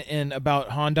anything and about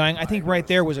Han dying. I think right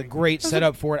there was a great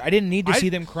setup for it. I didn't need to see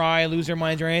them cry, lose their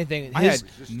minds, or anything. I had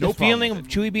no the feeling problem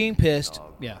of Chewie being pissed,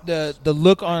 Yeah. the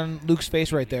look on Luke's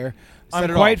face right there. Set I'm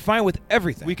it quite off. fine with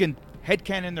everything. We can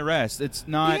headcanon the rest. It's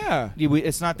not. Yeah.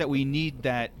 It's not that we need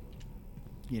that.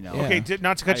 You know. Okay,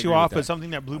 not to cut I you agree off, with but that.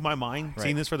 something that blew my mind, Right.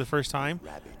 seeing this for the first time,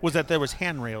 was that there was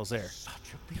handrails there.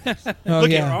 Oh, Look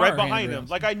yeah. at right There are behind him. handrails.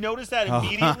 Like I noticed that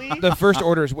immediately. The First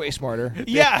Order is way smarter.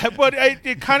 Yeah, but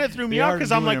it kind of threw me They off are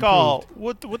because I'm new and like, oh,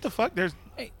 what the fuck? There's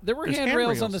Hey, there were There's handrails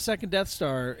on handrails. the second Death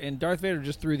Star, and Darth Vader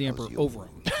just threw the Emperor over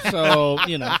him. So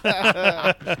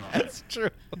That's true.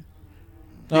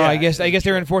 Oh, I guess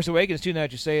they're in Force Awakens too. Now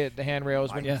that you say it, the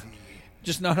handrails when yeah,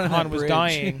 just not on Han that was bridge.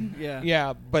 dying.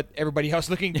 yeah. but everybody else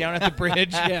looking down at the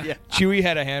bridge. Yeah. Chewie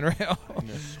had a handrail.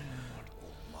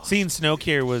 seeing Snoke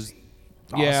here was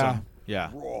awesome. Yeah.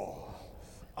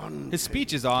 Yeah. His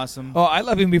speech is awesome. Oh, I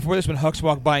love him before this when Hux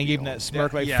walked by and gave him that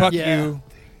smirk, like, Yeah. fuck Yeah. you.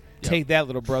 Take that,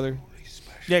 little brother.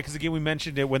 Yeah, because again we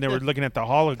mentioned it when they were looking at the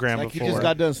hologram Like he before. just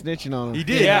got done snitching on him. He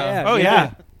did. yeah. Oh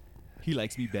yeah. He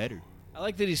likes me better. I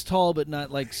like that he's tall, but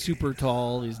not like super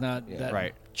tall. He's not that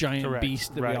Right. giant Correct.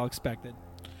 beast that Right. we all expected.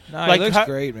 Nah, Like he looks Hux-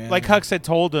 great, man. Like Hux had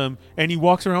told him, and he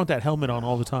walks around with that helmet on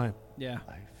all the time. Yeah.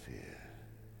 I fear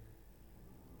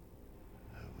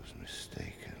I was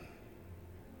mistaken.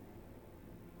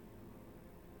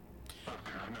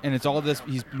 And it's all this.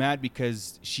 He's mad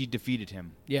because she defeated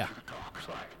him. Yeah.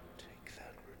 Take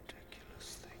that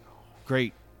ridiculous thing off.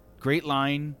 Great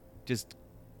line. Just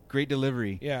great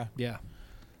delivery. Yeah. Yeah.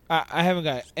 I haven't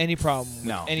got any problem with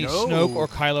No. any No. Snoke or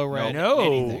Kylo Ren. No,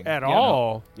 anything. at Yeah,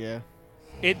 all. Yeah.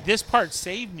 This part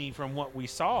saved me from what we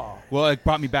saw. Well, it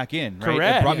brought me back in. Right?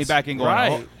 Correct. It brought me Yes. back in. Going,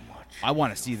 Right. oh, I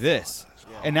want to see this.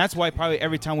 And that's why probably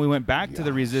every time we went back to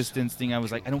the Resistance thing, I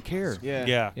was like, I don't care. Yeah.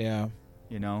 Yeah. Yeah.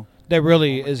 You know. That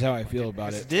really is how I feel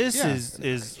about it. This Yeah.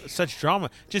 is such drama.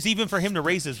 Just even for him to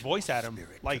raise his voice at him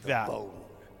like that.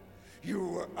 You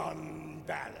were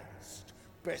unbalanced,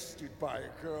 bested by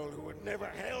a girl who had never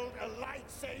held a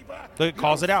lightsaber. Look, it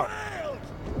calls it out.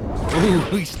 Ooh,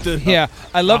 he stood up. Yeah,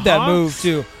 I love that Uh-huh. move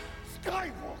too.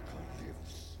 Skywalker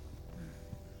lives.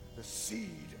 The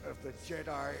seed of the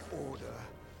Jedi Order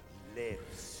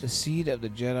lives. The seed of the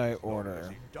Jedi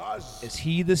Order. Does Is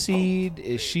he the seed?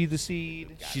 Is she the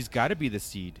seed? She's got to be the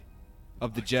seed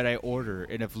of the Jedi Order.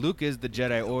 And if Luke is the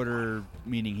Jedi Order,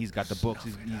 meaning he's got the books,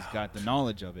 he's got the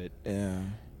knowledge of it. Yeah.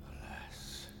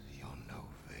 Alas, you're no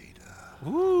Vader.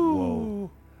 Ooh.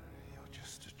 You're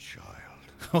just a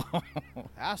child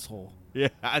Asshole. Yeah.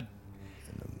 in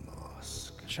a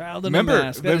mask. Child in a Remember,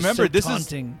 mask. That is remember, so this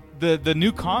taunting. is the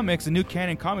new comics, the new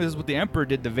canon comics. This is what the Emperor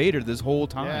did to Vader this whole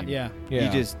time. Yeah. Yeah.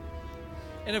 He just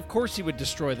And of course he would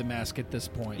destroy the mask at this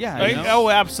point. Yeah. Right? You know? Oh,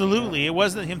 absolutely. It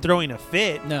wasn't him throwing a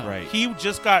fit. No. Right. He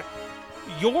just got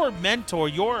your mentor,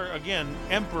 your again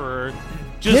emperor,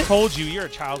 just Hit- told you you're a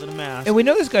child in a mask. And we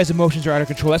know this guy's emotions are out of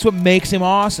control. That's what makes him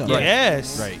awesome.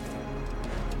 Yes. Right.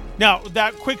 Now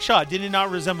that quick shot did it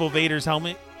not resemble Vader's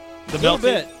helmet? The Little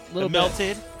melted. bit, little the bit.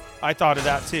 melted. I thought of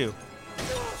that too.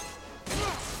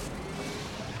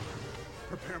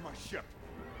 Prepare my ship.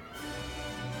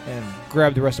 And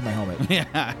grab the rest of my helmet,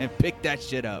 Yeah. And pick that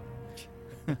shit up.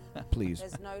 please.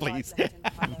 There's no Please. life left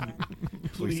in Kylo Ren.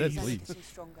 We said He's please. too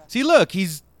stronger. See, look,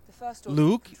 he's The First Order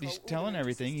Luke. control He's all telling the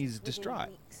everything. He's within distraught.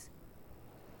 weeks.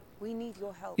 We need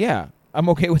your help. Yeah, I'm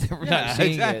okay with him Yeah, not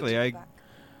seeing exactly. it. Back.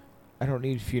 I don't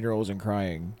need funerals and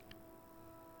crying.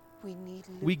 We need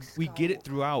Luke We get it Skywalker.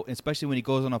 throughout, especially when he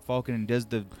goes on a Falcon and does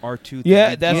the R2 thing. Yeah,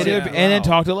 We that's get it. it And then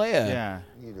throughout. talk to Leia. Yeah.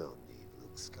 You don't need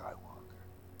Luke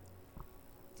Skywalker.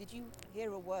 Did you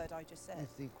hear a word I just I said?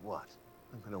 think what?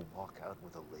 I'm gonna walk out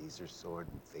with a laser sword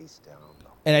and face down.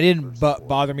 And I didn't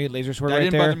bother me, laser sword That right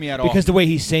didn't there, bother me at all. because the way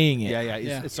he's saying it. Yeah, yeah.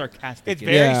 Yeah. It's sarcastic. It's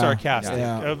very Yeah. sarcastic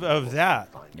Yeah. of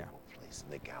that. Find Yeah. no place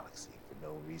in the galaxy for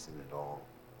no reason at all.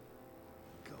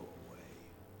 Go away.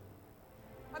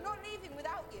 I'm not leaving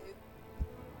without you.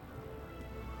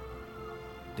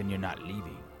 Then you're not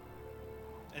leaving.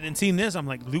 And then seeing this, I'm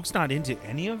like, Luke's not into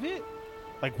any of it?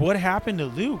 Like, what happened to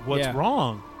Luke? What's Yeah.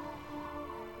 wrong?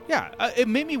 Yeah, it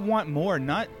made me want more,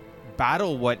 not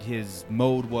battle what his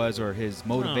mode was or his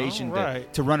motivation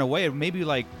right. to run away. Maybe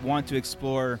like want to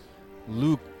explore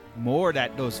Luke more,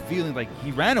 that those feelings. Like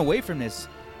he ran away from this.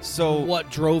 So What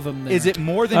drove him there? is it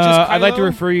more than just I'd like to Kylo?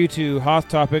 refer you to Hoth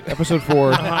Topic, Episode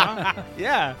 4. Uh-huh.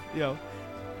 Yeah, you know.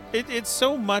 It's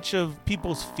so much of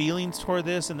people's feelings toward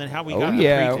this, and then how we Oh, got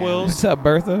yeah. the prequels. What's up,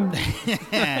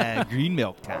 Bertha? Green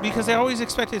milk time. Because I always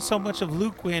expected so much of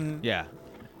Luke when Yeah.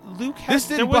 Luke had,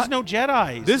 there was no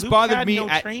Jedi. This Luke bothered had me no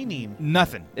at training.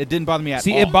 Nothing. It didn't bother me at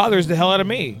See, all. it bothers the hell out of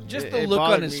me. Just It the look on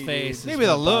bothered his me, face. is Maybe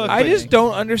the what look, bothered I me. just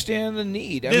don't understand the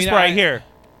need. This right here.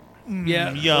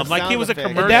 Yeah. Yum. The Like it sound was a effect.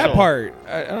 commercial. That part,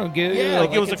 I don't get it. Yeah,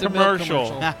 Like it was a it's a milk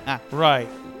commercial. Right.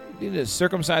 You need to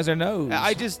circumcise their nose.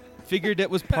 I just figured it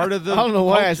was part of the I don't know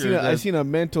why culture, I seen a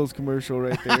Mentos commercial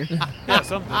right there. Yeah,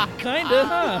 something. Kinda,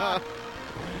 huh?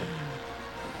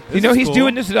 you know, is he's cool.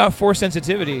 doing this without force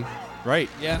sensitivity. Right.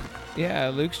 Yeah. Yeah,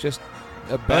 Luke's just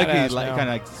a I like he badass like, now. kind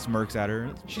of like smirks at her.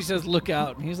 She says, "Look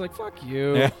out," and he's like, "Fuck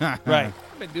you." Yeah. Right.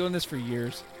 I've been doing this for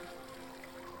years.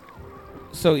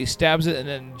 So he stabs it and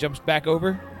then jumps back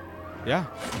over. Yeah.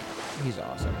 He's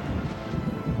awesome.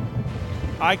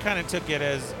 I kind of took it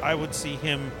as I would see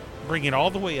him bring it all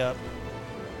the way up,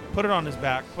 put it on his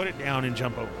back, put it down, and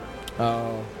jump over.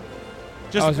 Oh.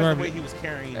 Just I was because of the remember- way he was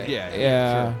carrying it.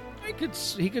 Yeah.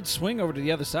 He could swing over to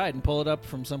the other side and pull it up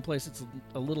from someplace that's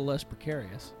a little less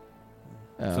precarious.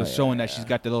 Oh, So it's showing that she's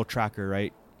got the little tracker,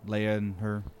 right? Leia and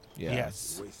her. Yeah.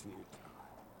 Yes.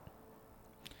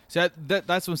 So that's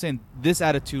what I'm saying. This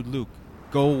attitude, Luke,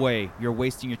 go away. You're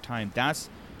wasting your time. That's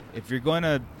if you're going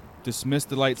to dismiss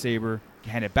the lightsaber,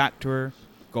 hand it back to her,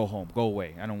 go home, go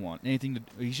away. I don't want anything to.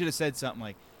 He should have said something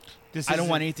like, This "I don't isn't-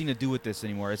 want anything to do with this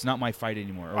anymore. It's not my fight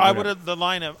anymore." or I whatever. would have the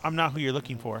line of "I'm not who you're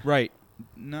looking for." Right.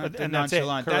 Not And that's it.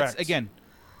 nonchalant. Correct. That's again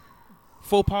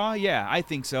faux pas. Yeah, I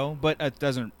think so, but it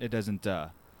doesn't.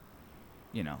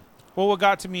 You know. Well, what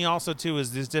got to me also too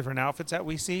is these different outfits that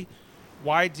we see.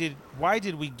 Why did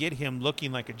we get him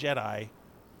looking like a Jedi,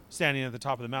 standing at the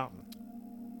top of the mountain?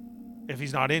 If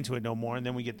he's not into it no more, and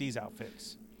then we get these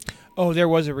outfits. Oh, there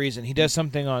was a reason. He does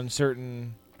something on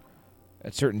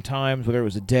at certain times, whether it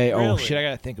was a day. Oh Really? shit, I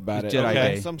gotta think about It's it. Jedi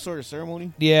Okay. Day. Some sort of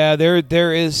ceremony. Yeah,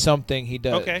 there is something he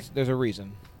does. Okay. There's a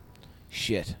reason.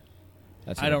 Shit.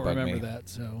 That's I gonna don't bug remember me. that.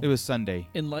 So It was Sunday.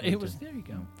 it was there. You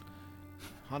go.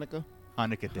 Hanukkah.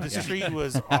 Hanukkah Day. This yeah. tree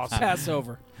was awesome.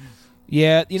 Passover.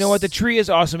 Yeah, you know what? The tree is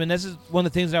awesome, and this is one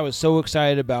of the things that I was so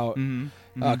excited about Mhm.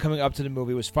 coming up to the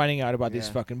movie was finding out about these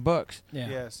Yeah. fucking books, Yeah.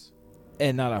 Yes.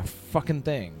 and not a fucking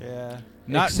thing. Yeah.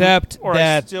 Except Or I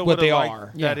that's still what would've they liked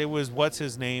are. That it was what's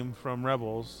his name from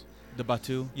Rebels. The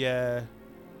Batu. Yeah.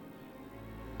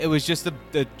 It was just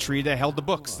the tree that held the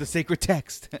books, the sacred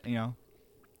text. You know.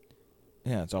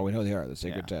 Yeah, that's all we know they are, the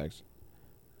sacred Yeah. text.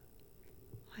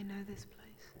 I know this place.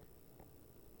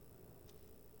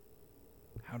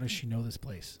 How does she know this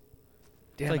place?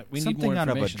 Damn It's like it, we need something more out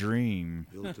of a information. dream.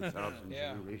 Built 1,000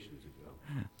 generations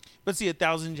ago. But see,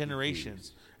 1,000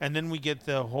 generations. And then we get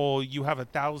the whole, you have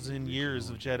 1,000 years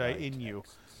of Jedi in you.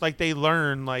 Like, they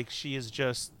learn, like, she is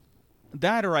just...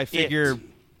 That or I figure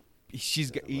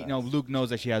she's Luke knows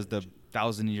that she has the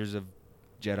 1,000 years of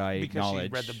Jedi Because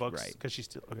knowledge. she read the books. right? Because she's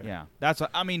still... Okay. Yeah, that's what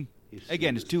I mean.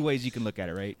 Again, there's two ways you can look at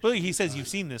it, right? But he says, you've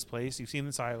seen this place. You've seen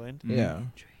this island. Yeah.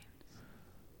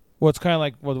 Well, it's kind of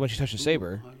like when she touched the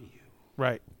saber.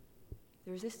 Right.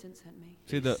 The Resistance sent me.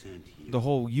 See the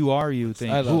whole "you are you" thing,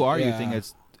 I "who love- are you" yeah. thing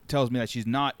tells me that she's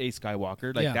not a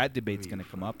Skywalker. Like Yeah. that debate's gonna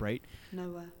come up, right?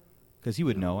 Nowhere. Because he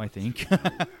would know, I think.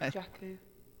 Jakku.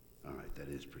 All right, that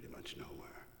is pretty much nowhere.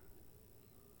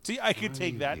 See, I could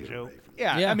take that joke.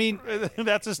 yeah, Yeah. I mean,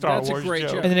 That's a Star That's a Wars great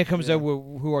joke. joke. And then it comes up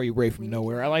with "Who are you, Ray from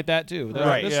nowhere?" I like that too.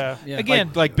 Right, This- yeah. Yeah.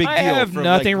 Again, like Big Deal. I have from,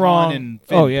 nothing like, wrong. Han and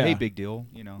Finn. Oh, yeah. Hey, Big Deal.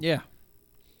 You know. Yeah.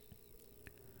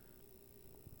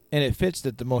 And it fits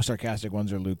that the most sarcastic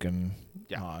ones are Luke and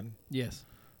Han. Yes.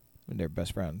 And they're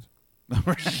best friends.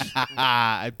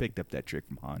 I picked up that trick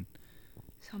from Han.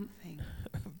 Something.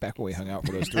 Back when we hung out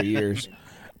for those 3 years,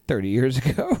 30 years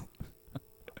ago.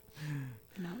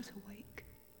 And now it's awake.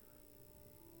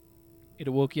 It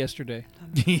awoke yesterday.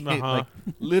 Like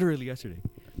literally yesterday.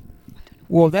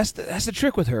 Well, that's the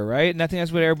trick with her, right? And I think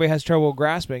that's what everybody has trouble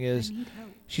grasping is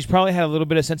she's probably had a little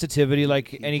bit of sensitivity,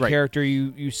 like any Right. character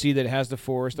you see that has the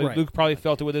Force. Like Right. Luke probably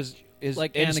felt it with his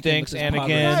Like Anakin instincts, with his power.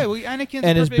 Anakin's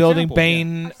and a his perfect building example.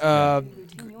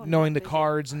 Bane, knowing the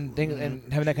cards and things, and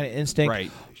having that kind of instinct.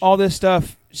 Right. All this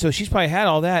stuff. So she's probably had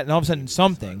all that, and all of a sudden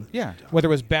something. Yeah. Whether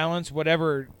it was balance,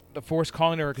 whatever the Force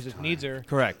calling to her because it needs her.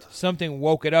 Correct. Something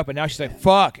woke it up, and now she's like,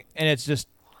 "Fuck!" and it's just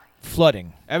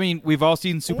flooding. I mean, we've all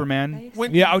seen Superman.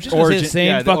 Yeah, I was just gonna say the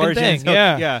same the fucking origins thing. of-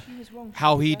 Yeah. yeah.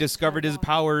 How he discovered his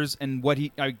powers and what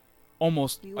he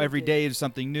almost every day is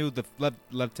something new. The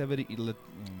levity.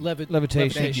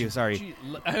 Levitation. Thank you. Sorry, Gee,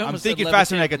 I'm almost thinking said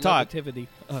faster than I could talk. levitivity.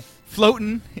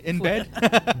 Floating in bed.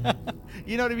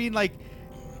 You know what I mean? Like,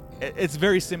 it's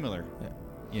very similar.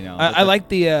 You know. I like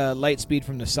the light speed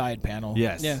from the side panel.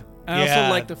 Yes. Yeah. I Yeah,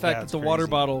 also like the fact that that's the water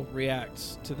crazy. bottle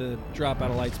reacts to the drop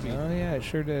out of light speed. Oh yeah, it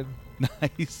sure did.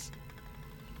 Nice.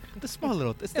 The small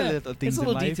little, it's the Yeah, little things it's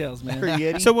little in life. details, man. Her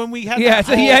Yeti. So when we had Yeah, that it's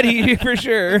a whole- Yeti for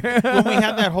sure. when we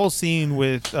had that whole scene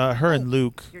with her and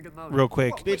Luke, real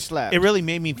quick, Bitch slap. it really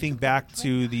made me think back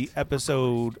to the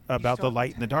episode about the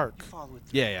light and the dark.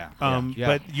 Yeah.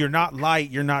 But you're not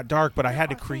light, you're not dark, but I had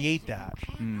to create that.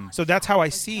 So that's how I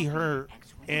see her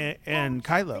and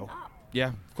Kylo. Yeah,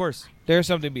 of course. There's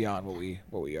something beyond what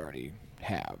we already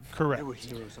have. Correct.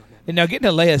 And now getting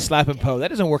a Leia slapping Poe, that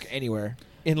doesn't work anywhere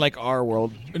in like our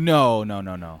world. No.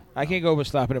 I can't go over and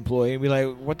slap an employee and be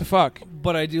like, "What the fuck?"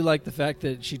 But I do like the fact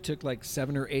that she took like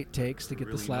 7 or 8 takes to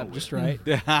get the slap just right.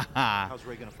 How's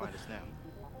Ray gonna find us now?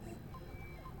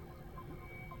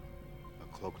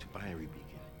 A cloaked binary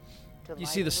beacon. You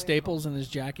see the staples in his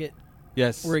jacket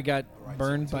Yes. where he got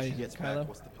burned Until by she gets back, Kylo?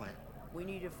 what's the plan? We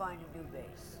need to find a new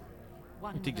base.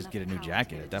 I think just get a new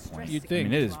jacket at that point. You'd think. I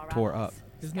mean, it is tore up.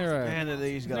 Isn't there a, Man, that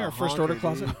lady's isn't got there a a first honker, order dude.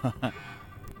 closet?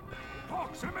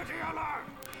 Proximity alarm!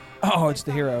 Oh, it's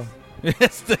the hero.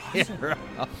 It's the hero.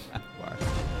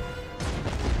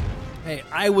 Hey,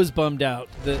 I was bummed out.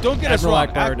 That Don't get us Admiral wrong.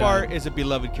 Akbar Akbar died. is a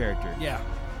beloved character. Yeah.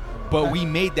 But we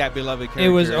made that beloved character It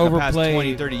was in the past overplayed.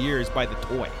 20, 30 years by the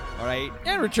toy. All right?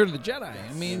 And Return of the Jedi.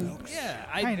 I mean, yeah,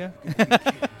 Kinda.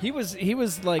 he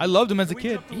was like I loved him as a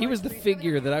kid. he was the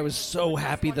figure that I was so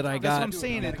happy that I got. That's what I'm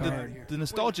saying. on the The, card. the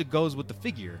nostalgia goes with the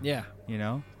figure. Yeah. You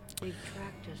know? They've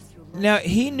tracked us through Now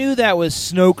he knew that was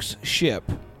Snoke's ship.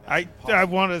 I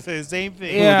want to say the same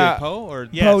thing. Yeah. Who did, Poe? Or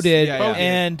Yes. Poe did, Yeah, yeah.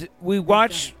 and we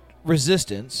watch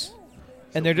Resistance,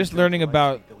 and they're just learning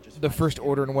about the First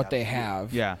Order and what they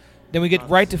have. Yeah. Then we get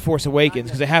right to Force Awakens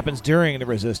because it happens during the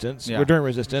Resistance. Yeah. Or during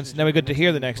Resistance, and then we get to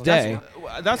hear the next day.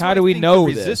 That's How why do I we think know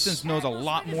the this? Resistance knows a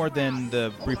lot more than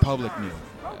the Republic knew.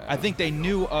 I think they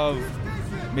knew of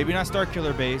maybe not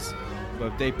Starkiller Base,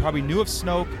 but they probably knew of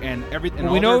Snoke and everything.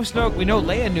 Well, we know of Snoke. We know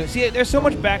Leia knew. See, there's so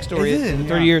much backstory Is it? in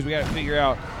 30 Yeah. years. We got to figure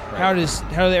out how does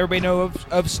everybody know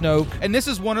of Snoke. And this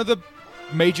is one of the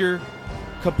major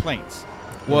complaints.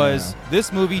 Was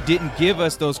this movie didn't give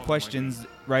us those questions,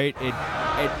 right? It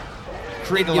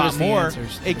created a Give lot us the more.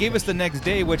 answers. It gave us the next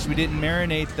day, which we didn't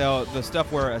marinate the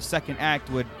stuff where a second act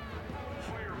would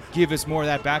give us more of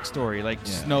that backstory, like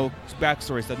Snoke's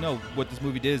backstory stuff. No, what this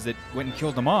movie did is it went and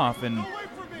killed them off, and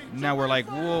now we're like,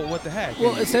 whoa, what the heck?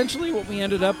 Well, essentially, what we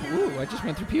ended up. Ooh, I just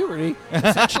went through puberty.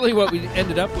 Essentially, what we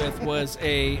ended up with was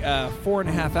a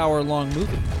 4.5 hour long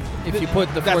movie. If you put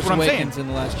the That's Force what I'm Awakens saying.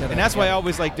 in the Last Jedi, And that's why I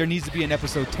always like there needs to be an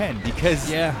episode 10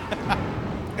 because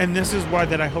And this is why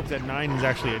that I hope that 9 is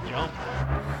actually a jump.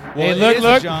 Well, Hey, it look, is a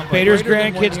look! jump, but Vader's greater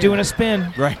than 1 grandkid's year. doing a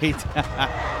spin. Right.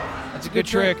 That's a good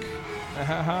trick.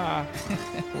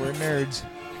 We're nerds.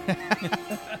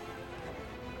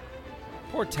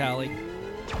 Poor Tally.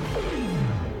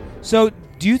 So,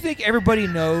 do you think everybody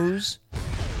knows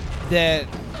that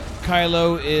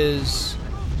Kylo is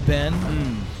Ben?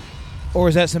 Or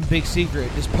is that some big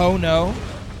secret? Does Poe know?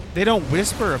 They don't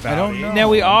whisper about it. I don't know. Now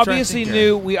we I'm trying to obviously think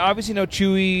knew. We obviously know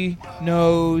Chewie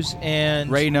knows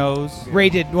and Rey knows. Rey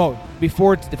did. Well,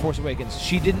 before the Force Awakens,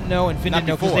 she didn't know and Finn Not didn't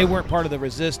know because before. they weren't part of the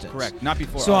Resistance. Correct. Not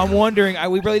before. So I'm wondering.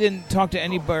 We really didn't talk to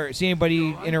anybody, see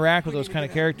anybody interact with those kind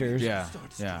of characters. Yeah.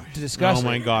 Yeah. To discuss. Oh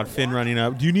my it. God, Finn running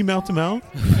up. Do you need mouth to mouth?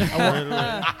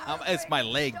 It's my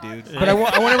leg, dude. But I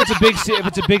wonder if it's a big if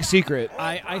it's a big secret.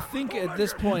 I think at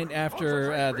this point,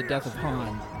 after the death of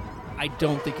Han, I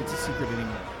don't think it's a secret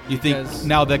anymore. You think Because-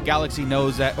 now the galaxy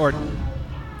knows that, or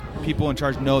people in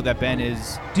charge know that Ben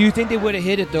is? Do you think they would have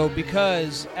hit it though?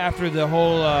 Because after the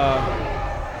whole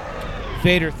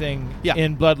Vader thing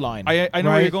in Bloodline, I know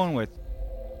where right? you're going with.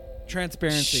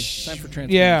 Transparency. Time for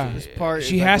transparency. Yeah, This part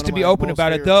she is like has one to of be my open most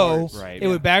about it favorite though. parts. Right, It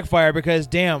would backfire because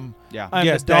damn, Yeah. I'm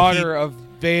Yes, the that he- daughter of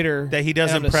Vader. that he and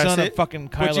doesn't I'm the press son it. of fucking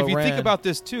Kylo Which, if you think Ren. about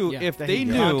this too, Yeah. if That they he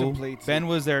knew contemplates Ben it.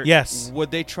 was there, Yes.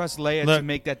 would they trust Leia to Look.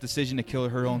 make that decision to kill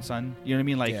her own son? You know what I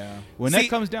mean? Like Yeah. when See, that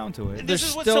comes down to it, This They're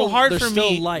is what's still- so hard they're for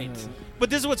still me. light. But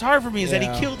this is what's hard for me is that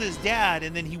Yeah. he killed his dad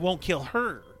and then he won't kill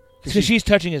her. because she's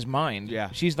touching his mind. Yeah.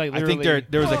 she's like I literally. think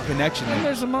there was a connection. And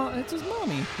there. there's it's his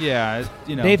mommy. Yeah,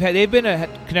 you know, they've been a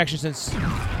connection since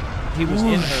he was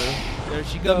in her. there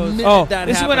she The goes. minute Oh, that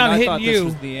this is when happened, I'm I hitting thought you. This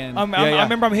was the end. I Yeah.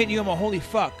 remember I'm hitting you. I'm like, holy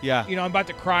fuck. Yeah. You know, I'm about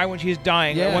to cry when she's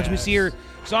dying. Yes. Once we see her,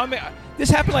 so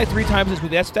this happened like 3 times in this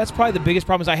movie. That's probably the biggest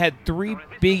problem. Is I had 3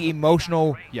 big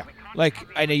emotional. Yeah. Like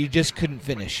I know you just couldn't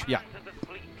finish. Yeah.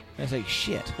 I was like,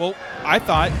 shit. Well, I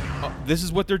thought this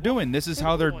is what they're doing. This is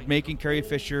how they're making Carrie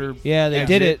Fisher. Yeah, they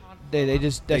exit. did it. They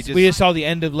just. They We just saw the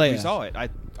end of Leia. We saw it. I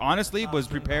honestly was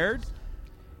prepared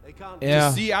Yeah.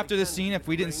 to see after this scene if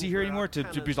we didn't see her anymore to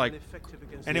be like,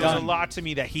 And it was a lot to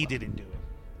me that he didn't do it.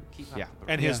 Yeah.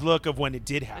 And his look of when it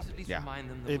did happen. Yeah.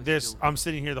 I'm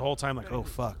sitting here the whole time like, oh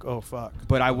fuck.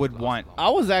 But I would want. I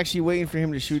was actually waiting for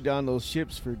him to shoot down those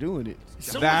ships for doing it.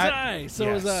 So That- was I.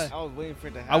 So was I. I was waiting for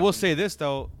it to happen. I will say this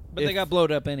though. But they got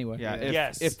blowed up anyway.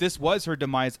 Yeah. If this was her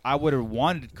demise, I would have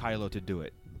wanted Kylo to do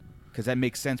it, because that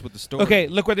makes sense with the story. Okay,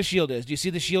 look where the shield is. Do you see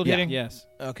the shield Yeah. hitting? Yes.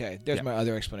 Okay, there's Yeah. my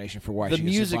other explanation for why The she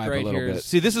music survived right a little here bit. is-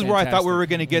 See, this is where I thought we were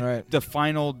going to get Right. the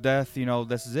final death. You know,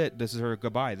 this is it. This is her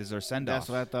goodbye. This is her send off. That's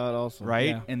what I thought also. Right?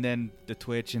 Yeah. And then the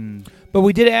Twitch and But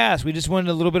we did ask. We just wanted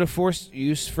a little bit of force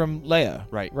use from Leia.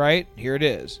 Right. Right? Here it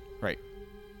is. right.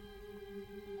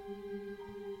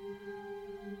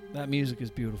 That music is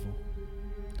beautiful.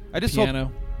 I just Piano.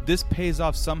 hope this pays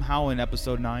off somehow in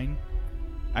episode 9.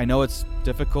 I know it's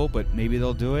difficult, but maybe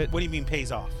they'll do it. What do you mean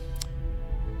pays off?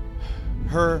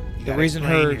 Her, The reason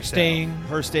her staying.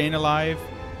 her staying alive,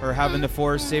 her having the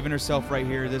Force, saving herself right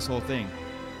here, this whole thing.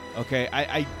 Okay,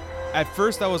 I at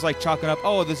first I was like chalking up,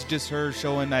 oh, this is just her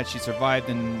showing that she survived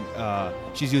and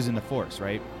she's using the Force,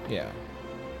 right? Yeah.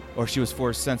 Or she was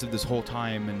Force sensitive this whole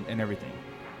time and everything.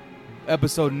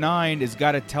 Episode 9 has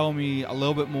got to tell me a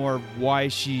little bit more why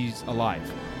she's alive.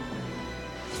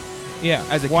 Yeah.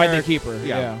 As a why they character- keep her?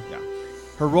 Yeah.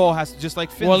 Her role has to, just like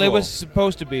Finn's Well, it role. was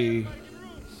supposed to be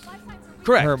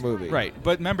Correct. her movie. Right.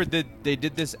 But remember, they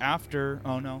did this after.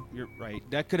 Oh, no, you're right.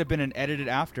 That could have been an edited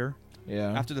after.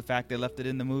 Yeah. After the fact. They left it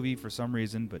in the movie for some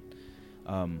reason. But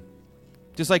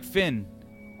just like Finn,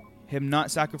 him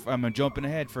not sacrificing. I'm jumping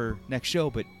ahead for next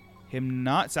show, but him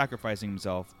not sacrificing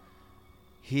himself,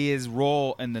 his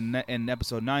role in in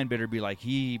episode 9 better be like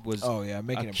he was Oh, yeah,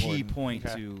 make a it key important. point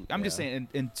Okay. to. I'm just Yeah. saying,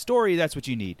 in story, that's what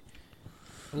you need.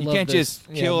 You Love can't this. just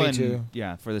Yeah, kill me and too.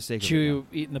 for the sake of it. Chewie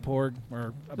eating the porg.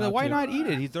 Or But about why to. not eat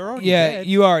it? They're already Yeah, dead.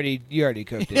 you already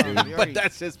cooked it, dude. But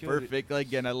that's just perfect. Like,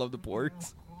 again, I love the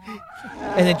porks.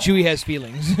 And then Chewie has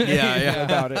feelings. Yeah.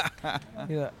 about it.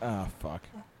 He's like, oh fuck.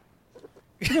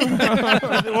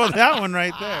 Well, that one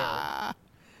right there.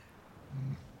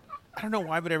 I don't know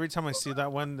why, but every time I see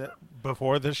that one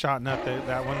before the shot, not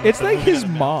that one. It's the like movie his that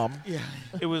I'm in, mom.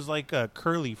 It was like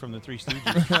Curly from the Three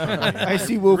Stooges. I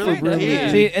see Wilford Really Brimley.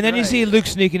 did. See, and then you see Luke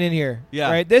sneaking in here. Yeah.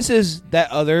 Right. This is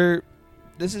that other.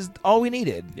 This is all we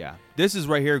needed. Yeah, this is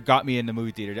right here got me in the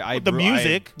movie theater. The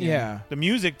music, Yeah. the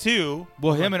music too.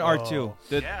 well, him and R2. Oh.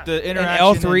 The Yeah. the And interaction.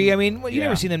 L3. and- I mean, well, you yeah.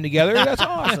 never seen them together. That's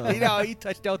awesome. You know, he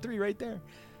touched L3 right there.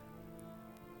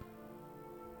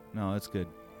 No, that's good.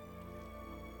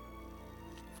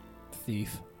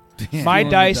 Thief. My Stealing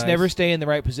the dice never stay in the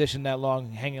right position that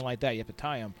long, hanging like that. You have to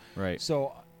tie them. Right.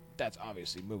 So that's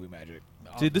obviously movie magic.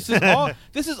 Dude, this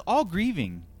is all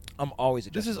grieving. I'm always.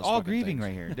 This adjusting is those all fucking grieving things.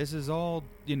 right here. This is all,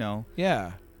 you know.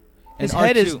 Yeah. And His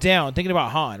head is R2 down, thinking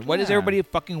about Han. What does Yeah. everybody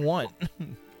fucking want?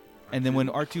 And then when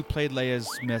R2 played Leia's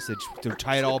message to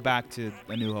tie it all back to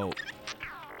A New Hope.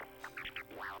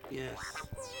 Yes.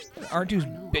 R2's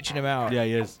bitching him out. Yeah,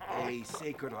 he is. Hey,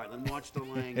 Sacred Heart, and watch the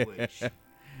language.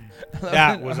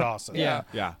 That was awesome. Yeah.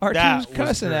 Yeah. R2's That was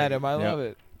cussing at great. him. I Yep. love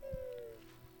it.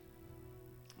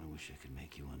 I wish I could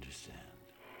make you understand.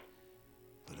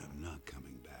 But I'm not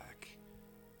coming back.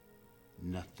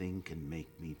 Nothing can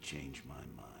make me change my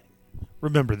mind.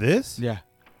 Remember this? Yeah.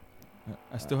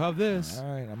 I still have this.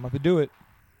 All right, I'm about to do it.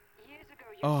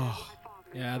 Oh.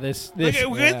 Yeah, this. Look this at,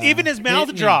 yeah. even his mouth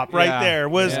Hit me. drop right Yeah. there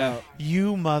was Yeah.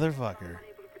 you motherfucker.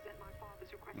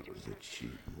 That was a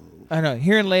cheap move. I know.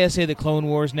 Hearing Leia say the Clone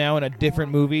Wars now in a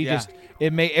different movie, Yeah. just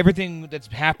it may everything that's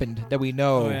happened that we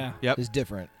know Oh, yeah. Yep. is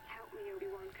different.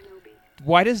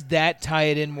 Why does that tie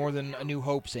it in more than A New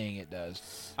Hope saying it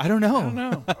does? I don't know. I don't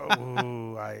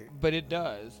know. Oh, But it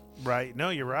does. right. No,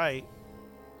 you're right.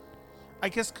 I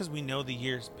guess because we know the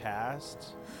years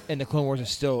passed. And the Clone Wars is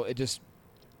still it just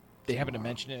they happen to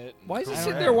mention it. Why is he I don't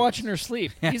sitting know. there watching her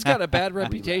sleep? He's got a bad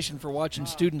reputation for watching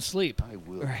students sleep. I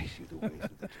will Right. teach you the ways of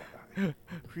the Jedi.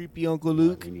 Creepy Uncle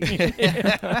Luke.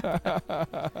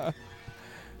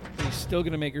 He's still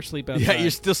gonna make her sleep outside. Yeah,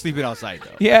 you're still sleeping outside,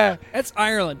 though. Yeah. That's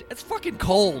Ireland. It's fucking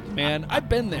cold, man. I've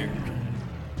been there.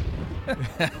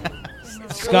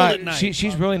 Scott, at night.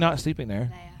 she's really not sleeping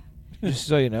there. Just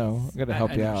so you know, I'm gonna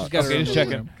help I you know. She's out. got her Okay, own just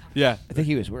little checking. room. Yeah. I think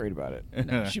he was worried about it.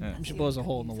 No, she blows a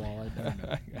hole in the wall.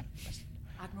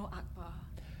 Admiral Akbar.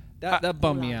 That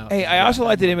bummed me out. Hey, I also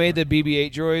like that they made the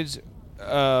BB-8 droids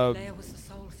Leia was the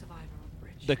sole survivor on the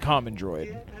bridge. the common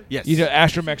droid. Yes. You know,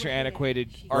 astromechs are antiquated.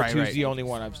 R2's Right, right. the only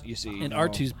one you see. And No.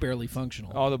 R2's barely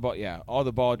functional. all the ball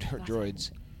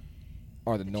droids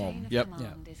are the norm. Yep.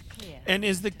 And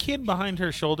is the kid behind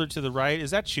her shoulder to the right?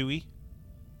 Is that Chewie?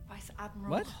 Vice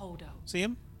Admiral What? Holdo See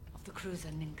him? of the cruiser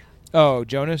Ninka. Oh,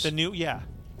 Jonas. The new, yeah.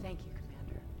 Thank you,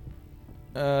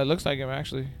 Commander. Looks like him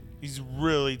actually. He's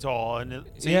really tall, and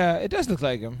Yeah, it does look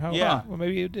like him. Yeah. Well,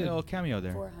 maybe it did. A little cameo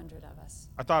there. 400 of us.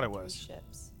 I thought it was.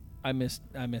 Ships. I missed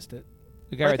it.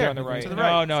 The guy right there on the right. To the No,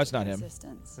 right. no, it's not him.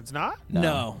 Resistance. It's not.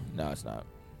 No. No, it's not.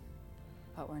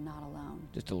 But we're not alone.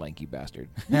 Just a lanky bastard.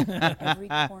 Every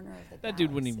corner of the That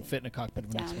dude wouldn't even galaxy, fit in a cockpit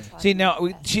of an X-Wing. downtrodden See, now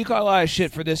oppressed she got a lot of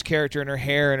shit for this character and her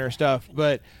hair and her stuff,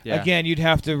 but Yeah. again, you'd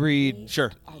have to read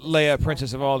Sure. Leia,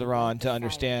 Princess of Alderaan, to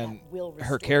understand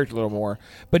her character a little more.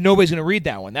 But nobody's going to read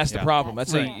that one. That's the Yeah. problem.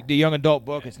 That's Right. the young adult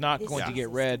book. It's not going to get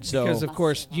read. So Because of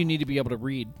course you need to be able to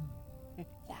read.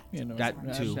 You know,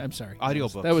 That too. I'm sorry.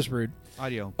 Audiobooks. That was rude.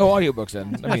 Audio. oh, audiobooks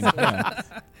then. I mean, yeah.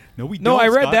 No, we No, don't, I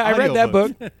read Scott. that. I read that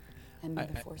book. And may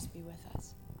the force be with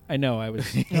us. I know. I was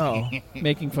No.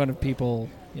 making fun of people.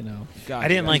 You know, God, I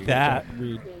didn't like that.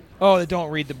 read. Oh, they don't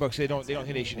read the books. They don't think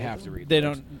they should have to read. They the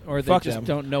books. don't, or they Fuck just them.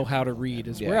 don't know how to read.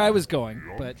 Is Yeah. where I was going.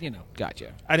 But you know,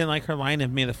 Gotcha. I didn't like her line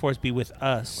of "May the Force be with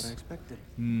us."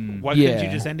 Why Yeah. couldn't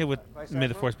you just end it with "May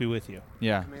the Force be with you"?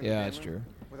 Yeah. Yeah, that's true.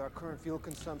 With our current fuel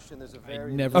consumption, there's a I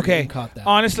very never Okay. even caught that.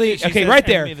 Honestly, She okay, says, right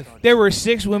 "And there. may the-" There were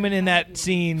 6 women in that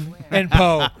scene, and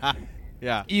Poe.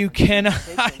 Yeah. You cannot.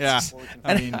 Yeah.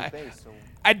 I mean,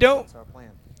 I don't.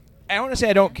 I don't want to say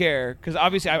I don't care because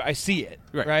obviously I see it,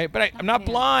 Right. right? But I'm not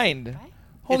blind.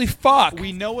 Holy fuck!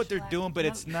 We know what they're doing, but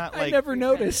it's not I like. never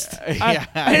noticed. Yeah.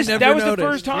 I just, never that was noticed.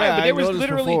 the first time, Yeah, but I there was noticed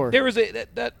literally before. there was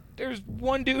there's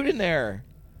one dude in there.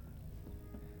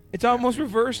 It's almost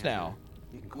reversed now.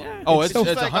 Oh, it's So-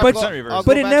 100% reverse. I'll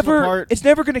But go it back to the never part- it's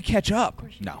never going to catch up.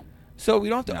 No. So we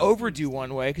don't have to No. overdo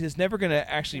one way because it's never going to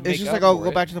actually make It's just up like I'll for go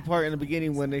it. back to the part in the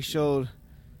beginning when they showed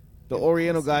the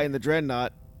Oriental guy in the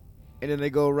dreadnought, and then they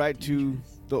go right to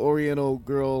the Oriental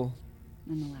girl,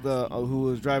 the who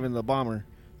was driving the bomber.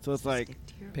 So it's like,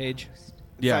 Page.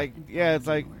 Yeah. it's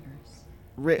like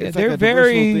it's they're like a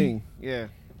very- diversial thing. Yeah.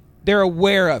 They're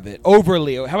aware of it.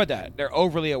 Overly. How about that? They're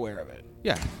overly aware of it.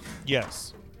 Yeah.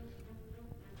 Yes.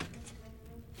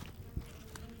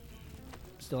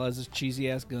 Still has his cheesy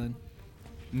ass gun.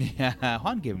 Yeah.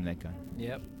 Han gave him that gun.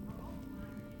 Yep.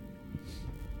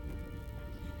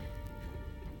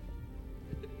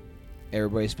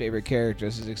 Everybody's favorite character.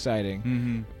 This is exciting.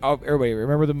 Mm-hmm. Oh, everybody,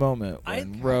 remember the moment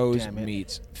when Rose damn it.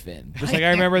 meets Finn. Just like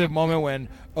I remember the moment when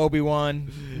Obi-Wan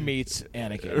meets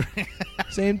Anakin.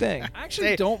 Same thing. I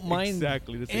actually don't mind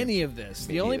exactly the same. any of this.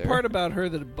 Me The only neither. part about her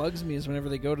that bugs me is whenever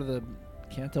they go to the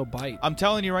Canto Bite. I'm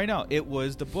telling you right now, it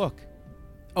was the book.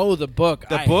 Oh, the book.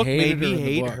 The I book hated made me her in the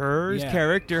hate book. her Yeah.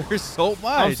 character so much.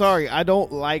 I'm sorry, I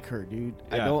don't like her, dude.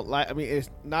 I Yeah. don't like. I mean, it's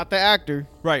not the actor.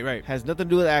 Right, right. Has nothing to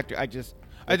do with the actor.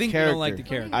 I think you don't like the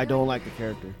character. I don't like the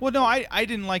character. Well, no, I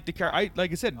didn't like the character.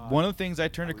 Like I said, one of the things I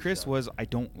turned to Chris was I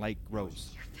don't like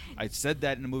Rose. I said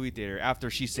that in the movie theater after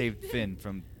she saved Finn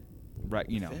from, right?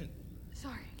 You know.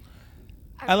 Sorry.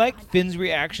 I like Finn's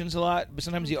reactions a lot, but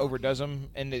sometimes he overdoes them,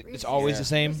 and it's always the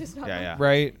same. Yeah, yeah.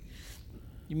 Right?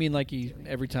 You mean like he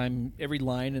every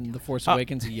line in The Force Uh,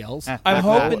 Awakens he yells? I'm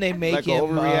hoping they make like a him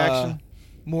overreaction?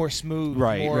 more smooth,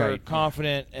 Right, more right.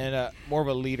 confident, and more of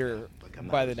a leader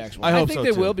by the next one. I hope think so,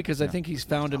 they too. will because I Yeah. think he's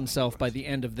found himself by the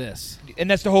end of this. And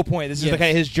that's the whole point. This is Yes. the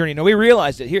kind of his journey. No, we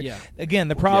realized it here. Yeah. Again,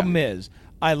 the problem is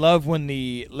I love when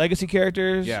the legacy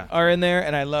characters Yeah. are in there,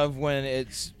 and I love when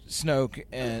it's Snoke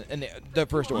and the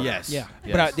First Order. Yes. Yeah.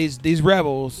 But these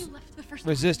rebels,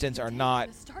 Resistance, are not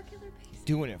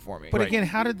doing it for me. But Right. again,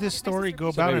 how did this story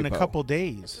go So about maybe in a Poe. couple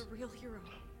days?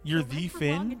 You're the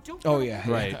Finn? Oh yeah,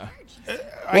 Right. yeah.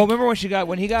 Well, remember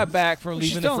when he got back from She's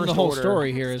leaving the telling First the whole Order?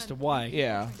 story here as to why.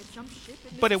 Yeah.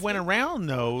 But it went around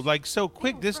though, like so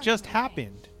quick. This just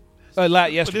happened.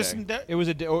 Yesterday. that- It was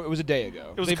a day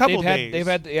ago. It was a They've couple had, days. They've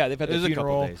had the It was a couple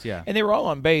funeral. days, yeah. And they were all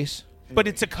on base. But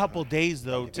it's a couple days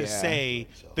though to Yeah. say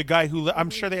the guy who I'm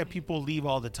sure they have people leave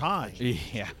all the time.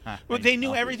 Yeah. Well, they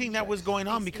knew everything that was going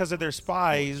on because of their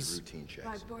spies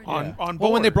on board.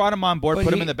 Well, when they brought him on board, But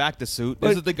put him he- in the back to suit. But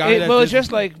This is the guy that. well, it's did-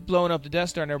 just like blowing up the Death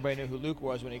Star, and everybody knew who Luke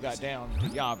was when he got down to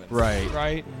Yavin. Right.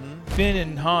 Right. Finn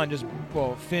and Han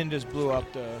Finn just blew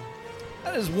up the.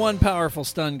 That is one powerful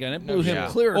stun gun. It blew him Yeah.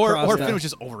 clear Or across. Finn that. was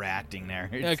just overacting there.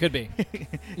 Yeah, it could be.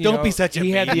 You Don't know, be such a He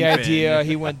had the baby, idea. Finn.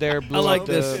 He went there, blew I like up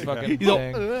the this. fucking He's all,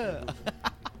 thing.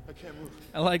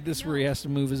 I like this where he has to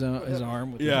move his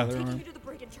arm with Yeah. the other arm. to the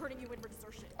brig and turning you in for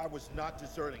desertion. I was not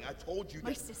deserting. I told you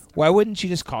My that. sister. Why wouldn't she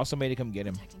just call somebody to come get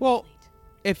him? well,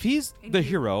 if he's the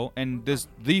hero and there's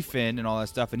the Finn and all that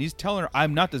stuff, and he's telling her,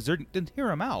 "I'm not deserting," then hear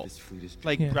him out.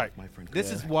 Like, Right.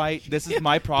 this is why. This is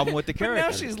my problem with the But now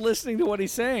character. she's listening to what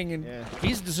he's saying, and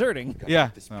he's deserting.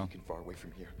 Yeah. This Well. beacon far away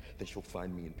from here. Then she'll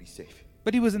find me and be safe.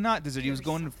 But he was not deserted. He was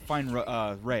going to find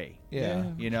Ray. Yeah.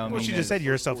 You know. Well, she just said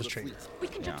you're a selfish traitor. We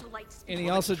can jump Yeah. to lights. And he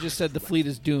also just said the fleet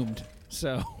is doomed.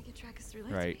 So They can track us through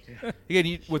Right.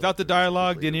 Again, without the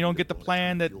dialogue, then you don't get the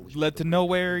plan that led to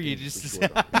nowhere. You just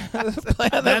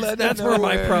That's where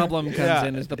my problem comes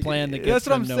in, is the plan that gets That's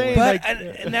what I'm them saying. nowhere.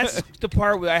 But and that's the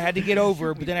part where I had to get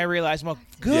over. But then I realized, well,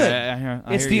 good. Yeah,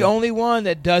 I it's hear the you. only one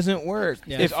that doesn't work.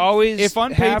 Yeah. There's always if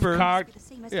on paper- half-cocked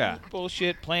Yeah.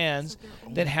 bullshit plans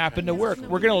that happen to work.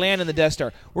 We're gonna land in the Death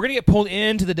Star. We're gonna get pulled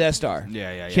into the Death Star.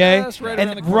 Yeah. Okay, Yeah, that's right around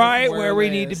the and corner right from where where we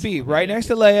Leia need to is. be, right next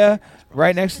to Leia,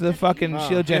 right next to the fucking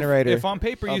shield generator. If on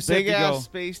paper you A said big to ass go,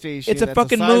 space station. It's a that's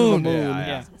fucking the size of a moon. moon.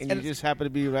 Yeah. And you just happen to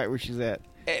be right where she's at.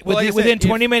 Well, like I within said,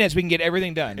 20 minutes, we can get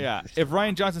everything done. yeah, if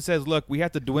Ryan Johnson says, look, we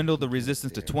have to dwindle the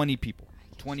resistance to 20 people,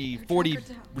 20, 40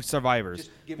 survivors.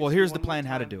 Well, here's the plan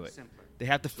how to do it. They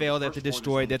have to fail, they have to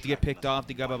destroy, they have to get picked off,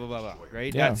 they got blah, blah, blah, blah,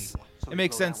 right? Yeah. It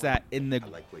makes sense that in the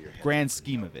grand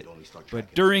scheme of it.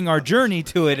 But during our journey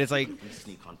to it, it's like,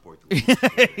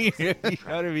 you know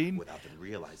what I mean? Without them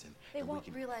realizing. They won't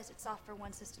realize it's off for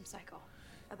one system cycle.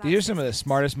 These are some of the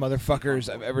smartest motherfuckers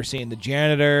I've ever seen. The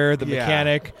janitor, the Yeah.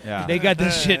 mechanic. Yeah. They got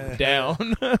this shit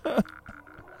down.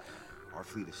 Our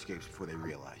fleet escapes before they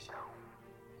realize.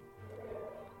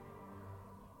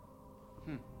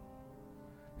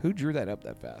 Who drew that up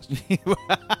that fast?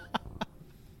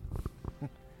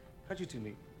 How'd you two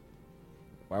meet?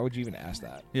 Why would you even ask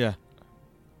that? Yeah.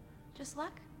 Just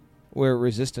luck? We're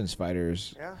resistance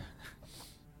fighters. Yeah.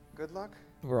 Good luck.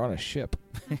 We're on a ship.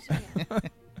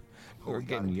 We're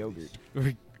getting yogurt.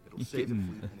 We're It'll save the getting,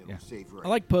 fleet and yeah. it'll save Ray. I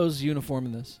like Poe's uniform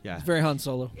in this. Yeah. It's very Han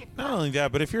Solo. Not only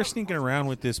that, but if you're sneaking around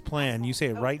with this plan, you say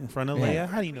it right in front of Yeah. Leia.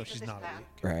 How do you know she's not?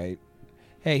 Right.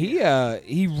 Hey,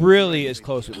 he really is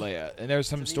close with Leia, and there's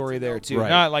some story there too. Right.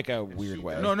 Not like a weird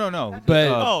way. No. But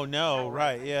Oh no,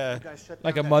 right? Yeah.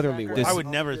 like a motherly way. I would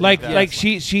never think Like that. like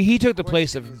he took the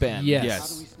place of Ben.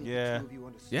 Yes. Yeah.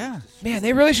 Yeah. Man,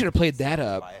 they really should have played that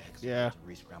up. Yeah.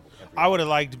 I would have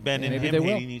liked Ben and Maybe him they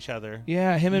will. hating each other.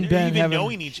 Yeah, him and They're Ben even having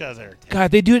knowing each other.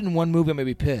 God, they do it in one movie, I may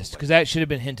be pissed because that should have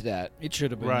been hinted at. It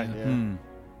should have been. Right. yeah. Yeah.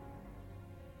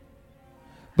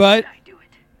 But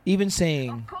even saying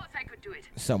Of course I could do it,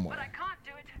 somewhere. but I can't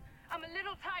do it. I'm a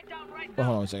little tied down right Well,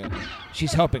 now. hold on a second.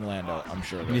 She's helping Lando, I'm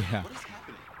sure. Yeah.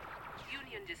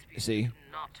 Union dispute. See?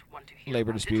 Not want to hear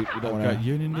Labor about dispute. it. We don't Got want to.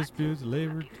 union disputes,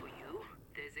 labor. For you,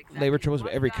 there's exactly Labor troubles of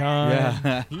one every guy kind.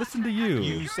 Yeah. Listen to you.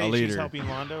 You a say she's leader. helping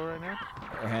Lando right now?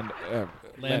 And,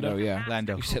 Lando. Lando, yeah.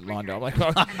 Lando. You said Lando. I'm like,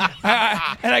 and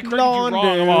I corrected you wrong.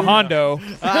 Well, Hondo.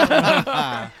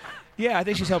 Yeah, I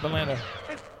think she's helping Lando.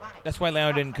 That's why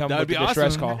Lando didn't come That would with be the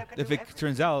distress awesome call. if it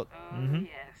turns out. Yes,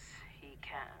 he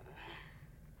can.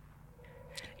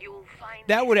 You'll find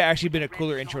That would have actually been a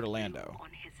cooler intro to Lando, on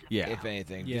his Yeah. if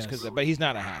anything. Yes. Just 'cause but he's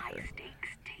not a hacker.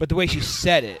 But the way she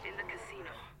said it, in the casino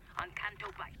on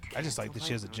Canto Bight. I just like that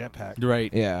she has a jetpack.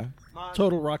 Right. yeah.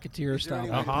 Total Rocketeer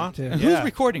style. Uh-huh. Too. And Yeah. who's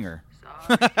recording her?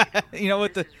 you know,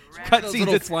 with the Those cutscenes,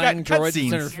 little it's got flying droids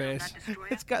in her cutscenes. face.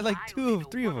 It's got like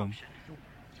three of them.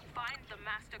 Find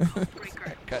the master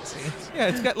codebreaker. Cutscenes. Yeah,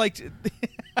 it's got like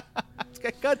it's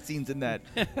got cutscenes in that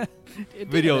It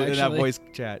video did, in that actually. voice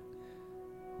chat.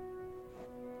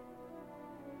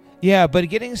 Yeah, but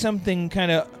getting something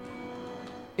kind of.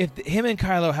 If him and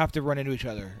Kylo have to run into each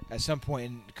other at some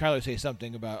point, and Kylo say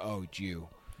something about, "Oh, it's you,"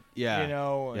 Yeah. you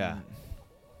know, Yeah. and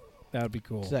That would be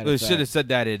cool. to that They effect. should have said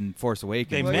that in Force Awakens.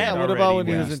 They Well, met yeah, what already about when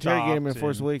he when was he interrogating him in stopped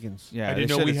Force and- Awakens? Yeah, I they didn't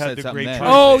know should we have had said the something great then.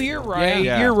 truth. Oh, you're right.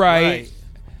 Yeah. You're right. Right.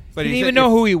 But Didn't he even said- know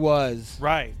who he was.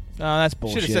 Right. Oh, that's Should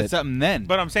bullshit. have said something then.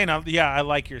 But I'm saying, yeah, I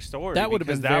like your story. That would've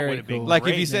because been that very would've been cool. Like if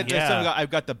great. you said, yeah. "I've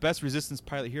got the best resistance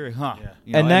pilot here," huh? Yeah.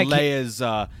 You know, And and that Leia's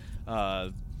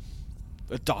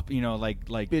adopt, you know, like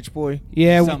Bitch boy.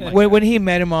 Yeah, something like when he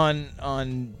met him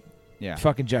on yeah.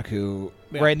 fucking Jakku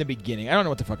Yeah. right in the beginning. I don't know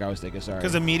what the fuck I was thinking. Sorry.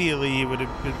 Because immediately that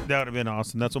would have been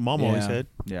awesome. That's what Mom always Yeah. said.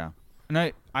 Yeah.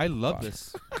 And I love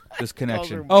this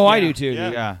connection. Oh, I Yeah. do too. Yeah.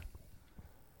 Dude. Yeah.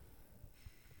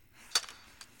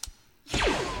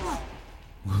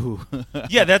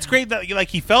 Yeah, that's great. That like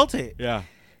he felt it. Yeah.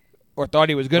 Or thought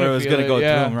he was gonna. Or it was feel gonna it, go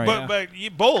yeah. through him, right? But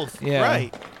you both, Yeah.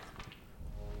 right?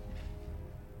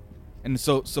 And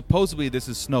so supposedly this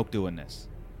is Snoke doing this,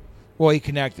 Well, he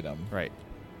connected him. right?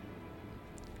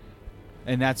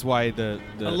 And that's why the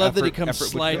I love that he effort- comes effort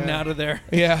would sliding go. out of there.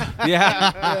 Yeah.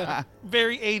 Yeah.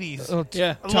 Very 80s. Oh,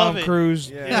 Yeah. I Tom love it. Cruise.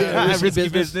 Yeah, risky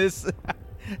business.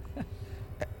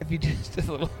 If you just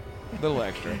a little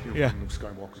extra. Yeah. Luke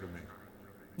Skywalker to me.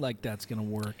 Like that's gonna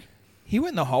work. He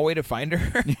went in the hallway to find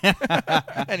her,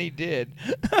 and he did.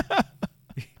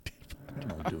 You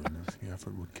know doing this, the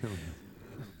effort would kill you.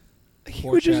 He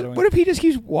would just, Foreshadowing. what if he just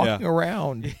keeps walking Yeah.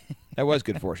 around? That was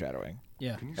good foreshadowing.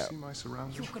 Yeah. Can you see my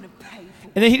surroundings? You're gonna pay for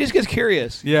And then he just gets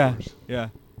curious. Yeah. Yeah.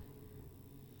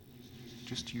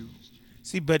 Just you.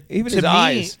 See, but Even to his me,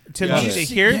 eyes. to Yeah. me, to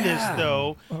hear Yeah. this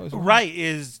though, Oh, it's right,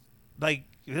 is like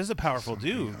this is a powerful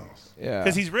dude. Yeah.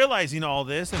 because he's realizing all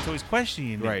this, and so he's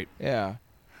questioning. Right. Yeah.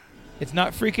 It's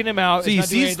not freaking him out. So It's he not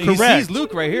doing sees, anything. he sees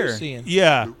Luke right here. Seeing.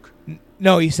 Yeah.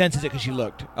 No, he senses it because she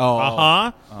looked. Oh.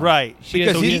 Uh huh. Right. She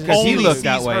Because doesn't- he- doesn't- because he only looked sees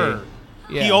that way. her.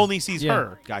 Yeah. He only sees Yeah.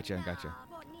 her. Gotcha.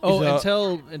 Oh,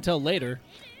 So- until later.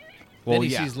 Well, then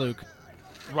he yeah. sees Luke.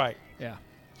 Right. Yeah.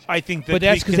 I think that. But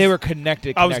that's because they were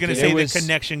connected. I was going to say It the was-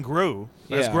 connection grew.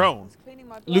 Has Yeah. grown.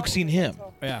 Luke seen him.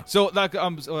 Yeah. So like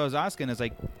what I was asking is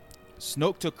like,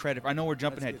 Snoke took credit. I know we're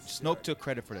jumping ahead. Snoke took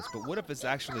credit for this, but what if it's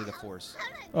actually the Force?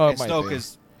 Oh, and it might Snoke be.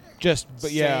 is Just,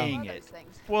 but yeah. saying it.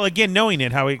 Well, again, knowing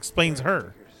it, how he explains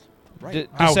her. Right. De-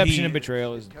 How deception he- and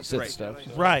betrayal is Sith Right. stuff.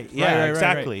 Right. Yeah. right,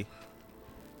 exactly.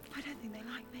 I don't think they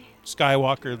like me.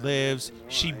 Skywalker lives.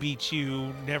 She beats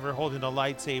you. Never holding a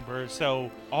lightsaber.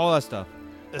 So All that stuff.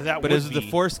 that. But would is the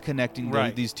be- Force connecting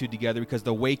Right. these two together? Because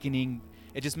the awakening,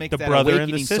 it just makes The that brother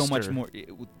and the awakening so much sister. more.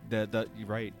 You're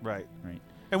right. Right. Right.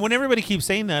 And when everybody keeps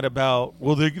saying that about,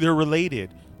 well, they're related,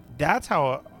 that's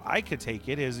how I could take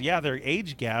it. Is yeah, their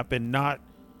age gap and not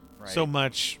so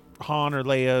much Han or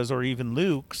Leia's or even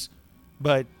Luke's,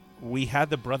 but we had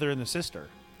the brother and the sister.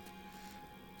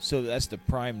 So that's the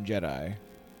Prime Jedi.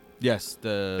 Yes.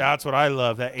 That's what I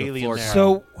love. That alien Force. there.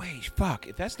 So wait, fuck.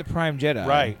 If that's the Prime Jedi,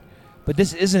 Right. But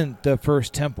this isn't the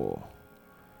first temple.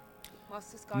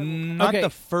 Not Okay. the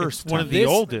first. It's one of time. the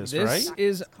oldest, This right?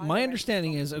 is my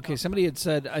understanding is okay. Somebody had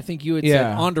said, I think you had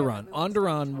Yeah. said Onderon.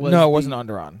 Onderon was No, it wasn't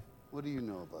Onderon. What do you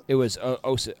know about It was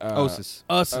Osis. Osis.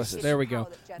 Us. There we go.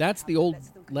 That's the old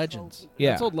legends.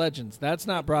 Yeah. That's old legends. That's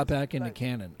not brought back into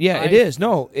canon. Yeah, it is.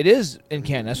 No, it is in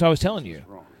canon. That's what I was telling you.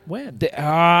 When?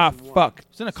 Fuck.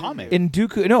 It's in a comic. In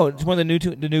Dooku. No, it's one of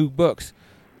the new books.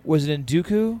 Was it in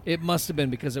Dooku? It must have been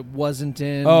because it wasn't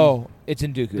in. Oh, it's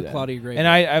in Dooku. the then. Claudia Gray And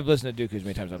book. I've listened to Dooku as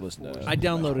many times I've listened to. I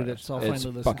downloaded it, so I'll it's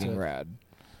finally listen fucking to it. rad.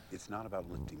 It's not about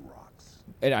lifting rocks.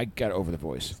 And I got over the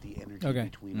voice. It's the energy Okay.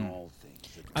 between all things.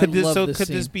 Could this love so this could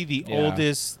scene. this be the Yeah.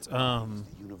 oldest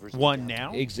one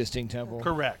now? Existing temple.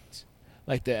 Correct.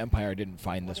 Like the Empire didn't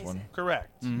find this one.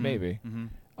 Correct. Maybe. Mm-hmm.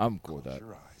 I'm cool with that.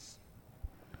 Your eyes.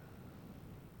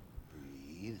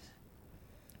 Breathe.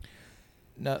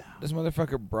 No, this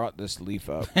motherfucker brought this leaf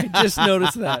up. I just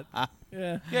noticed that.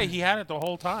 Yeah. Yeah, he had it the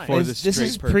whole time. For This the is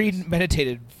straight purpose.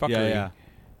 premeditated fuckery. Yeah.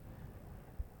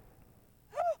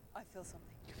 I feel something.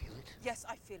 You feel it? Yes,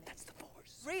 I feel it. That's the Force.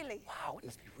 Really? Wow, it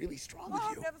must be really strong Oh, with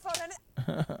I've you. never felt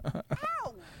any.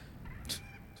 Ow!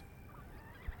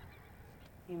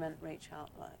 You meant reach out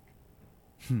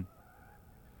like.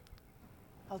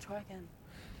 I'll try again.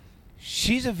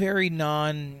 She's a very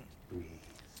I don't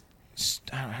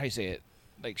know how do you say it.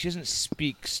 Like she doesn't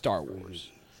speak Star Wars.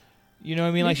 You know what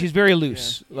I mean? Like she's very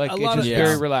loose. Like A it's lot just of-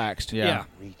 very Yeah. relaxed. Yeah.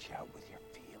 Reach out with your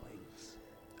feelings.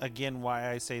 Again, why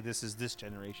I say this is this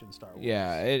generation Star Wars.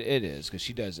 Yeah, it is because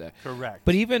she does that. Correct.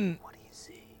 But even What do you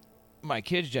see? my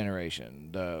kids' generation,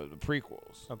 the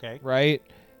prequels, Okay. right?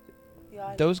 The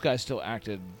island. Those guys still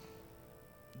acted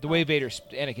the way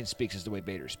Anakin speaks is the way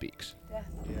Vader speaks. Death.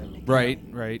 Right.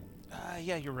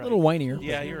 Yeah, you're right. A little whinier.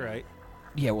 Yeah, you're right.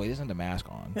 Yeah, well, he doesn't have the mask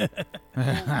on.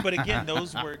 But again,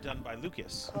 those were done by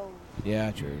Lucas. Cold. Yeah,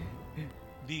 true.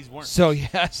 These weren't. So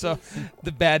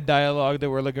the bad dialogue that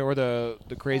we're looking, or the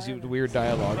crazy, the weird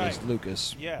dialogue is Right.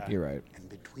 Lucas. Yeah. You're right. And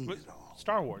between But it all.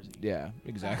 Star Wars. Yeah,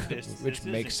 exactly. This Which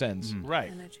makes isn't. sense. Right.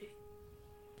 Energy.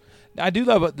 I do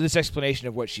love this explanation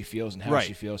of what she feels and how Right.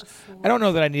 she feels. I don't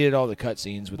know that I needed all the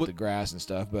cutscenes with the grass and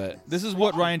stuff, but This is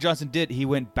what Ryan Johnson did. He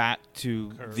went back to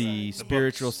Correct. the The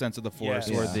spiritual books. sense of the Force,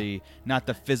 Yes. or Yeah. the not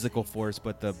the physical Force,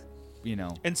 but the,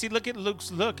 And see, look at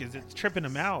Luke's look. Is it tripping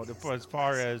him out as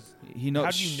far as he knows.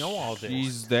 how do you know all this?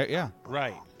 She's there. Yeah.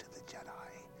 Right. To the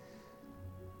Jedi.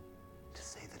 To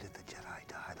say that if the Jedi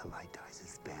die, the light dies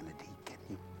is vanity. Can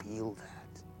you feel that?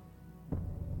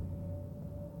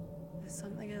 There's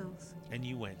something else And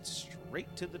you went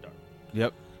straight to the dark.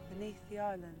 Yep. beneath the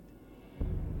island.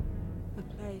 A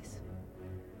place.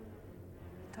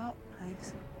 A dark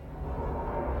place.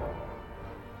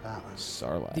 Balance.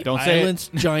 Sarlacc. The Don't say it. island's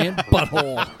giant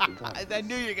butthole. I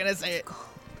knew you were gonna say it.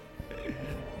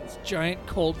 It's giant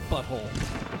cold butthole.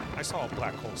 I saw a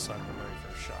black hole sun the very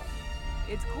first shot.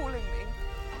 It's calling me.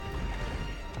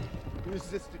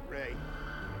 Resist it, Ray.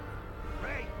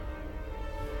 Ray!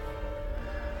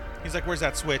 He's like, "Where's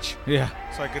that switch?" Yeah.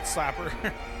 So I could slap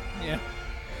her. Yeah.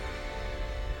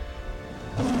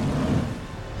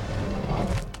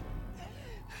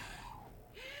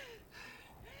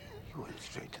 You went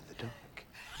straight to the dark.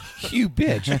 You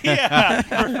bitch. Yeah,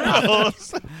 for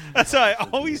reals. That's how I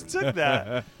always took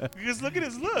that. Because look at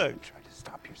his look. Try to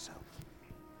stop yourself.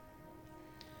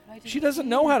 I didn't She doesn't see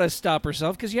know it. how to stop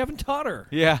herself because you haven't taught her.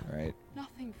 Yeah. Right.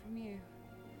 Nothing from you.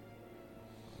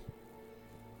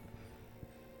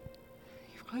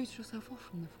 You've closed yourself off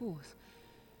from the Force.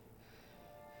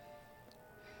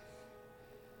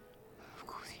 Of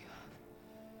course you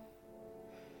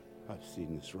have. I've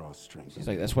seen this raw strength. He's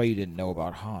like, that's why you didn't know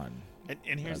about Han.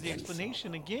 And here's the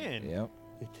explanation again. Yep.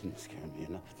 It didn't scare me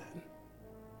enough then.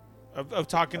 Of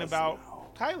talking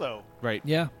about Kylo. Right.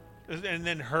 Yeah. And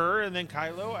then her, and then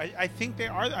Kylo. I think they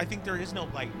are. I think there is no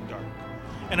light and dark,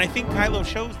 and I think Kylo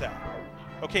shows that.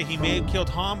 Okay, he may have killed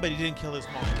Han, but he didn't kill his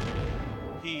mom.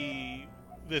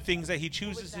 The things that he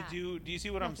chooses to do. Do you see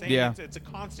what I'm saying? Yeah. It's a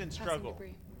constant struggle.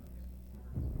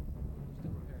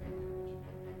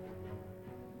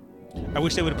 I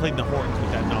wish they would have played the horns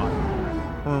with that nod.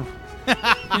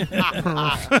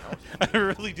 I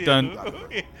really do. Done.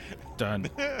 Done.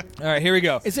 All right, here we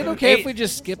go. Is it okay if we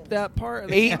just skip that part?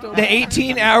 The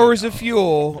 18 hours of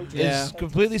fuel Yeah. is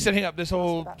completely setting up this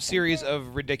whole series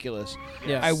of ridiculous.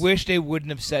 Yes. I wish they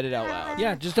wouldn't have said it out loud.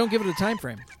 Yeah, just don't give it a time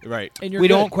frame. Right. And you're We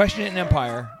good. don't question it in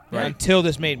Empire Right. until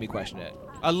this made me question it.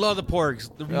 I love the porgs.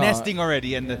 They're nesting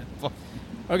already. And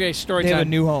Okay, story They have a time.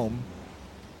 new home.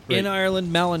 In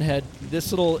Ireland, Mallinhead, this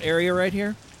little area right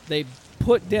here, they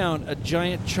put down a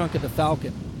giant chunk of the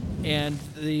Falcon, and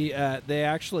they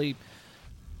actually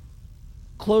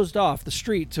closed off the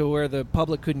street to where the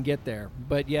public couldn't get there.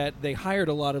 But yet they hired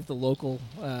a lot of the local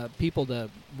people to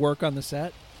work on the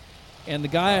set. And the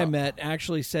guy I met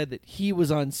actually said that he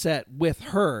was on set with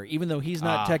her, even though he's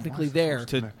not technically there.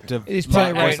 To He's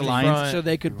probably right in the lines. front. So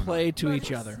they could play to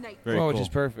each other. Very Well, cool. which is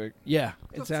perfect. Yeah,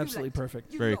 it's absolutely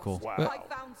perfect. Very cool. I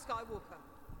found Skywalker.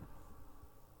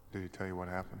 Did he tell you what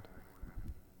happened?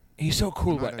 He's so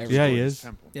cool Not about actually Yeah, everything. he in is. the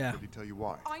temple. Yeah. Did he tell you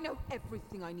why? I know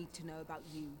everything I need to know about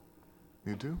you.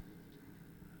 You do?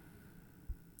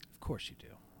 Of course you do.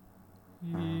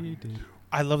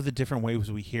 I love the different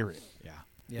ways we hear it. Yeah.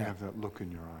 You have that look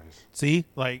in your eyes. See,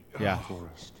 like Yeah.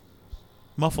 Forrest.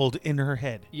 muffled in her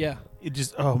head. Yeah. It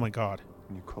just. Oh my God.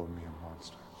 And you called me a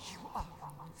monster. You are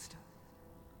a monster.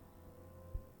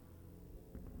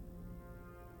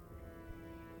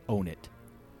 Own it.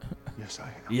 Yes, I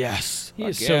am. Yes. He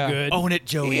is Fuck so yeah. good. Own it,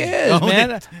 Joey. He is, Own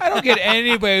man. it. I don't get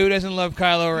anybody who doesn't love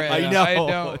Kylo Ren. I know. I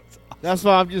don't. That's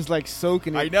why I'm just like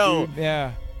soaking it. I know. dude.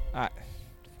 Yeah.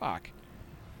 Fuck.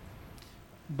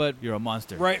 But You're a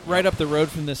monster. right up the road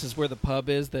from this is where the pub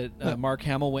is that Mark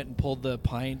Hamill went and pulled the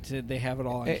pint. They have it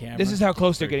all on camera. This is how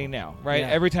close they're getting now, right? Yeah.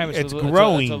 Every time It's a little,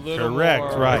 growing, it's a little correct,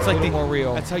 more, right. It's It's like like more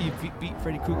real. That's how you beat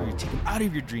Freddy Krueger. You take him out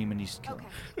of your dream and you just kill him.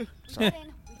 Okay. Get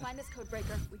in, we find this code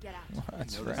breaker, we get out.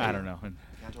 That's right. I don't know.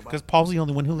 Because Paul's the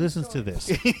only one who listens to this.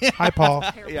 Hi, Paul.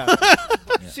 Yeah.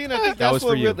 See, and I think That was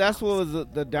for you. that's what was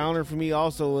the downer for me.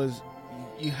 Also, was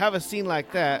you have a scene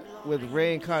like that with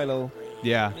Rey and Kylo,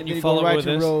 Yeah. and then You you follow go right with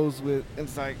to this? Rose with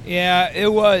it's like Yeah, it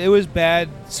was bad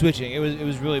switching. It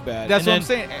was really bad. That's And what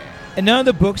then- I'm saying. And none of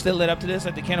the books that led up to this,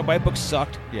 like the Canon Bite books,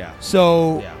 sucked. Yeah.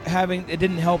 So Yeah. having it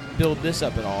didn't help build this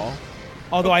up at all.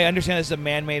 Although I understand it's a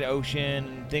man-made ocean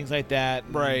and things like that.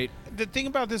 Right. The thing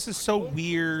about this is so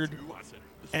weird,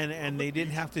 and they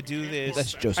didn't have to do this.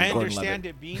 That's Joseph I Gordon-Levitt. understand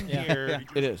it being Yeah. here.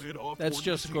 It is. That's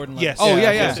Joseph Gordon-Levitt. Yes. Oh,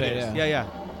 yeah, Yes, yeah. it is. Yeah, yeah.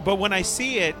 But when I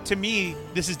see it, to me,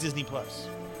 this is Disney Plus.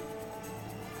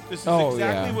 This is Oh,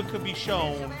 exactly yeah. what could be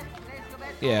shown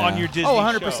Yeah. on your Disney Oh, show.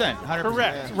 100%. 100%.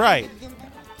 Correct. Yeah. Right.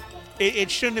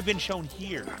 It shouldn't have been shown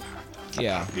here.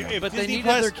 Yeah. If But they Disney needed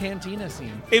Plus, their cantina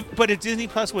scene. But if Disney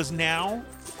Plus was now,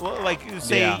 well, like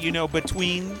say Yeah.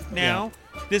 between now,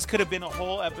 this could have been a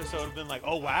whole episode of been like,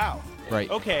 oh wow, Right.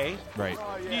 okay, Right.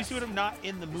 You see what I'm not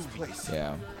in the movie.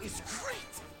 Yeah. It's great.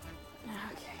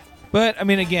 But I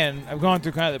mean, again, I've gone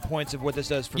through kind of the points of what this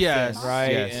does for Yes, Finn,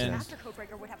 right? yes, and yes. Master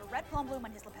Codebreaker would have a red plum bloom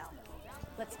on his lapel.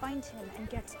 Let's find him and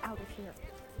get out of here.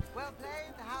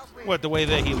 What, the way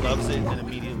that he loves it and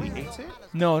immediately hates it?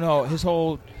 no, his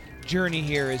whole journey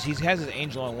here is he has his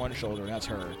angel on one shoulder, and that's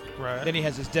her. Right. Then he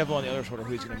has this devil on the other shoulder,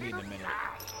 who he's going to meet in a minute,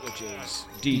 which is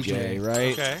DJ,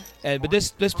 right? Okay. And but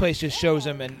this place just shows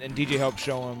him, and DJ helps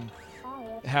show him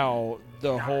how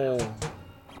the whole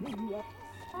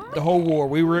war.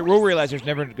 We'll realize there's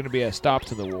never going to be a stop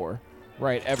to the war,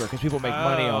 right? Ever, because people make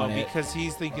money on it. Because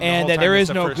he's thinking And the that whole there time is it's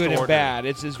the no First good and Order. bad.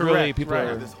 It's really Correct, people right.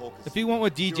 are. If he went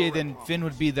with DJ, then Finn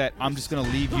would be that I'm just going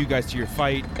to leave you guys to your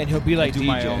fight. And he'll be like do DJ,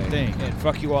 my own thing. and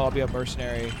fuck you all. I'll be a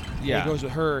mercenary. Yeah. When he goes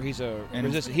with her. He's a And-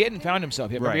 resistant. He hadn't found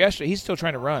himself yet. Remember Right. yesterday, he's still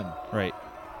trying to run Right.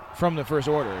 from the First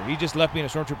Order. He just left being a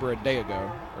stormtrooper a day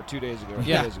ago, or 2 days ago, or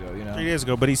 3 Yeah. days ago. You know. 3 days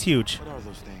ago, but he's huge. What are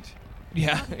those things?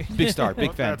 Yeah. Big star.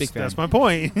 Big fan. That's, Big fan. that's my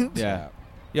point. Yeah.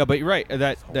 Yeah, but you're right.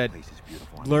 That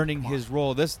learning his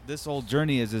role. This whole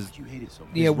journey is his.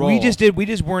 Yeah, role. we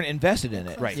just weren't invested in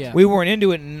it. Right. Yeah. We weren't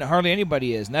into it, and hardly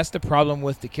anybody is, and that's the problem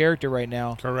with the character right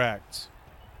now. Correct.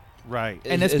 Right.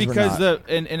 And it's because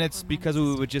it's because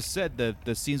we would just said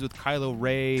the scenes with Kylo,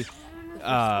 Rey,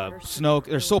 Snoke,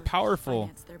 they're so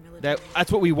powerful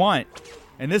that's what we want.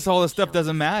 And all this stuff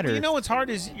doesn't matter. You know what's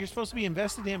hard is you're supposed to be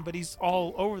invested in, but he's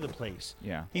all over the place.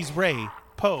 Yeah. He's Rey,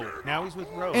 Poe. Now he's with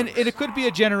Rose. And it could be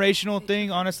a generational thing,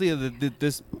 honestly.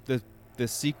 The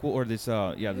sequel or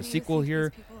the sequel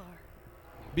here,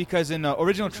 because in the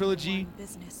original trilogy,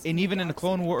 and even in the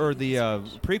Clone War or the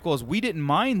prequels, we didn't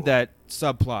mind that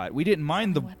subplot. We didn't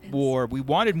mind the war. We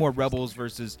wanted more Rebels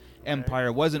versus Empire.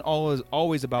 It wasn't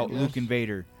always about Luke and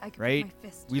Vader, right?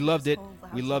 We loved it.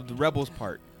 We loved the Rebels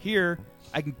part. Here,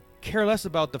 I can care less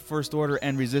about the First Order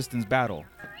and Resistance battle,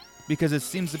 because it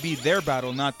seems to be their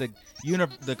battle, not the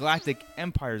Galactic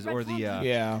Empires or the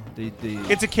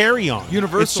It's a carry-on.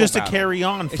 Universal. It's just battle. a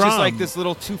carry-on. It's just like this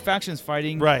little two factions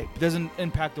fighting. Right. It doesn't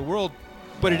impact the world,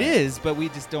 but it is. But we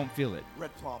just don't feel it.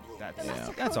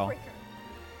 That's all.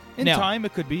 In Now, time,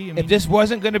 it could be. if this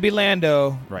wasn't going to be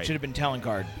Lando, Right. it should have been Talon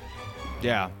Card.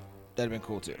 Yeah. That'd have been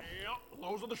cool too.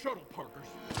 Those are the shuttle partners.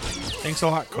 Thanks a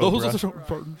lot, Cobra. Those are the shuttle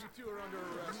partners.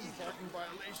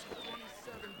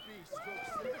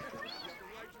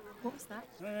 What was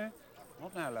that?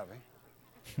 Not now, lovey.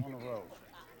 On the road.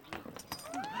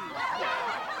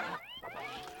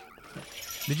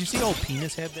 Did you see old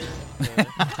penis head there? Did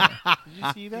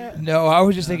you see that? No, I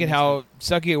was just thinking how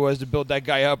sucky it was to build that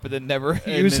guy up and then never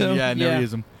use him. Yeah, never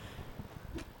use him.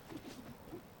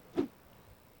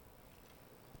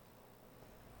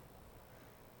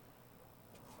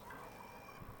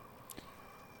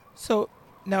 So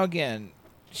now again,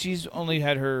 she's only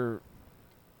had her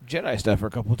Jedi stuff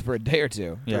for a day or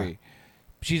two. Yeah. 3.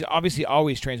 She's obviously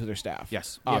always trains with her staff.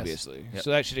 Yes. Obviously. Yep. So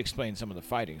that should explain some of the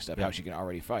fighting stuff, how Yep. she can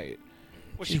already fight.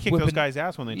 Well, she She's kicked those whipping- guys'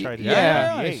 ass when they tried to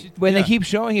Yeah. BB-8. When they keep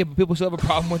showing it, but people still have a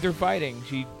problem with her fighting.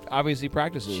 She obviously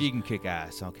practices. She can kick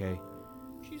ass. Okay.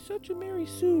 She's such a Mary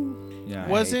Sue. Yeah.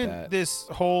 Wasn't this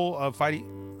whole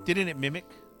fighting? Didn't it mimic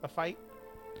a fight?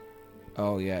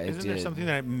 Oh yeah, it Isn't did. there something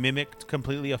that mimicked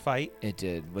completely a fight? It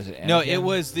did. Was it Anakin? No, it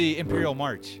was the Imperial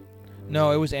March.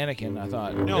 No, it was Anakin, I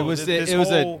thought. No, it was this it was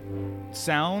whole- a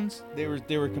sounds. They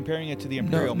were comparing it to the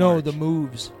Imperial No, March. the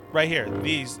moves. Right here,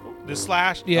 the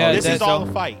slash. Yeah, this is that's all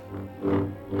so- a fight.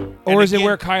 Or And is it again,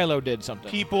 where Kylo did something?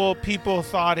 People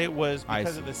thought it was I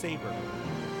because see. of the saber.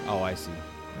 Oh, I see.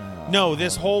 No,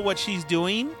 this whole what she's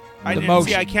doing. I The didn't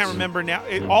see. I motions. can't remember now.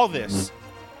 All this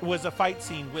was a fight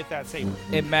scene with that saber.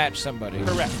 It matched somebody.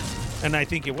 Correct. And I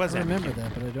think it was. I remember Anakin.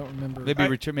 that, but I don't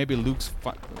remember. Maybe Luke's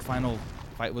final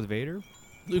fight with Vader.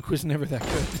 Luke was never that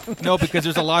good. No, because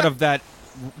there's a lot of that.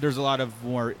 There's a lot of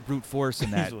more brute force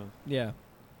in that. Yeah.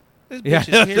 This Yeah. bitch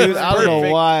is here. Dude, I don't know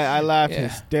Perfect. why I laughed Yeah.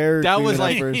 hysterically. That was when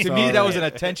I like first to saw me. it. That was an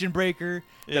attention breaker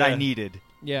that I Yeah. needed.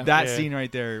 Yeah. That Yeah. scene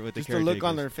right there with Just the the look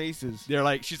on caretakers. their faces. They're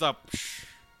like, she's up.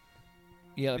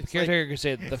 Yeah, the It's caretaker could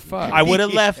say the fuck. I would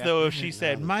have left though if she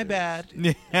said, "My bad."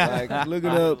 Like looking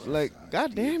up, like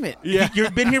God damn it. Yeah.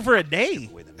 You've been here for a day.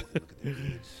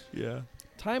 Yeah.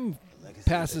 Time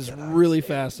passes really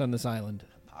fast on this island,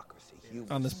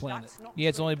 on this planet. Yeah,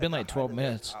 it's only been like 12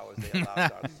 minutes.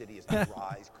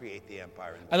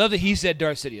 I love that he said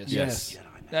Darth Sidious. Yes.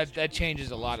 That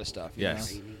changes a lot of stuff. you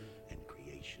Yes. know?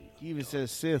 He even says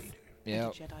Sith. Yeah.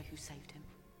 Jedi who saved him.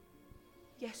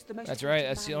 Yes, the most That's right. devoted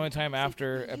That's the man only time who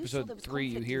after you saw episode there was 3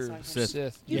 you conflict hear inside him.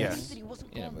 Sith. You Yes. knew that he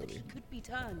wasn't In a gone, that movie. he could be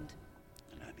turned.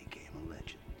 And I became a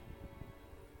legend.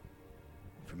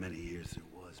 For many years there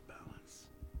was balance.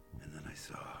 And then I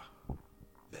saw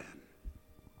Ben,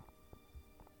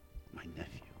 my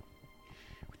nephew,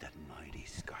 with that mighty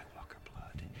Skywalker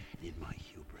blood. And in my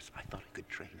hubris, I thought I could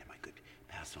train him. I could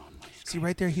pass on my strength. See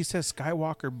right there, he says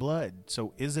Skywalker blood.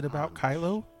 So is it about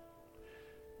Kylo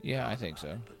Yeah, I think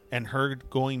so. and her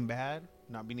going bad,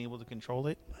 not being able to control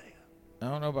it? I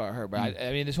don't know about her, but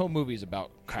I mean, this whole movie is about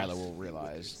Kylo will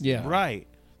realize. Yeah. Right.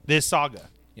 This saga.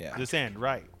 Yeah. This end.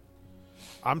 Right.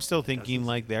 I'm still thinking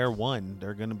like they're one.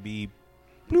 They're gonna be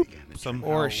bloop somehow.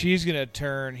 Or she's going to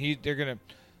turn. They're going to.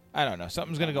 I don't know.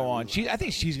 Something's going to go on. I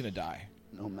think she's going to die.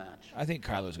 No match. I think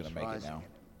Kylo's going to make it now.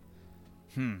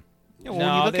 Yeah, well, No, when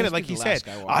you look at this it, like is he the said,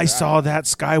 last Skywalker. I saw that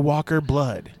Skywalker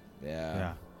blood. Yeah.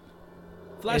 Yeah.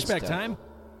 Flashback It's time.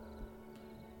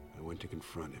 I went to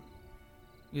confront him.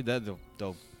 Yeah,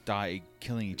 they'll die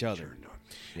killing each other. Turned on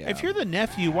me. Yeah. If you're the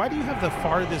nephew, why do you have the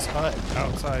farthest hut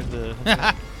outside the?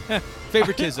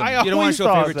 Favoritism. I You don't want to always show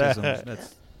thought favoritism. that.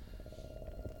 That's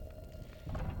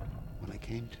When I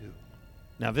came to,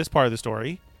 Now this part of the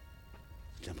story.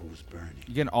 The temple was burning.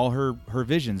 You get all her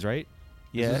visions, right?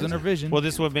 Yeah. This is in her vision. Well,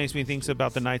 this is what makes me think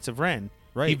about the Knights of Ren.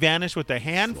 Right. He vanished with a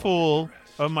handful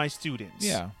of my students.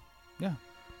 Yeah. Yeah.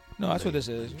 No, that's what this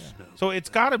is. Yeah. So it's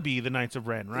got to be the Knights of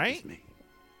Ren, right?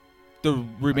 The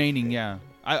remaining, yeah.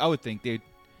 I would think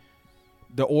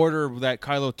the order that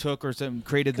Kylo took or something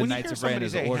created the When Knights you hear of Ren somebody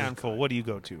as say an order. handful, what do you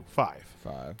go to?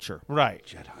 5. Sure. Right.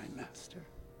 Jedi Master.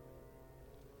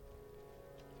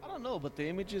 I don't know, but the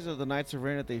images of the Knights of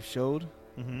Ren that they've showed,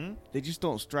 they just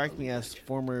don't strike me as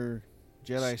former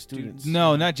Jedi students.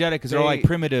 No, not Jedi, because they're all like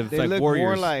primitive, they like look warriors,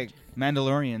 more like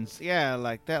Mandalorians. Yeah,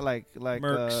 like that, like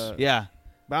Mercs. Yeah.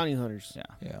 bounty hunters.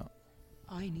 Yeah.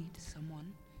 I need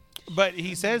someone. But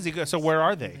he says, so where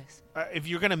are they? If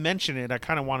you're going to mention it, I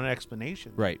kind of want an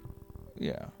explanation. Right.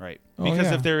 Yeah. Right.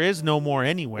 Because if there is no more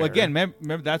anywhere. Well, again,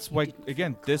 remember that's why,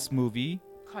 again, this movie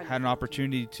had an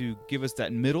opportunity to give us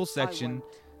that middle section,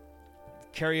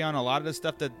 carry on a lot of the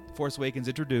stuff that Force Awakens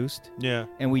introduced. Yeah.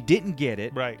 And we didn't get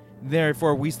it. Right.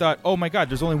 Therefore, we thought, oh my God,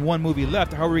 there's only one movie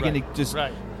left. How are we going to just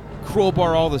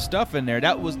crowbar all the stuff in there?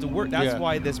 That was the work. That's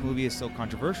why this movie is so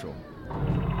controversial.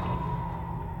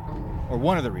 Or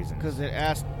one of the reasons. Because it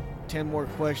asked 10 more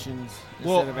questions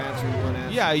instead of answering one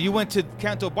answer. Yeah, you went to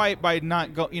Canto Bight by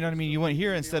not go. You know what I mean? You went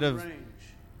here instead of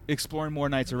exploring more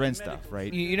Knights of Ren stuff,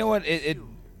 right? You know what?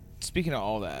 Speaking of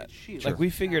all that, like we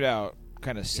figured out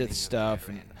kind of Sith stuff,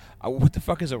 and what the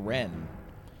fuck is a Ren?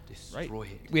 Right.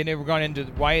 We had never gone into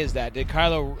why is that? Did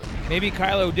Kylo? Maybe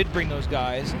Kylo did bring those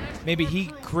guys. Maybe he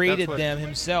created them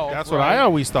himself. That's what I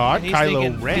always thought. And he's Kylo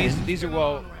thinking, Ren. These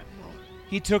are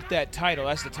He took that title.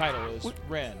 That's the title. Is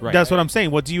Ren. Right. That's what I'm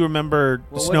saying. What do you remember?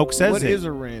 Snoke says what it. is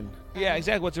a Ren? Yeah,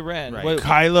 exactly. What's a Ren? Right. What,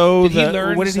 Kylo. did he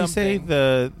learn what did he something?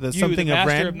 say? The something the of master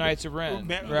Ren. of Knights of Ren.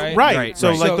 Right. Right.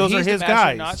 So like those he's are his the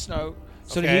master, guys. not Snoke.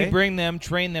 So Okay. did he bring them,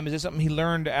 train them? Is this something he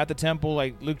learned at the temple,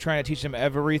 like Luke trying to teach them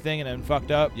everything and then fucked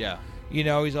up? Yeah. You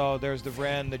know, he's all there's the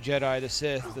Ren, the Jedi, the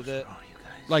Sith,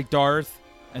 like Darth,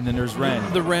 and then there's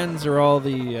Ren. The Wrens are all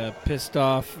the pissed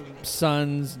off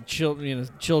sons,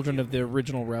 children of the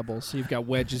original rebels. So you've got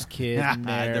Wedge's kid in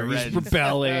there. The He's Wrens.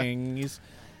 rebelling. It's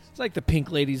like the Pink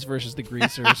Ladies versus the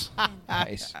Greasers.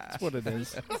 Nice. That's what it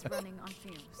is. running on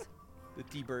fumes. The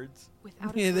T-Birds.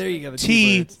 Yeah, there you go. The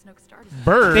T-Birds.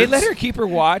 Birds. They let her keep her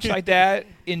watch like that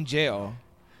in jail.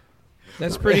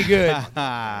 That's pretty good.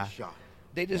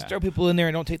 They just throw people in there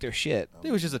and don't take their shit.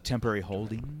 It was just a temporary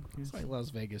holding. It's like Las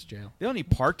Vegas jail. They only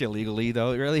parked illegally,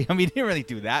 though. Really, I mean, they didn't really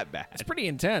do that bad. It's pretty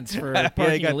intense for Yeah, parking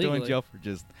they got thrown illegally. in jail for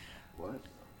just.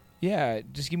 Yeah,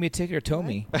 just give me a ticket or tow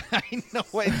me. I know.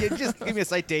 Just give me a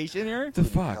citation here. The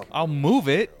fuck? I'll move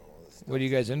it. What are you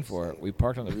guys in for? We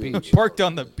parked on the beach. Parked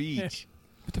on the beach.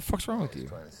 What the fuck's wrong with you?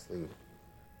 Trying to sleep.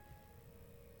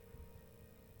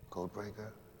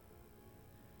 Codebreaker.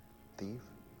 Thief.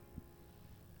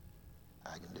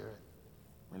 I can do it.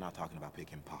 We're not talking about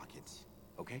picking pockets,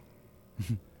 okay?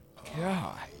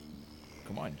 God.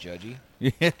 Come on, Judgy.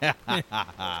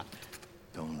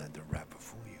 Don't let the rapper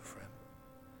fool you, friend.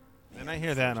 And I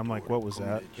hear that, and I'm like, what was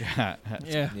that?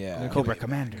 Yeah. Cobra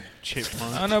Commander.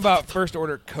 Chipmunk. I don't know about first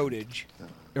order codage.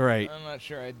 Right. I'm not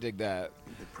sure I dig that.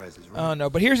 The price is right. Oh no,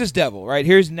 but here's this devil, right?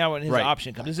 Here's now when his Right.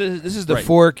 option comes. This is the Right.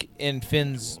 fork in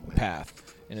Finn's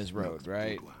path in his road,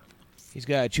 right? He's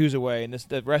got to choose a way, and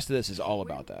the rest of this is all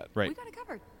about that. Right. We got it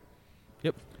covered.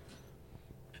 Yep.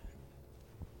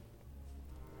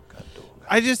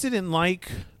 I just didn't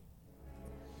like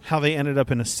how they ended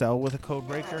up in a cell with a code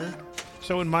breaker.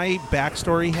 So in my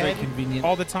backstory head, convenient.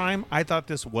 all the time, I thought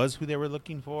this was who they were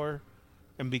looking for,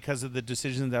 and because of the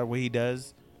decisions that way he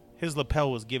does, his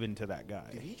lapel was given to that guy.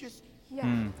 Did he just...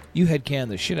 Yeah. You had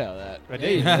canned the shit out of that. I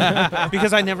did.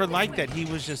 Because I never liked that he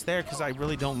was just there, because I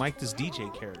really don't like this DJ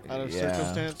character. Out of Yeah.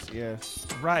 circumstance, yeah.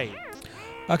 Right.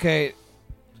 Okay,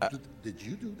 Did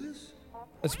you do this?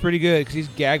 that's pretty good because he's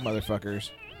gag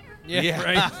motherfuckers. Yeah,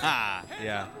 right.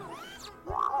 Yeah.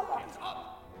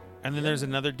 And then there's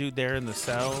another dude there in the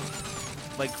cell.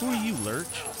 Like, who are you, Lurch?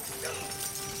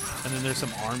 And then there's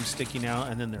some arms sticking out,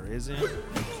 and then there isn't.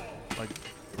 Like,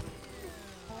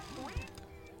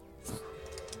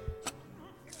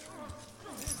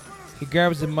 He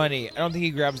grabs the money. I don't think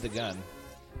he grabs the gun.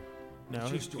 no,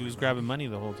 he was grabbing money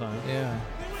the whole time. Yeah.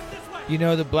 You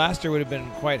know, the blaster would have been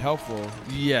quite helpful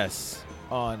Yes.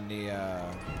 on the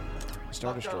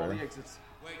Star Destroyer.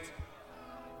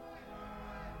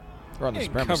 Or on the They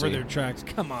supremacy. cover their tracks.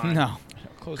 Come on. No.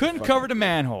 Close Couldn't the cover the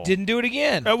manhole. Didn't do it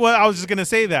again. Well, I was just going to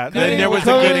say that. No, Then there was a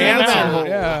cover good the answer. manhole.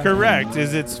 Yeah. Correct.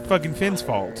 Is it's fucking Finn's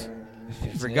fault.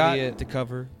 Forgot idiot. to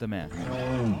cover the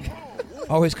manhole.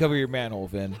 Always cover your manhole,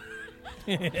 Finn.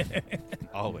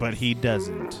 Always. But he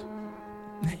doesn't.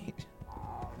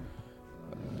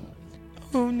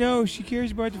 Oh no, she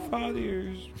cares about the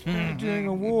fathers during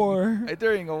a war.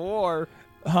 During a war.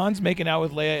 Han's making out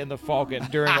with Leia in the Falcon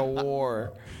during a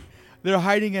war. They're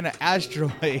hiding in an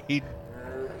asteroid.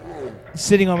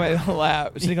 Sitting on my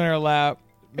lap,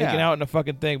 making Yeah. out in a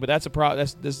fucking thing. But that's a problem.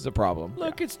 This is a problem.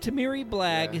 Look, it's Tamiri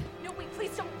Blag. No, wait,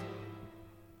 please don't.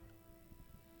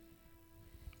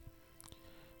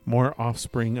 More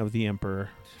offspring of the Emperor.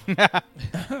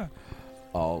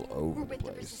 All over the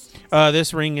place.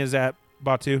 This ring is at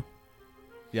Batu.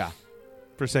 Yeah.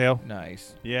 For sale.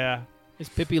 Nice. Yeah. Is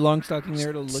Pippi Longstocking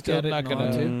there to look Still at it? not and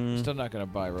on gonna. to? Still not gonna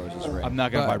buy Rose's ring. I'm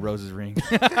not gonna But- buy Rose's ring.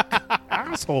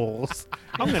 Assholes.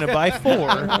 I'm gonna buy 4.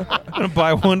 I'm gonna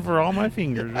buy one for all my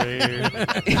fingers. Right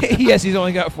here. Yes, he's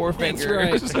only got 4 That's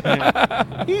fingers.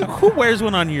 right. Who wears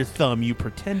one on your thumb? You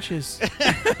pretentious.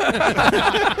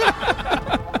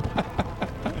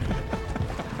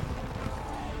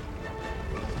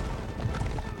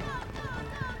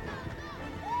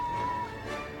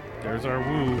 There's our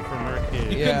woo from our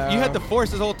kid. Yeah. You had the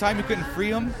Force this whole time. You couldn't free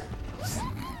him.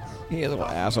 He is a little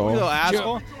asshole. You little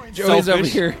asshole. Joey's over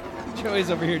Selfish. here. Joey's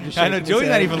over here just I know shaking his Joey's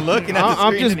not head. even looking at the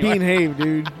I'm screen just anymore.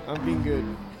 being dude. I'm being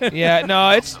good. Yeah,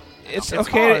 no, it's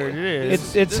okay. hard, it is.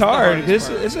 It's This is the hard. hardest This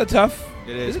part. it's a tough.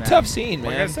 It is, It's a man. tough scene,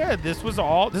 Like I man. said, this was a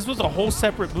whole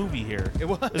separate movie here. It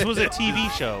was. This was a TV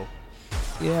show.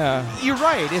 Yeah. You're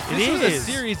right. If this It was is.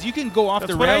 a series, you can go off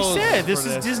That's the what I rails. said. This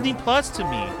for is Disney Plus to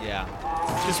me. Yeah.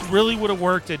 This really would have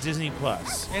worked at Disney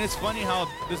Plus. And it's funny how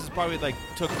this is probably like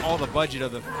took all the budget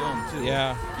of the film too.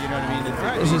 Yeah. You know what I mean? It's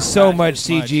like, There's oh, just so God, much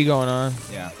this CG going on.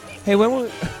 Yeah. Hey, when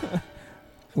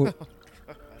will?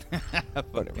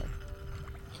 Whatever.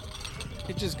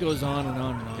 It just goes on and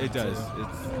on and on. It does.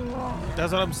 So-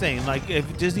 That's what I'm saying. Like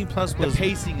if Disney Plus The was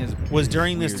pacing was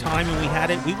during this weird. time and we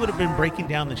had it, we would have been breaking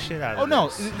down the shit out of Oh no!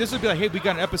 this. This would be like, hey, we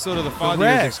got an episode of the Father's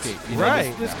Correct. Escape. You know,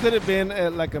 Right. This could have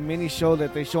been like a mini show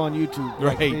that they show on YouTube.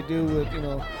 Like Right. they do with,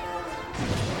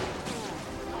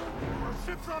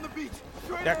 Ships on the beach.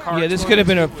 That car Yeah, this could have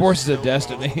been a Forces of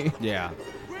Destiny. Yeah.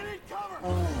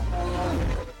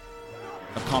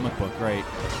 A comic book, right?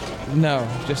 No,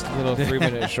 just a little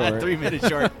 3-minute short. 3-minute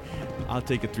short. I'll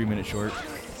take a 3-minute short.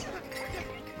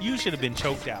 You should have been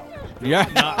choked out. Yeah.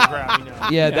 Not grabbing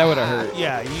out. Yeah, that would have hurt.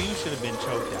 Yeah, you should have been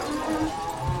choked out.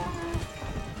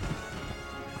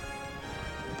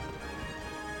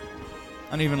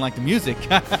 I don't even like the music. You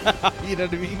know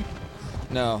what I mean?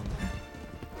 No.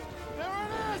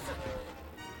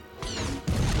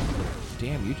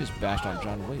 Damn, you just bashed on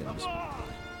John Williams.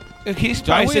 He's John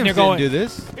probably Williams sitting there going, didn't do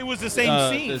this. It was the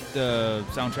same scene. The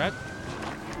soundtrack.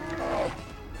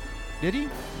 Did he?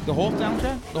 The whole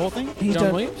soundtrack? The whole thing? He's John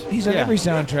done, Williams? He's done Yeah. every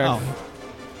soundtrack. Oh.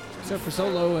 Except for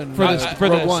Solo and For the- for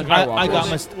the Rogue One. Skywalker. I got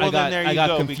Well, then there you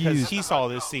go, confused. because he saw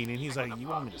this scene and he's like, "You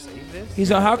want me to save this?" He's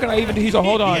like, how can I even do? He's like,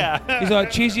 hold on. Yeah. He's like,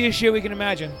 cheesiest shit we can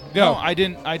imagine. Go. No, I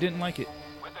didn't like it.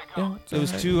 Yeah, It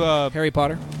was too Harry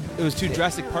Potter. It was too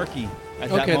Jurassic Parky at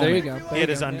that Okay, there you moment. go. He had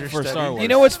his For understudy. Star Wars. You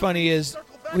know what's funny is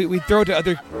we throw it to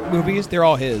other movies. They're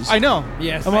all his. I know.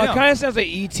 Yes. I'm I like, know. kind of sounds like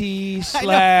E.T.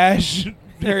 slash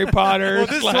Harry Potter. Well,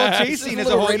 this whole slash- chase scene There's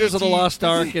is a a whole Raiders of the ET. Lost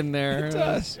Ark in there. It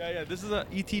does. Yeah, this is a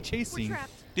ET chase scene.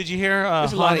 Did you hear?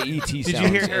 There's a lot of E.T. Did sounds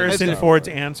you hear in Harrison Star Ford's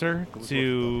Wars. answer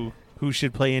to who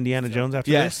should play Indiana Jones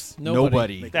after Yes.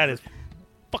 Nobody. this? That is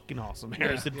fucking awesome,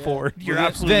 Harrison Ford. You're Well,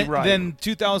 absolutely then, right. Then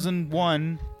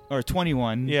 2001 or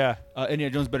 21. Yeah. Indiana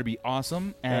Jones better be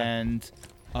awesome, and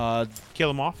kill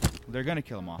him off. They're gonna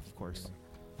kill him off, of course.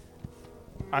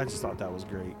 I just thought that was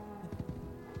great.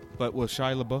 But will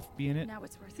Shia LaBeouf be in it? Now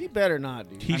it's worth He better not,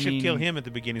 dude. He I should mean, kill him at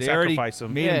the beginning. They already Sacrifice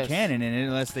him. made Yes. him canon in it,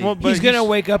 unless they. Well, but He's gonna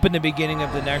wake up in the beginning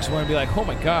of the next one and be like, "Oh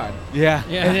my god!" yeah.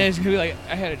 Yeah. And then it's gonna be like,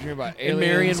 "I had a dream about aliens." And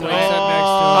Marion wakes Oh, up next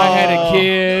to him. I had a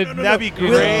kid. That'd be Will-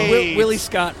 great. Willie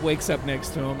Scott wakes up next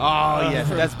to him. Oh, yes,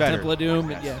 for that's better. Temple of Doom.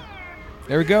 Yeah.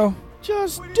 There we go.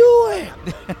 Just do it.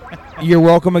 You're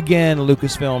welcome again,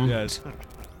 Lucasfilm. Yes.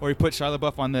 Or he put Shia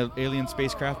LaBeouf on the alien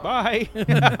spacecraft. Bye.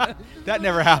 That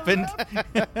never happened.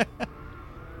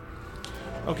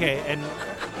 Okay, and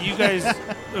you guys,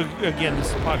 again, this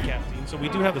is podcasting, so we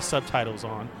do have the subtitles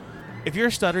on. If you're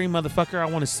a stuttering motherfucker, I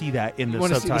want to see that in the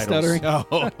wanna see the subtitles.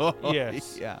 stuttering? Oh,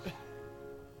 Yes. Yeah.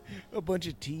 A bunch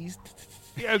of teas.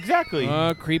 Yeah, exactly.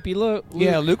 Creepy look.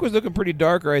 Yeah, Luke was looking pretty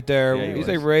dark right there. Yeah, he He's was.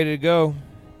 like ready to go.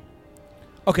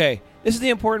 Okay, this is the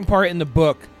important part in the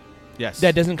book Yes.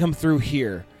 that doesn't come through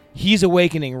here. He's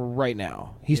awakening right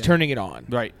now. He's Yeah. turning it on.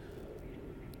 Right.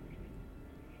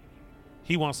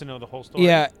 He wants to know the whole story.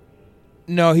 Yeah.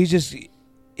 No, he just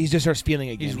starts feeling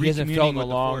again. He's He hasn't felt in recommuning a with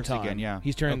the long Force time. again, yeah.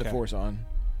 He's turning the Okay. force on.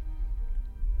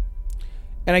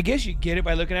 And I guess you get it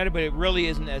by looking at it, but it really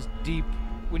isn't as deep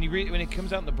when it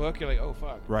comes out in the book, you're like, oh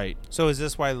fuck. Right. So is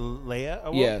this why Leia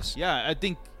awoke? Yes. Yeah, I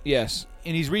think. Yes.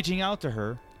 And he's reaching out to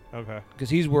her. Okay. Because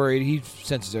he's worried. He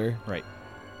senses her. Right.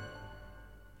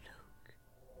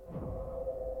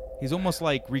 He's almost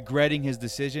like regretting his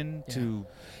decision to.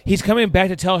 He's coming back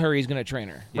to tell her he's going to train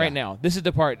her Yeah. right now. This is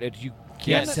the part that you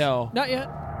can't tell. Not yet.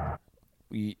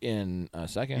 In a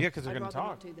second. Yeah, because they're going to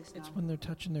talk. It's when they're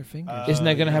touching their fingers. Isn't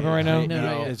that going to happen right now? No,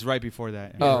 not yet. It's right before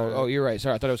that. Oh, you're right.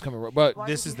 Sorry, I thought it was coming. But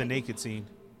This is the naked scene.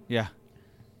 Yeah.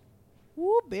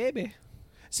 Ooh, baby.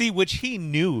 See, which he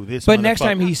knew this. But next motherfucker-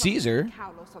 time he sees her,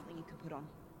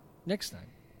 Next time.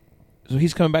 so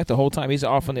he's coming back the whole time. He's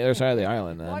off on the other side of the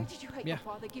island then. Did you hate your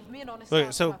father? Give me an honest Look,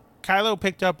 answer. so Kylo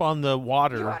picked up on the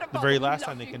water the very last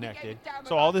time they connected.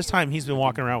 So all this time he's been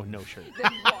walking around with no shirt,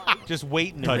 just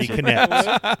waiting to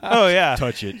reconnect. Oh yeah,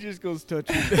 Touch it. He just goes touch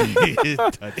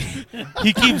it.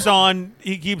 he keeps on.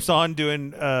 He keeps on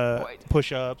doing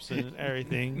push-ups and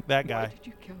everything. That guy.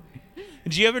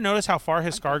 Did you ever notice how far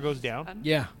his scar goes down?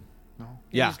 Yeah.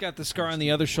 Yeah. He's got the scar on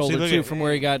the other shoulder look too, at- from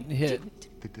where he got hit.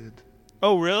 They did.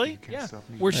 Oh really? Yeah.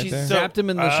 Where she there. zapped him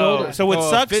in the shoulder. So what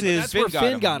sucks Finn- is That's where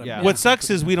Finn got him. Yeah. what sucks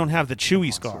is we don't have the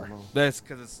Chewie scar. That's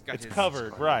because It's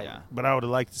covered, right? Yeah. But I would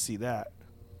have liked to see that.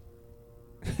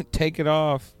 Take it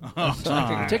off.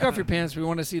 Take off your pants. We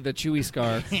want to see the Chewie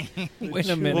scar. Wait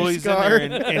a minute. Well, he's in there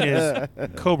in his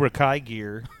Cobra Kai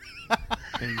gear,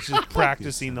 and he's just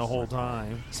practicing the whole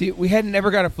time. See, we had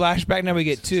never got a flashback. Now we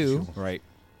get two, Right.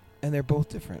 and they're both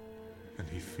different And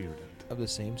he feared it. of the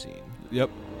same scene.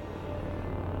 Yep.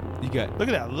 You got. Look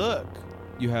at that look.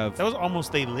 You have That was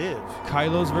almost They Live.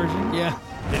 Kylo's version, Yeah.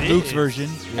 It Luke's is. version,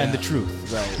 and the Yeah.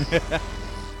 truth. Right.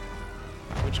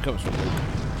 Which comes from Luke.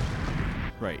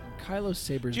 Right. Kylo's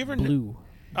saber's Did you ever blue.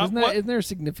 what? Isn't there a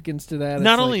significance to that?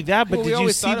 Not It's only like, that, but Well, we did you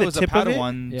always see thought the it was tip a of it?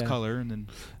 Padawan's Yeah. color, and then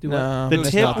No, The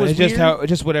it's tip not. was It's just weird. how,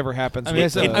 just whatever happens. I mean, with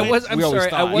it's the- I'm we always sorry. I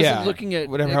thought- wasn't Yeah. looking at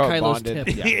Whatever at how it Kylo's bonded.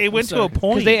 tip. Yeah. It went to sorry. a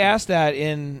point. Because they asked that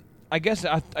in, I guess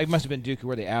I must have been Dooku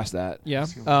where they asked that. Yeah.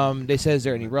 They said, is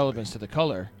there any relevance to the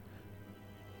color?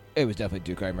 It was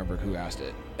definitely Dooku. I remember who asked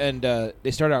it. And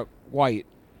they start out white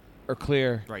or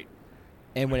clear. Right.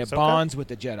 And when it Ahsoka? bonds with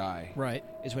the Jedi, Right.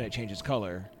 is when it changes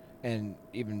color. And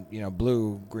even,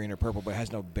 blue, green, or purple, but it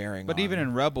has no bearing But on even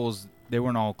in Rebels, they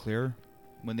weren't all clear.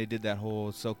 When they did that whole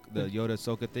the Yoda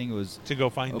Ahsoka thing, it was to go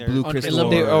find a their blue On crystal.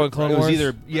 Illuminated- oh, in Clone it was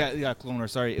Wars? either Clone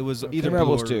Wars. Sorry, it was either the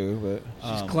Rebels blue or, too, but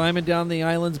She's climbing down the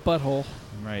island's butthole.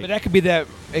 Right. but that could be that.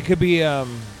 It could be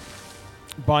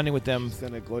bonding with them He's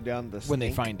gonna go down the when they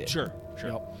snake. find it. Sure.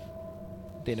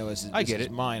 They know this I is, get this is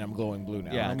it. mine. I'm glowing blue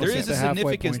now. Yeah, I'm there almost is a the halfway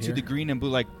significance point to here. the green and blue,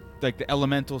 like the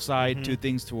elemental side to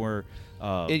things to where.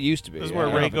 It used to be. This is yeah. where I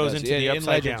don't Rey know if it goes does. into the In upside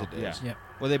Legends down. it does. Yeah.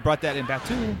 Well, they brought that in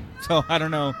Batuu, so I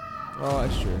don't know. Oh,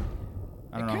 that's true.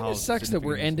 I don't know Kind how of sucks that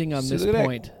we're significant it is. ending on See, this look at that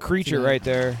point. creature tonight. right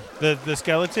there. the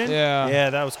skeleton. Yeah. Yeah,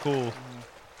 that was cool.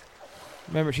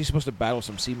 Remember, she's supposed to battle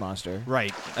some sea monster.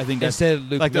 Right. I think that's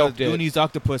Instead, Luke like the milked it. Goonies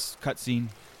octopus cutscene.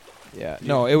 Yeah.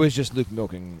 No, it was just Luke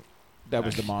milking. That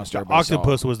was the monster. The everybody saw.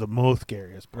 octopus was the most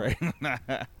scariest part.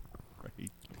 Right.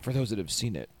 For those that have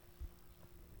seen it.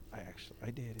 I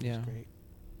did. It Yeah. was great.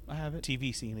 I have it.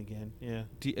 TV scene again. Yeah.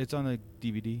 It's on the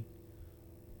DVD.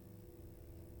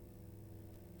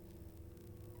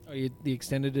 Oh, the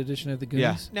extended edition of the Yeah.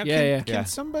 Goonies? Now, yeah. can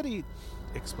somebody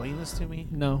explain this to me?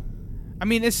 No. I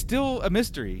mean, it's still a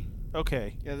mystery.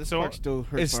 Okay. Yeah, this So part still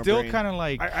hurts It's my still brain. kind of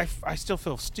like I still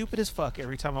feel stupid as fuck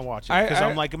every time I watch it I- because I-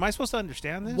 I'm like, am I supposed to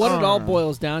understand this? What it all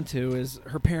boils down to is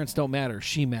her parents don't matter.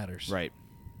 She matters. right.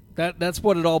 That's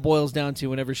what it all boils down to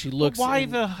whenever she looks. Why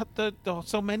and- the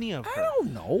so many of her? I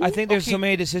don't know. I think there's Okay. so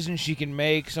many decisions she can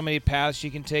make, so many paths she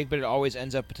can take, but it always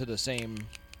ends up to the same.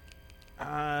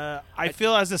 I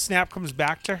feel as the snap comes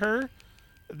back to her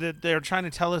that they're trying to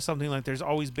tell us something like there's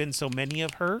always been so many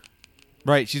of her.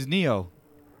 Right. She's Neo.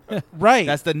 Right.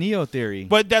 That's the Neo theory.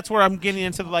 But that's where I'm getting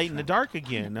into the light and the dark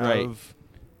again. Of, Right.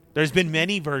 There's been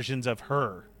many versions of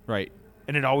her, right.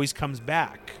 and it always comes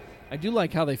back. I do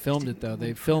like how they filmed it, though.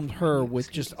 They filmed her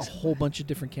with just a whole bunch of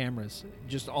different cameras,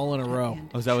 just all in a row.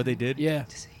 Oh, is that what they did? Yeah.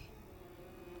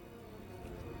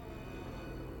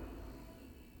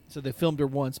 So they filmed her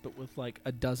once, but with like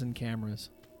a dozen cameras.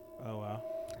 Oh wow.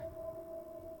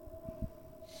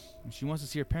 She wants to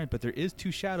see her parent, but there is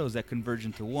two shadows that converge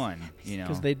into one. You know,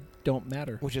 Because they don't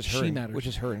matter. Which is she her. matters. Which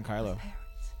is her and Kylo.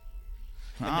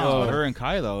 Oh, her and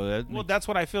Kylo. Well, that's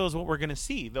what I feel is what we're gonna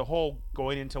see. The whole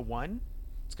going into one.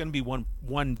 It's gonna be one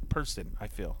person. I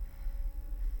feel.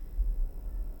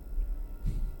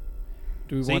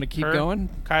 Do we See, want to keep her, going?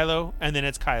 Kylo, and then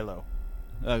it's Kylo.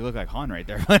 Look like Han right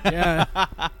there. Yeah.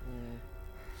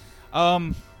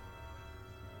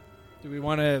 Do we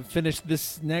want to finish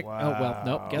this next? Wow. Oh well,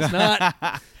 nope. Guess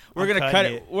not. We're gonna I'm cut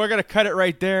cutting it. We're gonna cut it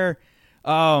right there.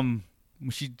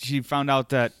 She found out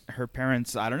that her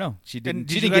parents. I don't know. She didn't. And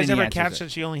she did you didn't guys get any ever catch answers.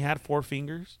 that she only had 4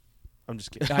 fingers? I'm just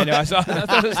kidding. I know. I saw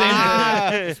the same.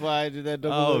 That's why I did that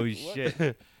double. Oh look.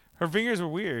 shit! Her fingers were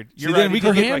weird. See, You're then right. we It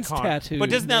can did look look like like Han. tattooed. But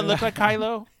doesn't that look like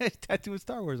Kylo? Tattoo with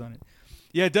Star Wars on it.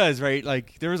 Yeah, it does. Right?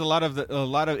 Like there was a lot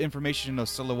of information in those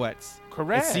silhouettes.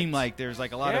 Correct. It seemed like there's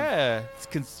like a lot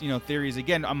of theories.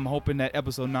 Again, I'm hoping that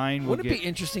episode 9 will Wouldn't it get. be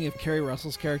interesting if Kerry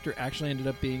Russell's character actually ended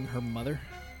up being her mother?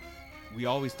 We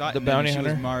always thought The and then bounty she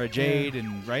hunter? was Mara Jade,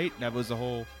 and right, that was the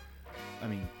whole. I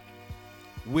mean,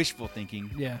 wishful thinking.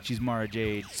 Yeah. She's Mara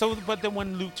Jade. So, but then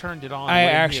when Luke turned it on, I wouldn't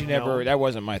he actually have never. known? That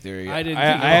wasn't my theory. I didn't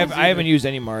I think it have. was I haven't either. used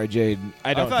any Mara Jade.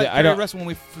 I don't. thought I Kerry don't. Russell, when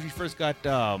we first got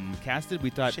casted, we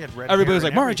thought She had red everybody hair was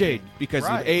like and Mara everything. Jade because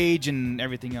Right. of age and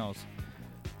everything else.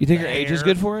 You think her age is Hair.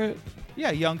 good for it?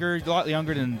 Yeah, a lot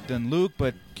younger than Luke,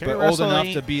 but Kerry old Russell enough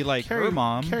ain't- to be like Kerry, her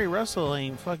mom. Kerry Russell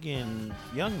ain't fucking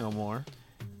young no more.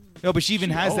 No, but she even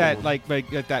She has old. that like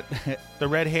that. The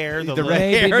red hair, the, The look. red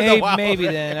Maybe, hair, maybe, wow. maybe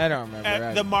then. I don't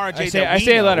remember. The Mara Jade I that we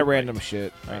say a lot know, of random right.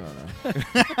 shit. I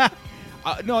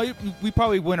don't know. No, we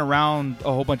probably went around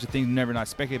a whole bunch of things, never not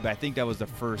speculated. But I think that was the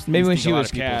first. Maybe when instinct she a lot was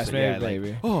of people cast, said, maybe, yeah, like,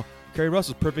 maybe. oh, Kerry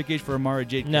Russell's perfect age for a Mara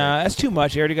Jade. Nah, that's too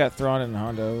much. He already got Thrawn and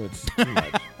Hondo. It's too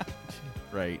much.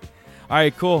 Right. All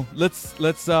right. Cool. Let's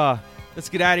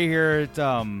get out of here.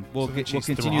 We'll she's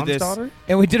continue Thrawn's this. daughter?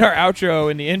 And we did our outro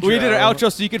in the intro. We did our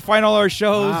outro, so you can find all our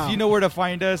shows. Wow. You know where to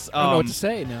find us. I don't know what to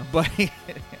say now. But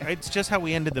It's just how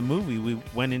we ended the movie. We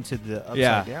went into the upside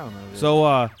yeah. down of it.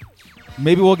 So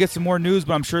maybe we'll get some more news,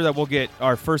 but I'm sure that we'll get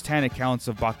our first-hand accounts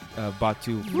of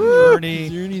Batu from Journey.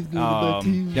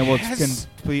 Then we'll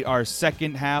complete our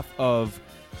second half of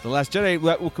The Last Jedi.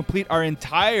 That will complete our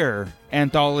entire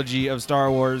anthology of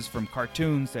Star Wars, from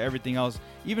cartoons to everything else,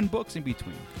 even books in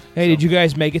between. Hey, did you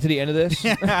guys make it to the end of this?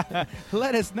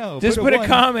 Let us know. Just put a one.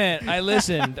 comment. I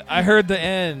listened. I heard the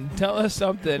end. Tell us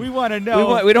something. We want to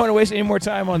know. We don't want to waste any more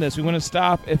time on this. We want to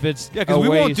stop if it's because we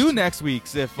won't do next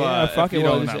week's if fuck if it. you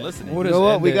know, We'll not just- listening. we'll You just know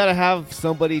what? end We it. gotta have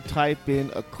somebody type in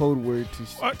a code word to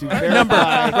verify number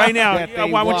right now. that they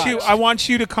I want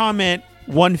you to comment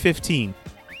 115.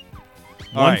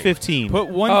 All right. 115. Put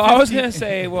Oh, 1. I was gonna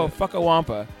say, well, fuck a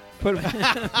wampa. Put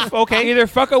Okay. either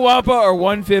fuck a wampa or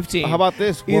 115. How about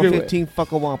this? Either way. 115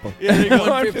 fuck a wampa. Yeah, there you go.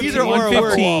 115. Either or.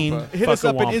 115. Hit us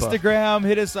Fuck a up on wampa. Instagram.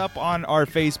 Hit us up on our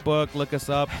Facebook. Look us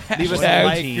up. Leave us a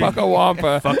Hashtag like. fuck a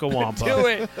wampa. Fuck a wampa. Do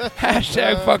it.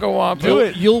 Hashtag fuck a wampa. Do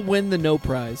it. You'll win the no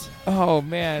prize. Oh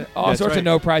man, all That's sorts right. of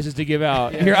no prizes to give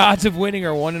out. Your odds of winning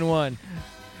are 1 in 1,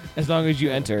 as long as you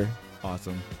enter.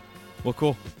 Awesome. Well,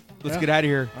 cool. Let's Yeah. get out of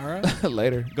here. All right.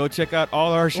 Later. Go check out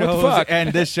all our the shows fuck?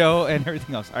 and this show and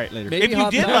everything else. All right, later. Maybe If you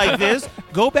hop did back. like this,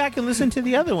 go back and listen to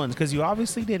the other ones because you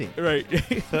obviously didn't. Right.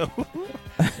 So.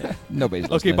 Nobody's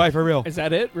Okay, listening. bye for real. Is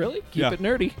that it? Really? Keep Yeah. it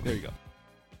nerdy. There you go.